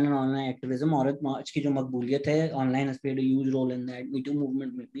being done in online activism. औरत मार्च की जो मकबूलियत है, online has played a huge role in that. Me Too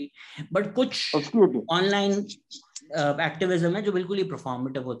movement में भी, but कुछ Absolutely. online activism है जो बिल्कुल ही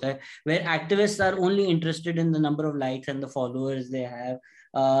performative होता है, where activists are only interested in the number of likes and the followers they have.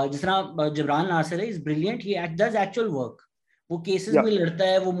 जिस तरह जबरान नासिर है, is brilliant. He does actual work. वो केसेस Yeah. भी लड़ता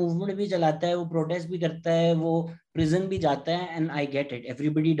है, वो मूवमेंट भी चलाता है, वो प्रोटेस्ट भी करता है, वो प्रिजन भी जाता है, and I get it.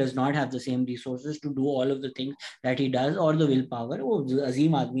 Everybody does not have the same resources to do all of the things that he does, और द विल पावर। वो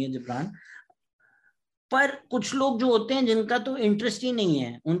अजीम आदमी है जबरान। पर कुछ लोग जो होते हैं जिनका तो इंटरेस्ट ही नहीं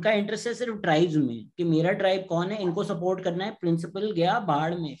है, उनका इंटरेस्ट है सिर्फ ट्राइब्स में, कि मेरा ट्राइब कौन है, इनको सपोर्ट करना है, प्रिंसिपल गया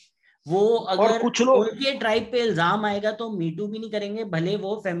बाढ़ में। वो और अगर कुछ लोग, उनके ट्राइब पे इल्जाम आएगा तो मीटू भी नहीं करेंगे, भले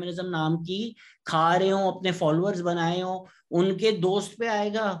वो फेमिनिज्म नाम की खा रहे हो, अपने फॉलोअर्स बनाए हो, उनके दोस्त पे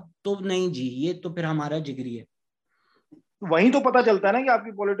आएगा तो नहीं जी, ये तो फिर हमारा जिगरी है। वहीं तो पता चलता है ना कि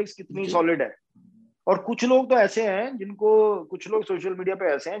आपकी पॉलिटिक्स कितनी जी। सॉलिड है। और कुछ लोग तो ऐसे हैं जिनको, कुछ लोग सोशल मीडिया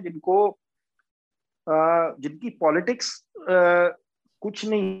पे ऐसे हैं जिनको जिनकी पॉलिटिक्स कुछ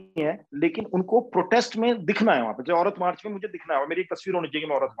नहीं है, लेकिन उनको प्रोटेस्ट में दिखना है। वहां पे जो औरत मार्च में मुझे दिखना है, मेरी एक तस्वीर होनी चाहिए कि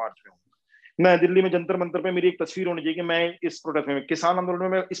मैं औरत मार्च में हूँ। मैं दिल्ली में जंतर मंतर पे, मेरी एक तस्वीर होनी चाहिए कि मैं इस प्रोटेस्ट में, किसान आंदोलन में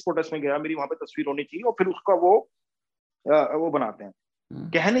मैं इस प्रोटेस्ट में गया, मेरी वहां पे तस्वीर होनी चाहिए। और फिर उसका वो बनाते हैं। हम्म।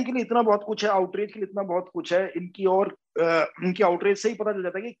 कहने के लिए इतना बहुत कुछ है, आउटरीच के लिए इतना बहुत कुछ है इनकी, और इनकी आउटरीच से ही पता चल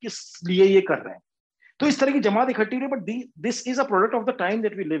जाता है कि किस लिए ये कर रहे हैं। तो इस तरह की जमात इकट्ठी हुई है, but this is a product of the time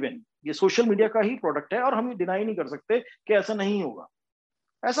that we live in. ये सोशल मीडिया का ही प्रोडक्ट है, और हम ये डिनाई नहीं कर सकते कि ऐसा नहीं होगा।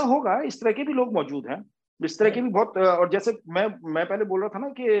 ऐसा होगा, इस तरह के भी लोग मौजूद हैं, इस तरह के भी बहुत। और जैसे मैं पहले बोल रहा था ना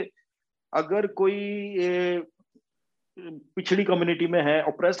कि अगर कोई पिछड़ी कम्युनिटी में है,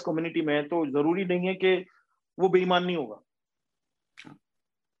 ऑप्रेस्ड कम्युनिटी में है, तो जरूरी नहीं है कि वो बेईमान नहीं होगा।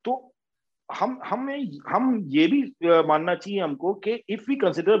 तो हम ये भी मानना चाहिए हमको कि if we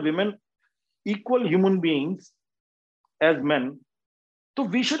consider women equal human beings as men, तो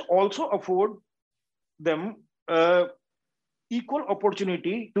we should also afford them equal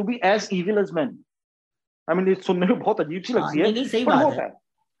opportunity to be as evil as man. I mean, ये सुनने में बहुत अजीब सी हाँ लगती है, नहीं नहीं, सही बट बात है। होता है।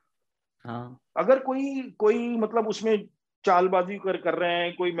 हाँ। अगर कोई कोई मतलब उसमें चालबाजी कर रहे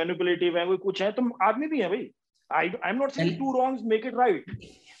हैं, कोई मैनिपुलेटिव है, कोई कुछ है, तो आदमी भी है भाई। आई एम नॉट सेइंग चल, two wrongs make it right.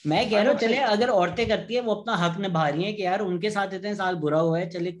 मैं आई कह एम रहा हूँ नॉट चले, सेइंग। अगर औरतें करती है वो अपना हक निभा रही हैं कि यार उनके साथ इतने साल बुरा हुआ है,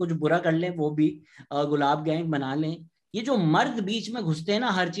 चले कुछ बुरा कर ले वो भी, गुलाब गैंग बना लें। ये जो मर्द बीच में घुसते हैं ना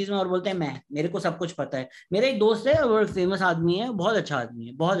हर चीज में और बोलते हैं मैं, मेरे को सब कुछ पता है। मेरा एक दोस्त है, वो फेमस आदमी है, बहुत अच्छा आदमी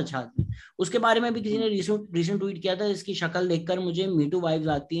है, बहुत अच्छा आदमी है। उसके बारे में भी किसी ने रिसेंट ट्वीट किया था, इसकी शक्ल देखकर मुझे मीटू वाइब्स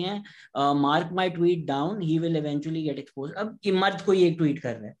आती हैं, mark my tweet down, he will eventually get exposed. अब ये मर्द कोई एक ट्वीट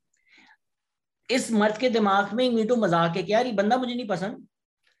कर रहा है, इस मर्द के दिमाग में मीटू मजाक है कि यार ये बंदा मुझे नहीं पसंद,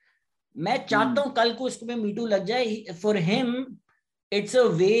 मैं चाहता हूं कल को इसको पे मीटू लग जाए। For him it's a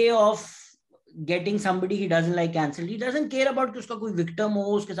way of getting somebody he doesn't like cancel, he doesn't care about कि उसका कोई विक्टिम हो,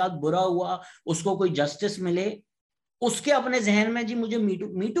 उसके साथ बुरा हुआ, उसको कोई जस्टिस मिले। उसके अपने जहन में जी मुझे मीटू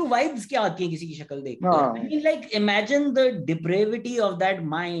मीटू वाइब्स क्या आती है किसी की शक्ल देखकर। आई हाँ। Mean like imagine the depravity of that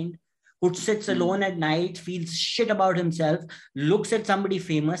mind who sits alone at night, feels shit about himself, looks at somebody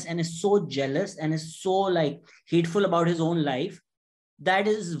famous and is so jealous and is so like hateful about his own life, that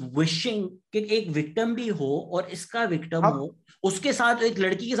is wishing कि एक victim भी हो और इसका victim हम हो, उसके साथ एक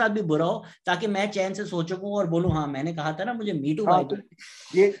लड़की के साथ भी बुरा हो, ताकि मैं चैन से सो सकूं और बोलूं हाँ मैंने कहा था ना मुझे मीटू हाँ, वाइब।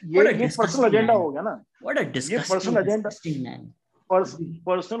 तो ये व्हाट अ ये पर्सनल डिस्गस्टिंग एजेंडा मैन, हो गया ना। व्हाट अ ये disgusting personal agenda, disgusting man.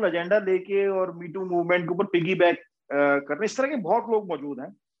 Personal agenda लेके और मीटू मूवमेंट के ऊपर पिगी बैक करने, इस तरह के बहुत लोग मौजूद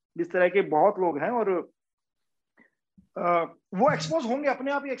हैं। इस तरह के बहुत लोग हैं, और वो एक्सपोज होंगे,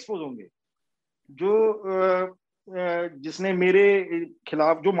 अपने आप ही एक्सपोज होंगे। जो जिसने मेरे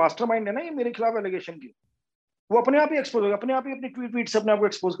खिलाफ, जो मास्टरमाइंड है ना ये मेरे खिलाफ एलिगेशन की, वो अपने आप ही एक्सपोज होगा, अपने आप ही अपने ट्वीट ट्वीट से अपने आप को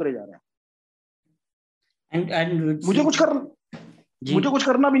एक्सपोज करे जा रहे हैं। एंड मुझे कुछ कर जी। मुझे कुछ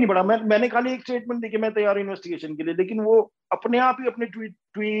करना भी नहीं पड़ा। मैंने खाली एक स्टेटमेंट दी कि मैं तैयार हूं इन्वेस्टिगेशन के लिए, लेकिन वो अपने आप ही अपने ट्वीट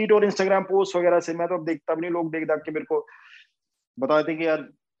ट्वीट और इंस्टाग्राम पोस्ट वगैरह से, मैं तो अब देखता भी नहीं, लोग देख दाख के मेरे को बताते कि यार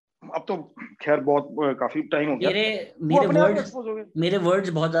अब तो खैर बहुत काफी टाइम हो गया, मेरे वो मेरे अपने आप ही वर्ड्स एक्सपोज हो गए। मेरे वर्ड्स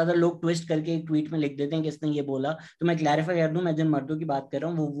बहुत ज्यादा लोग ट्विस्ट करके एक ट्वीट में लिख देते हैं कि इसने ये बोला, तो मैं क्लैरिफाई कर दूं, मैं जिन मर्दों की बात कर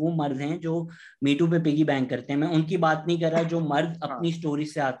रहा हूँ वो मर्द हैं जो मीटू पे पिगी बैंक करते हैं। मैं उनकी बात नहीं कर रहा जो मर्द अपनी हाँ। स्टोरी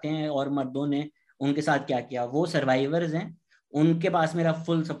से आते हैं और मर्दों ने उनके साथ क्या किया, वो सर्वाइवर्स हैं, उनके पास मेरा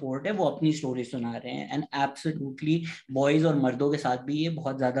फुल सपोर्ट है, वो अपनी स्टोरी सुना रहे हैं। एंड एब्सोल्युटली बॉयज और मर्दों के साथ भी ये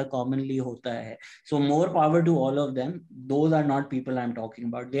बहुत ज्यादा कॉमनली होता है। So more power to all of them, those are not people I am talking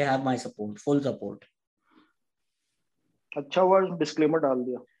about, they have my support, full support. अच्छा हुआ डिस्क्लेमर डाल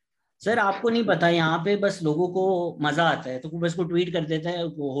दिया। सर आपको नहीं पता, यहाँ पे बस लोगों को मजा आता है तो बस को ट्वीट कर देता है,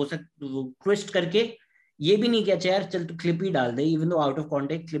 वो हो ट्विस्ट करके। ये भी नहीं किया यार चल तू क्लिप ही डाल दे, even though out of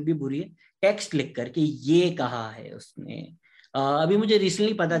context clip भी बुरी है, टेक्स्ट लिख करके ये कहा है उसने। अभी मुझे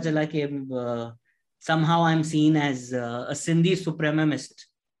रिसेंटली पता चला कि somehow I'm seen as a Sindhi supremacist,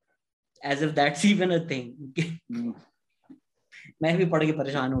 as if that's even a thing। हम्म। मैं भी पढ़ के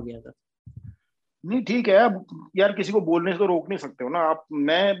परेशान हो गया था। नहीं ठीक है, अब यार किसी को बोलने से तो रोक नहीं सकते हो ना आप।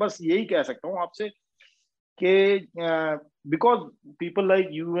 मैं बस यही कह सकता हूँ आपसे कि because people like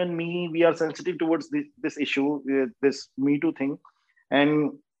you and me, we are sensitive towards this issue, this me to thing,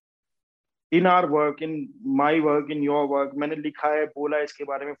 and in our work, in my work, in your work, मैंने लिखा है, बोला है इसके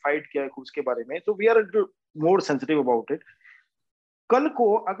बारे में, फाइट किया है खुद उसके बारे में, तो we are more sensitive about it. कल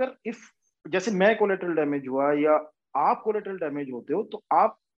को अगर इफ जैसे मैं कोलेटरल डैमेज हुआ या आप कोलेटरल डैमेज होते हो, तो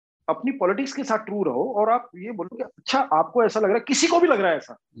आप अपनी पॉलिटिक्स के साथ ट्रू रहो और आप ये बोलो कि अच्छा आपको ऐसा लग रहा है, किसी को भी लग रहा है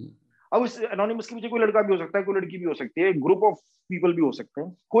ऐसा। अब इस एनोनिमस के पीछे कोई लड़का भी हो सकता है, कोई लड़की भी हो सकती है, ग्रुप ऑफ पीपल भी हो सकते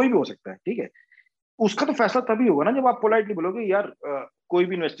हैं, कोई भी हो सकता है, ठीक है। उसका तो फैसला तभी होगा ना जब आप पोलाइटली बोलोगे यार कोई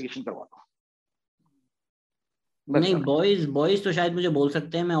भी इन्वेस्टिगेशन करवा दो। नहीं, बॉयज बॉयज तो शायद मुझे बोल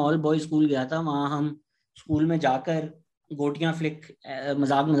सकते हैं, मैं ऑल बॉयज स्कूल गया था, वहां हम स्कूल में जाकर गोटियां फ्लिक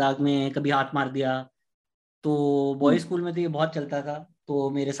मजाक मजाक में कभी हाथ मार दिया, तो बॉयज स्कूल में तो ये बहुत चलता था। तो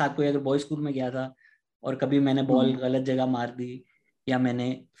मेरे साथ कोई अगर बॉयज स्कूल में गया था और कभी मैंने बॉल गलत जगह मार दी या मैंने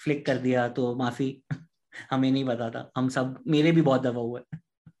फ्लिक कर दिया तो माफी। हमें नहीं पता था, हम सब, मेरे भी बहुत दफा हुआ है।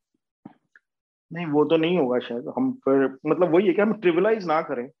 नहीं वो तो नहीं होगा शायद, हम फिर मतलब वही है कि हम ट्रिविलाइज ना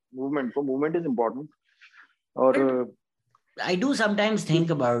करें मूवमेंट को, मूवमेंट इज इम्पोर्टेंट। और but I do sometimes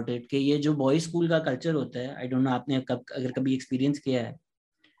think about it कि ये जो बॉयज स्कूल का कल्चर होता है, आई डोंट नो आपने अगर कभी एक्सपीरियंस किया है,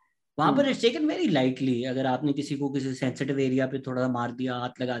 वहां पर इट्स टेकन वेरी लाइटली। अगर आपने किसी को किसी सेंसिटिव एरिया पे थोड़ा मार दिया,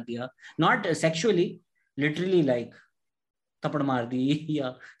 हाथ लगा दिया, नॉट सेक्सुअली, लिटरली लाइक थप्पड़ मार दी या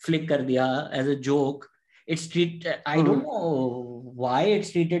फ्लिक कर दिया as a joke, it's treat, I don't know why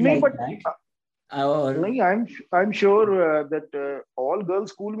it's treated नहीं लाइक बट दैट। और नहीं, आई am sure that all girls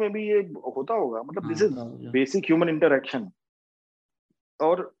school में भी ये होता होगा, मतलब दिस हाँ, इज बेसिक ह्यूमन इंटरेक्शन।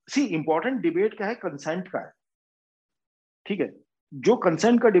 और सी इंपॉर्टेंट डिबेट क्या है, कंसेंट का है, ठीक है। जो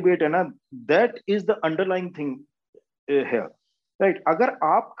कंसेंट का डिबेट है ना, that is the underlying thing है, राइट। अगर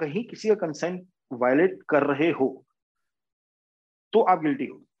आप कहीं किसी का कंसेंट वायलेट कर रहे हो तो आप गिल्टी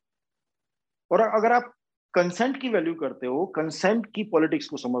हो। और अगर आप कंसेंट की वैल्यू करते हो, कंसेंट की पॉलिटिक्स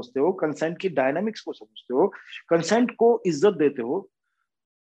को समझते हो, कंसेंट की डायनामिक्स को समझते हो, कंसेंट को इज्जत देते हो,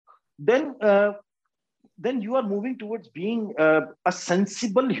 then then you are moving towards being a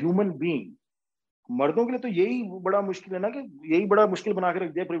sensible human being. मर्दों के लिए तो यही बड़ा मुश्किल है ना, कि यही बड़ा मुश्किल बना के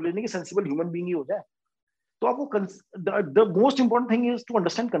रख दिया प्रिविलेज ने कि सेंसिबल ह्यूमन बीइंग ही हो जाए। तो आप वो the most important thing is to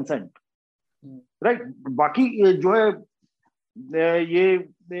understand consent, right. बाकी जो है ये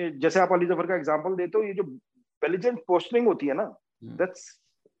जैसे आप अली जफर का एग्जांपल देते हो, ये जो बेलिजेंट पोस्टरिंग होती है ना, दैट्स,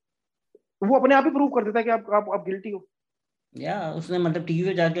 वो अपने आप ही प्रूव कर देता है कि आप गिल्टी हो। या उसने मतलब टीवी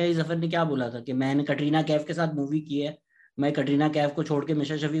पे जाके अली जफर ने क्या बोला था कि मैंने कटरीना कैफ के साथ मूवी की है, मैं कटरीना कैफ को छोड़ के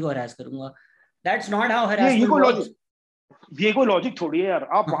मिशा शफी को हरास करूंगा। दैट्स नॉट हाउ ये हरासमेंट कोई वर्क्स। लॉजिक, ये कोई लॉजिक थोड़ी है यार,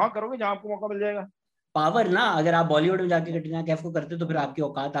 आप वहां करोगे जहां आपको मौका मिल जाएगा। पावर ना, अगर आप बॉलीवुड में जाके कटरीना कैफ को करते तो फिर आपकी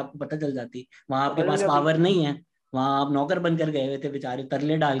औकात आपको पता चल जाती। वहां आपके पता चल पास जाती। पावर नहीं है, वहां आप नौकर बनकर गए हुए थे बेचारे,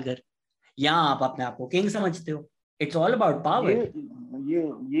 तरले डालकर। यहाँ आप अपने आप को किंग समझते हो। इट्स ऑल अबाउट ये पावर।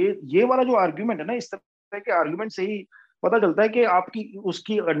 ये वाला जो आर्ग्यूमेंट है ना, इस तरह के आर्ग्यूमेंट से ही पता चलता है कि आपकी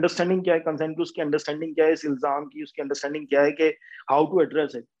उसकी अंडरस्टैंडिंग क्या है, कंसेंट की उसकी अंडरस्टैंडिंग क्या है, इस इल्जाम की उसकी अंडरस्टैंडिंग क्या है, कि हाउ टू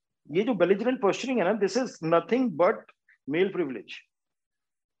एड्रेस इट। ये जो बेलिजरेंट पोस्चरिंग है ना, this is nothing but mail privilege.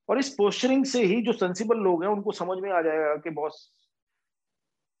 और इस पोस्चरिंग से ही जो सेंसिबल लोग हैं उनको समझ में आ जाएगा कि बॉस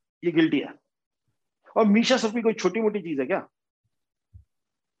ये गिल्टी है। और मीशा शफी कोई छोटी मोटी चीज है क्या?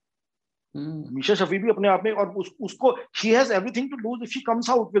 मीशा शफी भी अपने आप में, और उसको she has everything to lose if she comes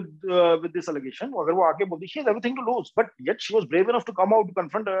out with this allegation. अगर वो आके बोलती, she has everything to lose, but yet she was brave enough to come out to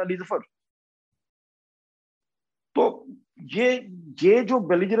confront Ali Zafar. तो ये ये जो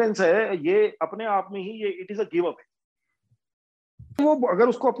बेलिजरेंस है, ये अपने आप में ही ये it is a give up है। वो अगर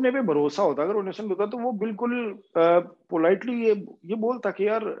उसको अपने पे भरोसा होता, अगर इनोसेंट होता, तो वो बिल्कुल पोलाइटली ये बोलता कि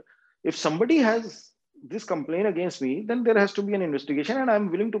यार if somebody has this complaint against me, then there has to be an investigation and I am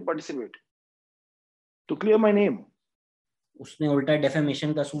willing to participate to clear my name. उसने उल्टा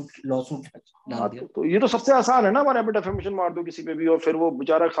डेफेमेशन का सूट, लॉ सूट डाल हाँ, दिया। तो ये तो सबसे आसान है ना, हमारे यहाँ पे डेफेमेशन मार दो किसी पे भी और फिर वो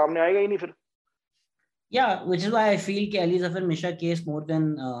बेचारा सामने आएगा ही नहीं फिर। Yeah, which is why I feel कि Ali Zafar Misha case more than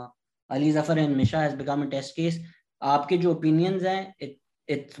Ali Zafar and Misha has become a test case. आपके जो opinions हैं,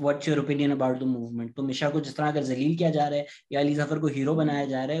 it's what's your opinion about the movement. तो मिशा को जिस तरह अगर जलील किया जा रहा है या अली जफर को हीरो बनाया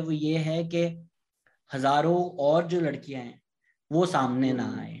जा रहा है, वो ये है कि हजारों और जो लड़कियां हैं वो सामने ना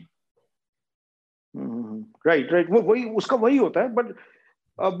आए। राइट राइट, वो वही उसका वही होता है। बट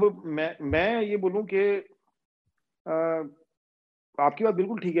अब मैं ये बोलूं कि आपकी बात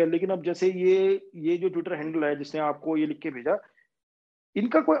बिल्कुल ठीक है, लेकिन अब जैसे ये जो ट्विटर हैंडल है जिसने आपको ये लिख के भेजा,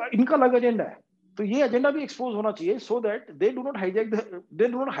 इनका अलग एजेंडा है। तो ये एजेंडा भी एक्सपोज होना चाहिए, so that they do not hijack the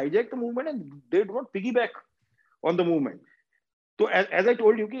movement and they do not piggy back on the movement. तो एज आई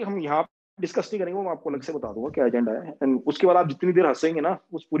टोल्ड यू कि हम यहाँ डिस्कस नहीं करेंगे, मैं आपको अलग से बता दूंगा क्या एजेंडा है, एंड उसके बाद आप जितनी देर हंसेंगे ना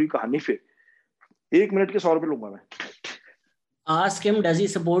उस पूरी कहानी पे, 1 मिनट के 100 रुपए लूंगा मैं। Ask him, does he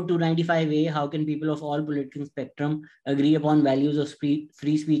support 295A? How can people of all political spectrum agree upon values of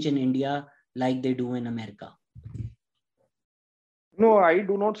free speech in India like they do in America? No, I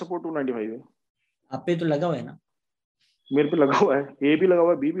do not support 295 है। आप पे तो लगा हुआ है ना? मेरे पे लगा हुआ है, ए भी लगा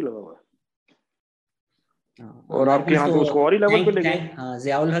हुआ है, बी भी लगा हुआ है। और आपके यहाँ तो उसको और ही लेवल पे ले गए। हाँ,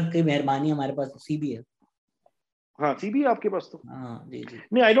 ज़ियाउल हक की मेहरबानी, हमारे पास सी भी है। हाँ सी भी है आपके पास तो। हाँ जी जी।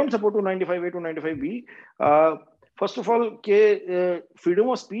 नहीं, I don't support 295A 295B। First of all के फ्रीडम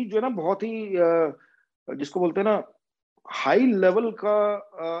ऑफ स्पीच जो है ना, बहुत ही जिसको बोलते हैं ना हाई लेवल का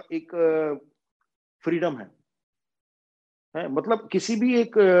एक फ्रीडम है। मतलब किसी भी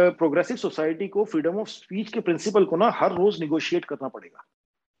एक प्रोग्रेसिव सोसाइटी को फ्रीडम ऑफ स्पीच के प्रिंसिपल को ना हर रोज निगोशिएट करना पड़ेगा।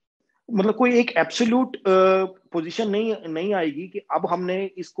 मतलब कोई एक एब्सोल्यूट पोजीशन नहीं नहीं आएगी कि अब हमने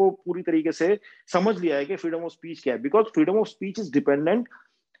इसको पूरी तरीके से समझ लिया है कि फ्रीडम ऑफ स्पीच क्या है, because freedom of speech is dependent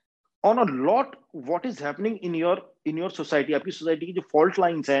on a lot what is happening in your society. आपकी सोसाइटी की जो फॉल्ट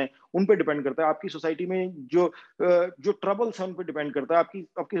लाइंस हैं उन पे डिपेंड करता है, आपकी सोसाइटी में जो ट्रबल्स हैं उन पे डिपेंड करता है, आपकी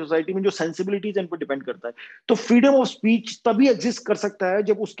आपकी सोसाइटी में जो सेंसिबिलिटीज हैं उन पे डिपेंड करता है। तो फ्रीडम ऑफ स्पीच तभी एग्जिस्ट कर सकता है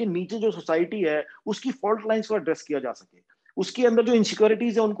जब उसके नीचे जो सोसाइटी है उसकी फॉल्ट लाइंस को एड्रेस किया जा सके, उसके अंदर जो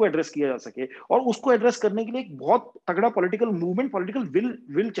इनसिक्योरिटीज है उनको एड्रेस किया जा सके, और उसको एड्रेस करने के लिए एक बहुत तगड़ा पॉलिटिकल मूवमेंट, पॉलिटिकल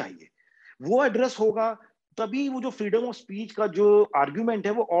विल चाहिए। वो एड्रेस होगा तभी वो जो फ्रीडम ऑफ स्पीच का जो आर्ग्यूमेंट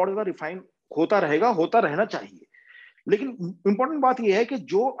है वो और ज्यादा रिफाइन होता रहेगा, होता रहना चाहिए। लेकिन इंपॉर्टेंट बात यह है कि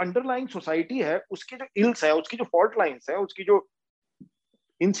जो अंडरलाइंग सोसाइटी है उसके जो इल्स है, उसकी जो फॉल्ट लाइंस है, उसकी जो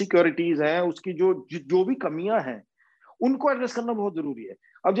इनसिक्योरिटीज हैं, उसकी जो भी कमियां हैं उनको एड्रेस करना बहुत जरूरी है।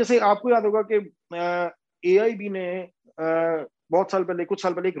 अब जैसे आपको याद होगा कि एआईबी ने बहुत साल पहले, कुछ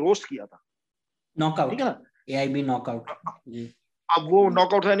साल पहले एक रोस्ट किया था, नॉकआउट, ठीक है ना, एआईबी नॉकआउट जी। अब वो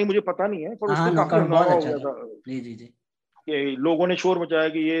नॉकआउट है नहीं मुझे पता नहीं है, पर उस हाँ पर काफी नॉकआउट बहुत हंगामा हो अच्छा गया था। था जी जी जी। कि लोगों ने शोर मचाया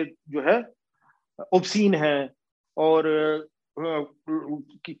कि ये जो है ऑब्सीन है, और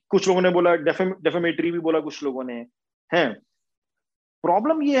कुछ लोगों ने बोला डेफेमेटरी भी बोला, कुछ लोगों ने है।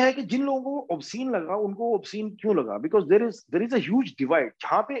 प्रॉब्लम ये है कि जिन लोगों को ऑब्सीन लगा उनको ऑब्सीन क्यों लगा, because there is a huge divide.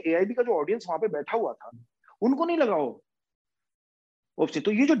 जहां पे एआईबी का जो ऑडियंस वहां पे बैठा हुआ था उनको नहीं लगा वो ऑब्सीन।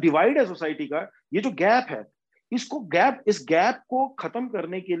 तो ये जो डिवाइड है सोसाइटी का, ये जो गैप है, इस गैप को खत्म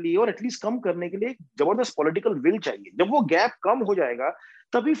करने के लिए और एटलीस्ट कम करने के लिए एक जबरदस्त पॉलिटिकल विल चाहिए। जब वो गैप कम हो जाएगा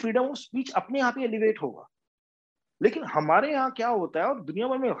तभी फ्रीडम ऑफ स्पीच अपने आप ही एलिवेट होगा। लेकिन हमारे यहाँ क्या होता है, और दुनिया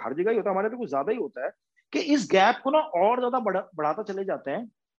भर में हर जगह ही होता है, हमारे तो कुछ ज्यादा ही होता है कि इस गैप को ना और ज्यादा बढ़ाता चले जाते हैं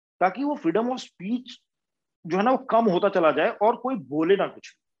ताकि वो फ्रीडम ऑफ स्पीच जो है ना वो कम होता चला जाए और कोई बोले ना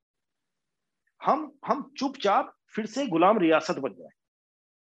कुछ। हम चुपचाप फिर से गुलाम रियासत बन जाए।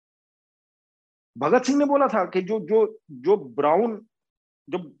 भगत सिंह ने बोला था कि जो जो जो ब्राउन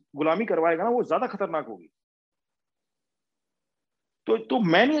जब गुलामी करवाएगा ना वो ज्यादा खतरनाक होगी। तो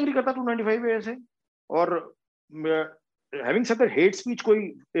मैं नहीं एग्री करता 295 ऐसे। और having said that, hate speech कोई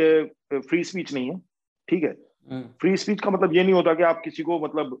फ्री स्पीच नहीं है, ठीक है। फ्री स्पीच का मतलब ये नहीं होता कि आप किसी को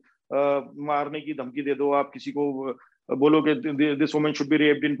मतलब मारने की धमकी दे दो, आप किसी को बोलो कि this woman should be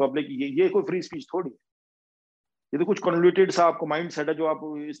raped in public, ये कोई फ्री स्पीच थोड़ी है। ये तो कुछ कन्वोल्यूटेड सा आपको माइंड सेट है जो आप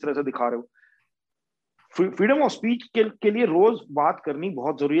इस तरह से दिखा रहे हो। फ्रीडम ऑफ स्पीच के लिए रोज बात करनी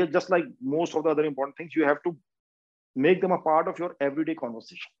बहुत जरूरी है। Just like most of the other important things, you have to make them a part of your everyday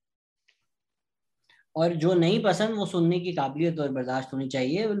conversation. और जो नहीं पसंद वो सुनने की काबिलियत और बर्दाश्त होनी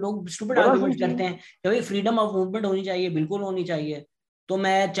चाहिए। लोग स्टूपिड बर्दाश्त होनी आर्गुमेंट चाहिए। करते हैं कि भाई फ्रीडम ऑफ मूवमेंट होनी चाहिए, बिल्कुल होनी चाहिए, तो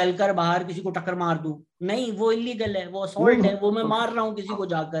मैं चलकर बाहर किसी को टक्कर मार दूं, नहीं वो इलीगल है, वो असॉल्ट नहीं, है, वो मैं मार रहा हूँ किसी को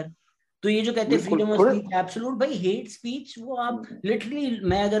जाकर। तो ये जो कहते हैं बिल्कुल फ्रीडम ऑफ थोड़े। स्पीच एब्सोल्यूट, भाई हेट स्पीच वो आप लिटरली,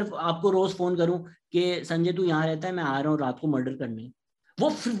 मैं अगर आपको रोज फोन करूं कि संजय तू यहाँ रहता है, मैं आ रहा हूँ रात को मर्डर करने, वो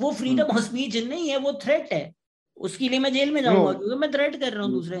फ्रीडम ऑफ स्पीच नहीं है, वो थ्रेट है। उसके लिए मैं जेल में नो, जाऊंगा क्योंकि मैं थ्रेट कर रहा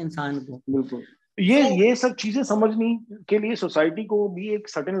हूँ दूसरे इंसान को। बिल्कुल। सो ये सब चीजें समझने के लिए सोसाइटी को भी एक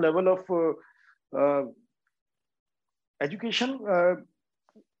सर्टेन लेवल ऑफ एजुकेशन,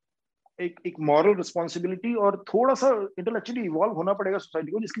 एक मॉरल रिस्पॉन्सिबिलिटी और थोड़ा सा इंटेलेक्चुअली इवॉल्व होना पड़ेगा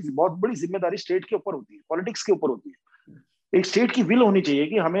सोसाइटी को, जिसकी बहुत बड़ी जिम्मेदारी स्टेट के ऊपर होती है, पॉलिटिक्स के ऊपर होती है। एक स्टेट की विल होनी चाहिए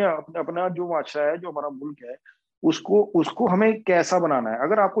कि हमें अपना जो माशरा है, जो हमारा मुल्क है, उसको उसको हमें कैसा बनाना है।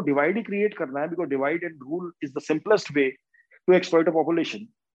 अगर आपको डिवाइड ही क्रिएट करना है, because divide and rule is the simplest way to exploit a population,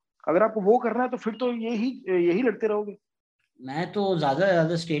 अगर आपको वो करना है तो फिर तो यही लड़ते रहोगे। मैं तो ज्यादा से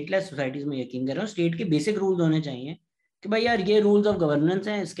ज्यादा स्टेटलेस सोसाइटीज में यकीन कर रहा हूँ। स्टेट के बेसिक रूल्स होने चाहिए कि भाई यार ये रूल्स ऑफ गवर्नेंस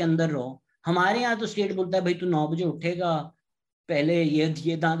हैं, इसके अंदर रहो। हमारे यहाँ तो स्टेट बोलता है भाई तू 9 बजे उठेगा, पहले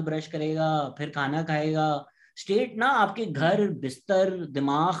ये दांत ब्रश करेगा, फिर खाना खाएगा। स्टेट ना आपके घर, बिस्तर,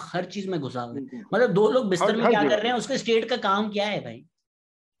 दिमाग, हर चीज में घुसा हुआ है। बिल्कुल, मतलब दो लोग बिस्तर हर में हर क्या कर जगह। रहे हैं, उसके स्टेट का काम क्या है भाई।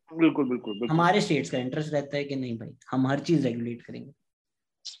 बिल्कुल बिल्कुल बिल्कुल। हमारे स्टेट्स का इंटरेस्ट रहता है कि नहीं भाई हम हर चीज रेगुलेट करेंगे।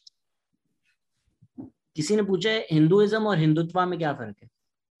 किसी ने पूछा है हिंदुइज्म और हिंदुत्व में क्या फर्क है।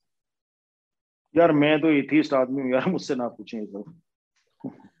 यार मैं तो एथीस्ट आदमी हूँ यार, मुझसे ना पूछें ये सब।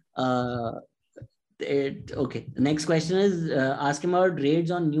 Okay, next question is asking about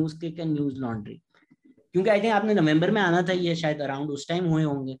raids on NewsClick and Newslaundry. क्योंकि आई थिंक आपने नवंबर में आना था, ये शायद अराउंड उस टाइम हुए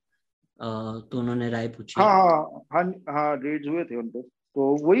होंगे। तो उन्होंने राय पूछी। हाँ हाँ हाँ हाँ, रेड्स हुए थे उन पे।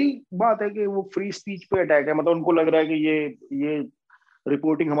 तो वही बात है कि वो फ्री स्पीच पे अटैक है, मतलब उनको लग रहा है कि ये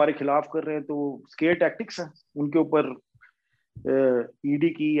रिपोर्टिंग हमारे खिलाफ कर रहे हैं, तो स्केयर टैक्टिक्स है उनके ऊपर। ईडी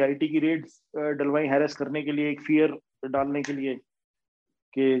की, आईटी की रेड्स डलवाई हैरेस करने के लिए, एक फियर डालने के लिए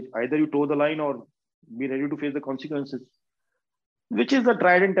कि either you toe the line और be ready to face the consequences, which is the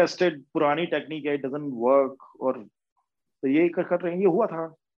tried and tested पुरानी टेक्निक है, इट डजंट वर्क। और तो ये कर रहे हैं, ये हुआ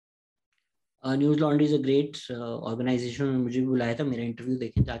था। Newslaundry is a great organisation, मुझे भी बुलाया था, मेरा इंटरव्यू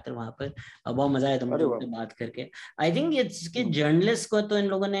देखे जाकर वहां पर। बहुत मजा आया था मुझे अरे वाह। उनसे बात करके। आई थिंक इसके हम्म जर्नलिस्ट को तो इन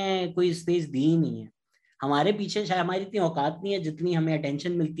लोगों ने कोई स्पेस दी ही नहीं है। हमारे पीछे शायद हमारी इतनी औकात नहीं है जितनी हमें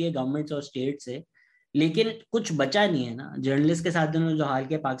अटेंशन मिलती है गवर्नमेंट और स्टेट से। लेकिन कुछ बचा नहीं है ना जर्नलिस्ट के साथ। जो हाल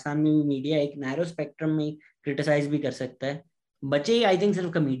के पाकिस्तान में भी मीडिया एक नैरो स्पेक्ट्रम में क्रिटिसाइज भी कर सकता है। बचे ही आई थिंक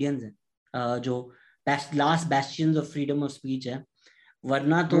सिर्फ कॉमेडियंस हैं, जो last bastions of freedom of speech है।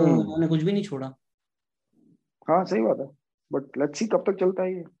 वरना तो हम्म, उन्होंने कुछ भी नहीं छोड़ा। हाँ सही बात है। बट लेट्स सी कब तक चलता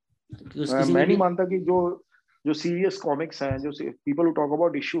है ये। कि किसी ने मैं नहीं भी। मानता कि जो जो सीरियस कॉमिक्स हैं, जो people who talk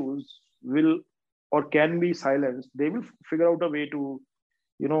about issues will और can be silence, they will figure out a way to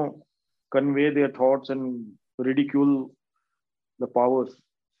you know convey their thoughts and ridicule the powers,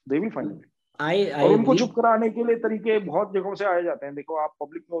 they will find a way. I और उनको agree. चुप कराने के लिए तरीके बहुत जगहों से आए जाते हैं। देखो, आप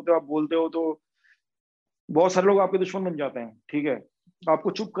पब्लिक में होते हो, आप बोलते हो, तो बहुत सारे लोग आपके दुश्मन बन जाते हैं, ठीक है।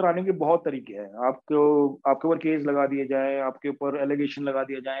 आपको चुप कराने के बहुत तरीके हैं। आपको आपके ऊपर केस लगा दिए जाए, आपके ऊपर एलिगेशन लगा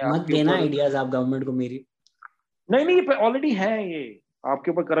दिया जाए, मत आपके देना ऊपर, आइडियाज आप गवर्नमेंट को मेरी। नहीं नहीं, ऑलरेडी है ये,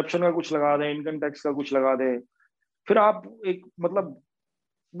 आपके ऊपर करप्शन का कुछ लगा दे, इनकम टैक्स का कुछ लगा दे, फिर आप एक मतलब,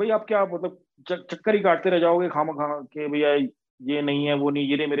 भाई आप क्या मतलब चक्कर ही काटते रह जाओगे खामखा के भैया ये नहीं है, वो नहीं,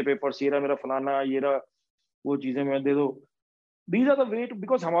 ये रहे मेरे पेपर्स, ये रहा मेरा फलाना, ये रहा वो चीजें मैं दे दो। These are the way to,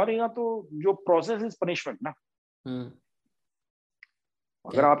 because हमारे यहाँ तो जो प्रोसेस इज पनिशमेंट ना। हम्म।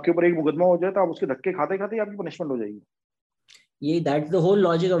 अगर आपके ऊपर एक मुकदमा हो जाए तो आप उसके धक्के खाते खाते आपकी पनिशमेंट हो जाएगी। ये that's the whole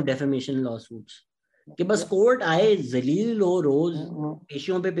logic of defamation law suits. कि बस Yeah. कोर्ट आए, जलील हो रोज, हम्म,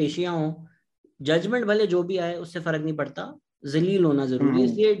 पेशियों पे पेशियां हो, जजमेंट भले जो भी आए उससे फर्क नहीं पड़ता, जलील होना जरूरी है। हम्म,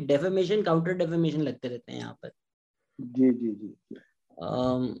 इसलिए डेफेमेशन काउंटर डेफेमेशन लगते रहते हैं यहाँ पर। जी जी जी।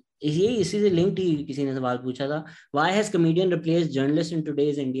 ये इसी से लिंक्ड ही किसी ने सवाल पूछा था, why has comedian replaced journalist in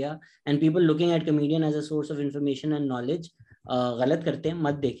today's India and people looking at comedian as a source of information and knowledge. गलत करते हैं,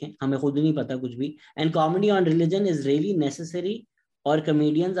 मत देखें, हमें खुद नहीं पता कुछ भी। And comedy on religion is really necessary, और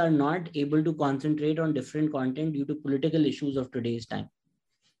comedians are not able to concentrate on different content due to political issues of today's time।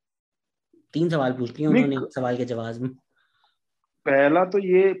 3 सवाल पूछ लिए नहीं, उन्होंने एक सवाल के जवाब में। पहला तो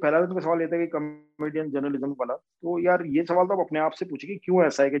उनका सवाल ये था कि कॉमेडियन जर्नलिज्म वाला, तो यार ये सवाल तो आप अपने आप से पूछिए कि क्यों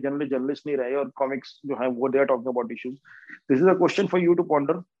ऐसा है कि जर्नलिस्ट जर्नलिस्ट नहीं रहे और कॉमिक्स जो है वो they are talking about issues. This is a question for you to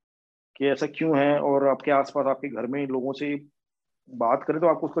ponder कि ऐसा क्यों है, और आपके आसपास आपके घर में लोगों से बात करें तो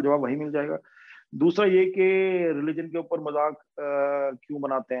आपको उसका जवाब वही मिल जाएगा। दूसरा ये कि रिलीजन के ऊपर मजाक क्यों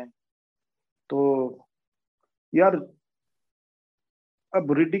बनाते हैं, तो यार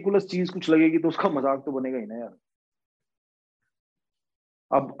अब रिडिकुलस चीज कुछ लगेगी तो उसका मजाक तो बनेगा ही ना यार।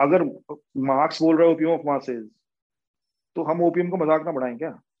 अब अगर मार्क्स बोल रहे हो ओपियम ऑफ मासेस, तो हम ओपीएम को मजाक ना बढ़ाएं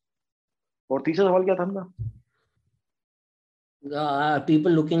क्या? और तीसरा सवाल क्या था उनका?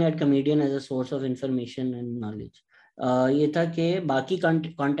 People looking at comedian as a source of information and knowledge. ये था कि बाकी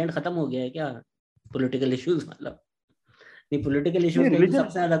कंटेंट खत्म हो गया है क्या, पॉलिटिकल इश्यूज मतलब। नहीं, पॉलिटिकल नहीं, इश्यूज का ही तो रिलीजन,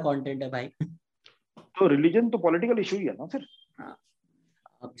 सबसे ज्यादा कंटेंट है भाई। तो रिलीजन तो पॉलिटिकल इशू ही है ना फिर। हाँ,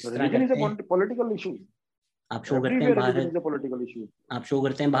 आप इस तरह रिलीजन इज करते अ हैं। Political issue. आप शो करते हैं everywhere religion Bharat, is a political issue. आप शो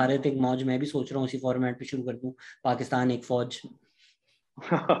करते हैं भारत एक मौज, मैं भी सोच रहा हूँ उसी फॉर्मेट पे शुरू कर दूं, पाकिस्तान एक फौज।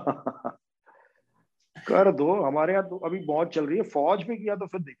 कर दो, हमारे यहाँ तो अभी मौज चल रही है, फौज पे किया तो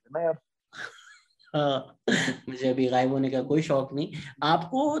फिर देख लेना यार। हाँ, मुझे अभी गायब होने का कोई शौक नहीं।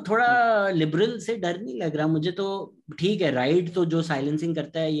 आपको थोड़ा लिबरल से डर नहीं लग रहा? मुझे तो ठीक है, राइट तो जो साइलेंसिंग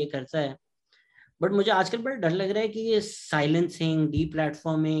करता है ये करता है, बट मुझे आजकल बड़ा डर लग रहा है कि ये साइलेंसिंग, डी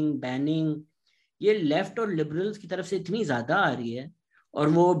प्लेटफॉर्मिंग, बैनिंग, ये लेफ्ट और लिबरल्स की तरफ से इतनी ज्यादा आ रही है, और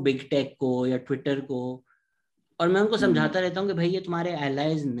वो बिग टेक को या ट्विटर को। और मैं उनको हम्म, समझाता रहता हूँ कि भाई ये तुम्हारे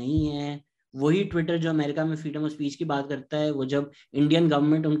एलाइज नहीं है। वही ट्विटर जो अमेरिका में फ्रीडम ऑफ स्पीच की बात करता है, वो जब इंडियन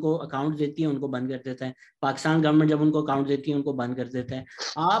गवर्नमेंट उनको अकाउंट देती है उनको बंद कर देता है, पाकिस्तान गवर्नमेंट जब उनको अकाउंट देती है उनको बंद कर देता है।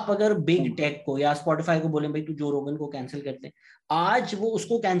 आप अगर बिग हम्म, टेक को या स्पॉटिफाई को बोले भाई तू जो रोगन को कैंसिल करते हैं, आज वो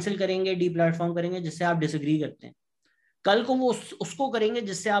उसको कैंसिल करेंगे, डी प्लेटफॉर्म करेंगे जिससे आप डिसएग्री करते हैं। कल को वो उसको करेंगे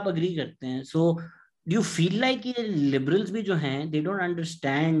जिससे आप अग्री करते हैं। So do you feel like ये लिबरल्स भी जो हैं, they don't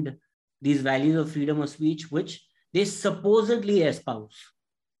understand these values of freedom of speech which they supposedly espouse?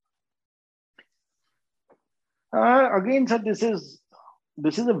 Again sir,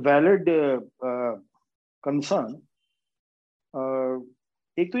 this is a valid concern.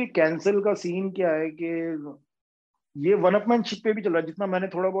 एक तो ये कैंसिल का सीन क्या है कि ये वन अपमैनशिप पे भी चल रहा है, जितना मैंने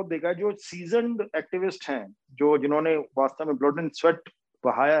थोड़ा बहुत देखा है। जो सीजन्ड एक्टिविस्ट हैं, जो जिन्होंने वास्तव में ब्लड एंड स्वेट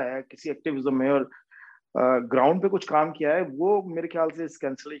बहाया है किसी एक्टिविज्म में और ग्राउंड पे कुछ काम किया है, वो मेरे ख्याल से इस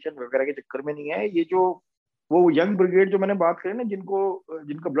कैंसिलेशन वगैरह के चक्कर में नहीं है। ये जो वो यंग ब्रिगेड जो मैंने बात करी ना, जिनको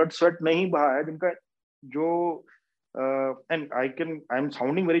जिनका ब्लड स्वेट नहीं बहा है, जिनका जो and I am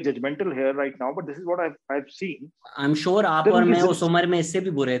sounding very judgemental here right now, but this is what I have seen. I am sure आप और मैं उस उम्र में इससे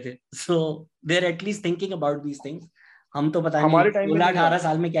भी बुरे थे, so they are at least thinking about these things. हम तो पता नहीं हमारे टाइम में 16-18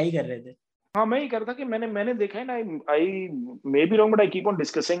 साल में क्या ही कर रहे थे। हाँ, मैं ही कह रहा था कि मैंने देखा है ना, I may be wrong but I keep on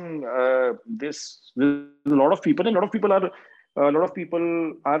discussing this with lot of people, and lot of people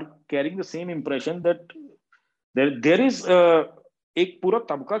are carrying the same impression that there is एक पूरा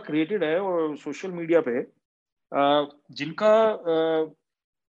तबका क्रिएटेड है और सोशल मीडिया पे जिनका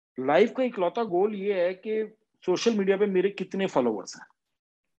लाइफ का इकलौता गोल ये है कि सोशल मीडिया पे मेरे कितने फॉलोअर्स हैं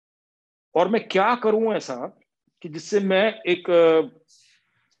और मैं क्या करूं ऐसा कि जिससे मैं एक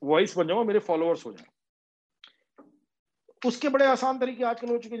वॉइस बन जाऊं, मेरे फॉलोअर्स हो जाए। उसके बड़े आसान तरीके आजकल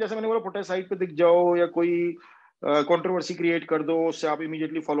हो चुके हैं, जैसे मैंने बोला, फोटो साइट पे दिख जाओ या कोई कंट्रोवर्सी क्रिएट कर दो, उससे आप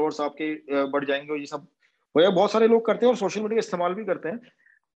इमीडिएटली फॉलोअर्स आपके बढ़ जाएंगे। ये सब वो बहुत सारे लोग करते हैं और सोशल मीडिया इस्तेमाल भी करते हैं।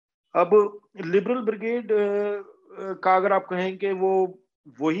 अब लिबरल ब्रिगेड का अगर आप कहें कि वो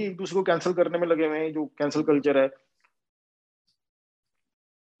वही एक दूसरे को कैंसिल करने में लगे हुए हैं, जो कैंसिल कल्चर है,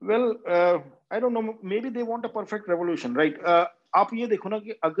 well I don't know, maybe they want a perfect revolution, right. आप ये देखो ना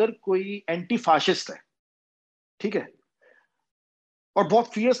कि अगर कोई एंटी फाशिस्ट है, ठीक है, और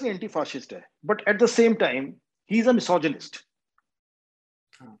बहुत फियर्सली एंटी फाशिस्ट है, but at the same time he is a misogynist,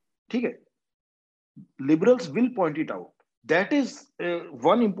 ठीक है, liberals will point it out. That is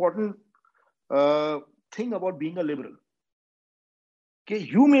one important thing about being a liberal. Okay,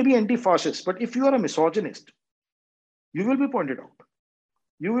 you may be anti-fascist, but if you are a misogynist, you will be pointed out.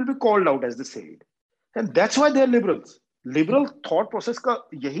 You will be called out, as they say it. And that's why they are liberals. Liberal thought process का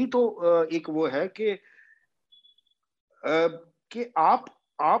यही तो एक वो है कि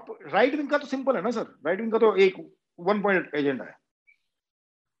आप right wing का तो सिंपल है ना सर, राइट विंग का तो एक वन पॉइंट एजेंडा है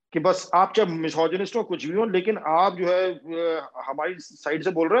कि बस आप चाहे मिसोजिनिस्ट हो, कुछ भी हो, लेकिन आप जो है हमारी साइड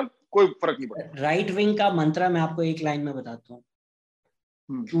से बोल रहे हैं, कोई फर्क नहीं पड़ता। राइट विंग का मंत्र मैं आपको एक लाइन में बताता हूँ,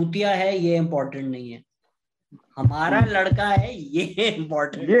 चूतिया है ये इम्पोर्टेंट नहीं है, हमारा लड़का है ये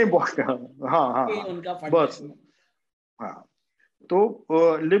इम्पोर्टेंट, ये इम्पोर्टेंट। हाँ हाँ ये हाँ, उनका बस। हाँ,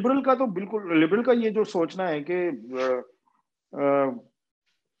 तो लिबरल का तो बिल्कुल, लिबरल का ये जो सोचना है कि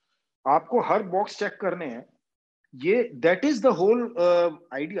आपको हर बॉक्स चेक करने हैं, ये that is the whole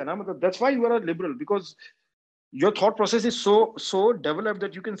idea ना। मतलब that's why you are a liberal, because your thought process is so developed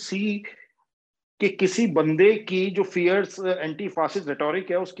that you can see कि किसी बंदे की जो फियर्स एंटी फासिस्ट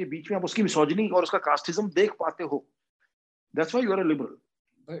रेटोरिक है, उसके बीच में आप उसकी मिसोजिनी और उसका कास्टिज्म देख पाते हो। That's why you are a liberal.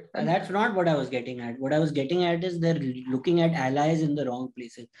 But that's not what I was getting at. What I was getting at is they're looking at allies in the wrong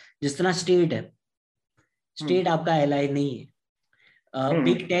places. जिस तरह स्टेट है, state आपका ally नहीं है,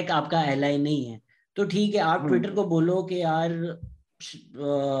 big tech आपका ally नहीं है, तो ठीक है आप ट्विटर को बोलो कि यार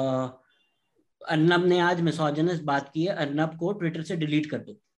अर्नब ने आज मिसोजिनस बात की है, अर्नब को ट्विटर से डिलीट कर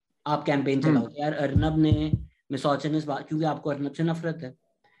दो। आप कैंपेन चलाओ कि यार अर्नब ने मिसोजिनस बात, क्योंकि आपको अर्नब से नफरत है,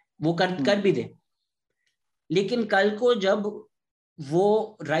 वो कर भी दे। लेकिन कल को जब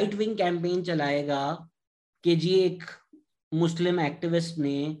वो राइट विंग कैंपेन चलाएगा कि जी एक मुस्लिम एक्टिविस्ट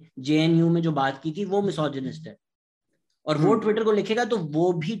ने जेएनयू में जो बात की थी वो मिसोजिनिस्ट है, और वो ट्विटर को लिखेगा, तो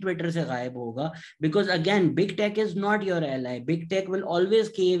वो भी ट्विटर से गायब होगा। Because again big tech is not your ally. Big tech will always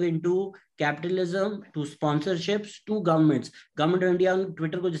cave into capitalism, to sponsorships, to governments. Government of India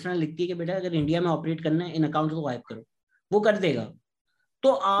Twitter को जिस तरह लिखती है कि बेटा अगर इंडिया में ऑपरेट करना है, इन अकाउंट को गायब करो, वो कर देगा।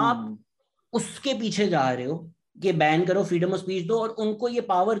 तो आप उसके पीछे जा रहे हो कि बैन करो, फ्रीडम ऑफ स्पीच दो, और उनको ये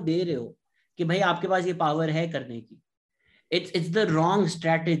पावर दे रहे हो कि भाई आपके पास ये पावर है करने की। it's the wrong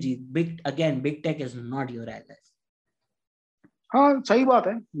strategy. Big tech is not your ally. हाँ, सही बात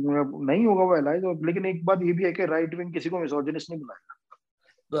है, नहीं होगा वो एलाई तो। लेकिन एक बात ये भी है कि राइट विंग किसी को मिसोजिनिस्ट नहीं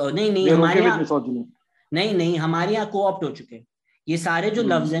बुलाएगा। नहीं हमारे यहाँ नहीं हमारे यहाँ कोऑप्ट हो चुके हैं ये सारे जो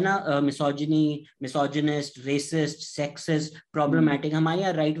लफ्ज है ना, misogyny, misogynist, racist, sexist, problematic, हमारे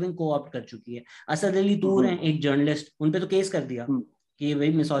यहाँ राइट विंग कोऑप्ट कर चुकी है। असद अली तूर हैं एक जर्नलिस्ट, उन पे तो केस कर दिया कि ये भाई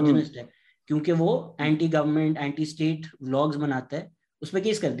मिसोजिनिस्ट है, क्योंकि वो anti government, anti state vlogs बनाता है, उस पर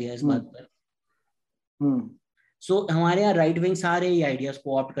केस कर दिया इस बात पर। सो हमारे यहाँ राइट विंग सारे ही आइडियाज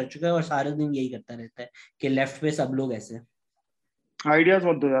को ऑप्ट कर चुका है और सारे दिन यही करता रहता है कि लेफ्ट पे सब लोग ऐसे। आइडियाज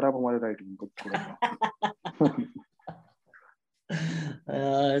मत दो यार आप हमारे राइट विंग को थोड़ा।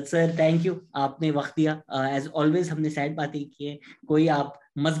 सर थैंक यू, आपने वक्त दिया। एज ऑलवेज हमने सैड बातें की है, कोई आप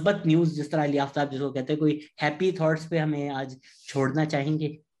मस्बत न्यूज, जिस तरह अली आफ्ताब जिसको कहते हैं, कोई हैप्पी थॉट्स पे हमें आज छोड़ना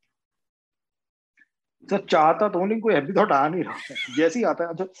चाहेंगे? सर चाहता तो हूँ, लेकिन कोई हैप्पी थॉट आ नहीं रहा है, जैसे ही आता है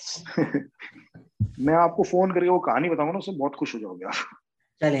अच्छा मैं आपको फोन करके वो कहानी बताऊंगा ना, उससे बहुत खुश हो जाओगे आप।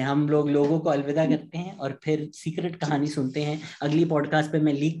 चले हम लोग लोगों को अलविदा करते हैं और फिर सीक्रेट कहानी सुनते हैं। अगली पॉडकास्ट पे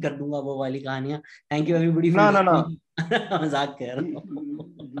मैं लीक कर दूंगा वो वाली कहानियां। थैंक यू एवरीबॉडी फॉर ना ना ना लिसनिंग। मजाक कर रहा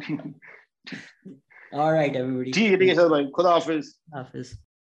हूँ। ऑलराइट एवरीबॉडी, ठीक है सर भाई, खुदा हाफिज। हाफिज।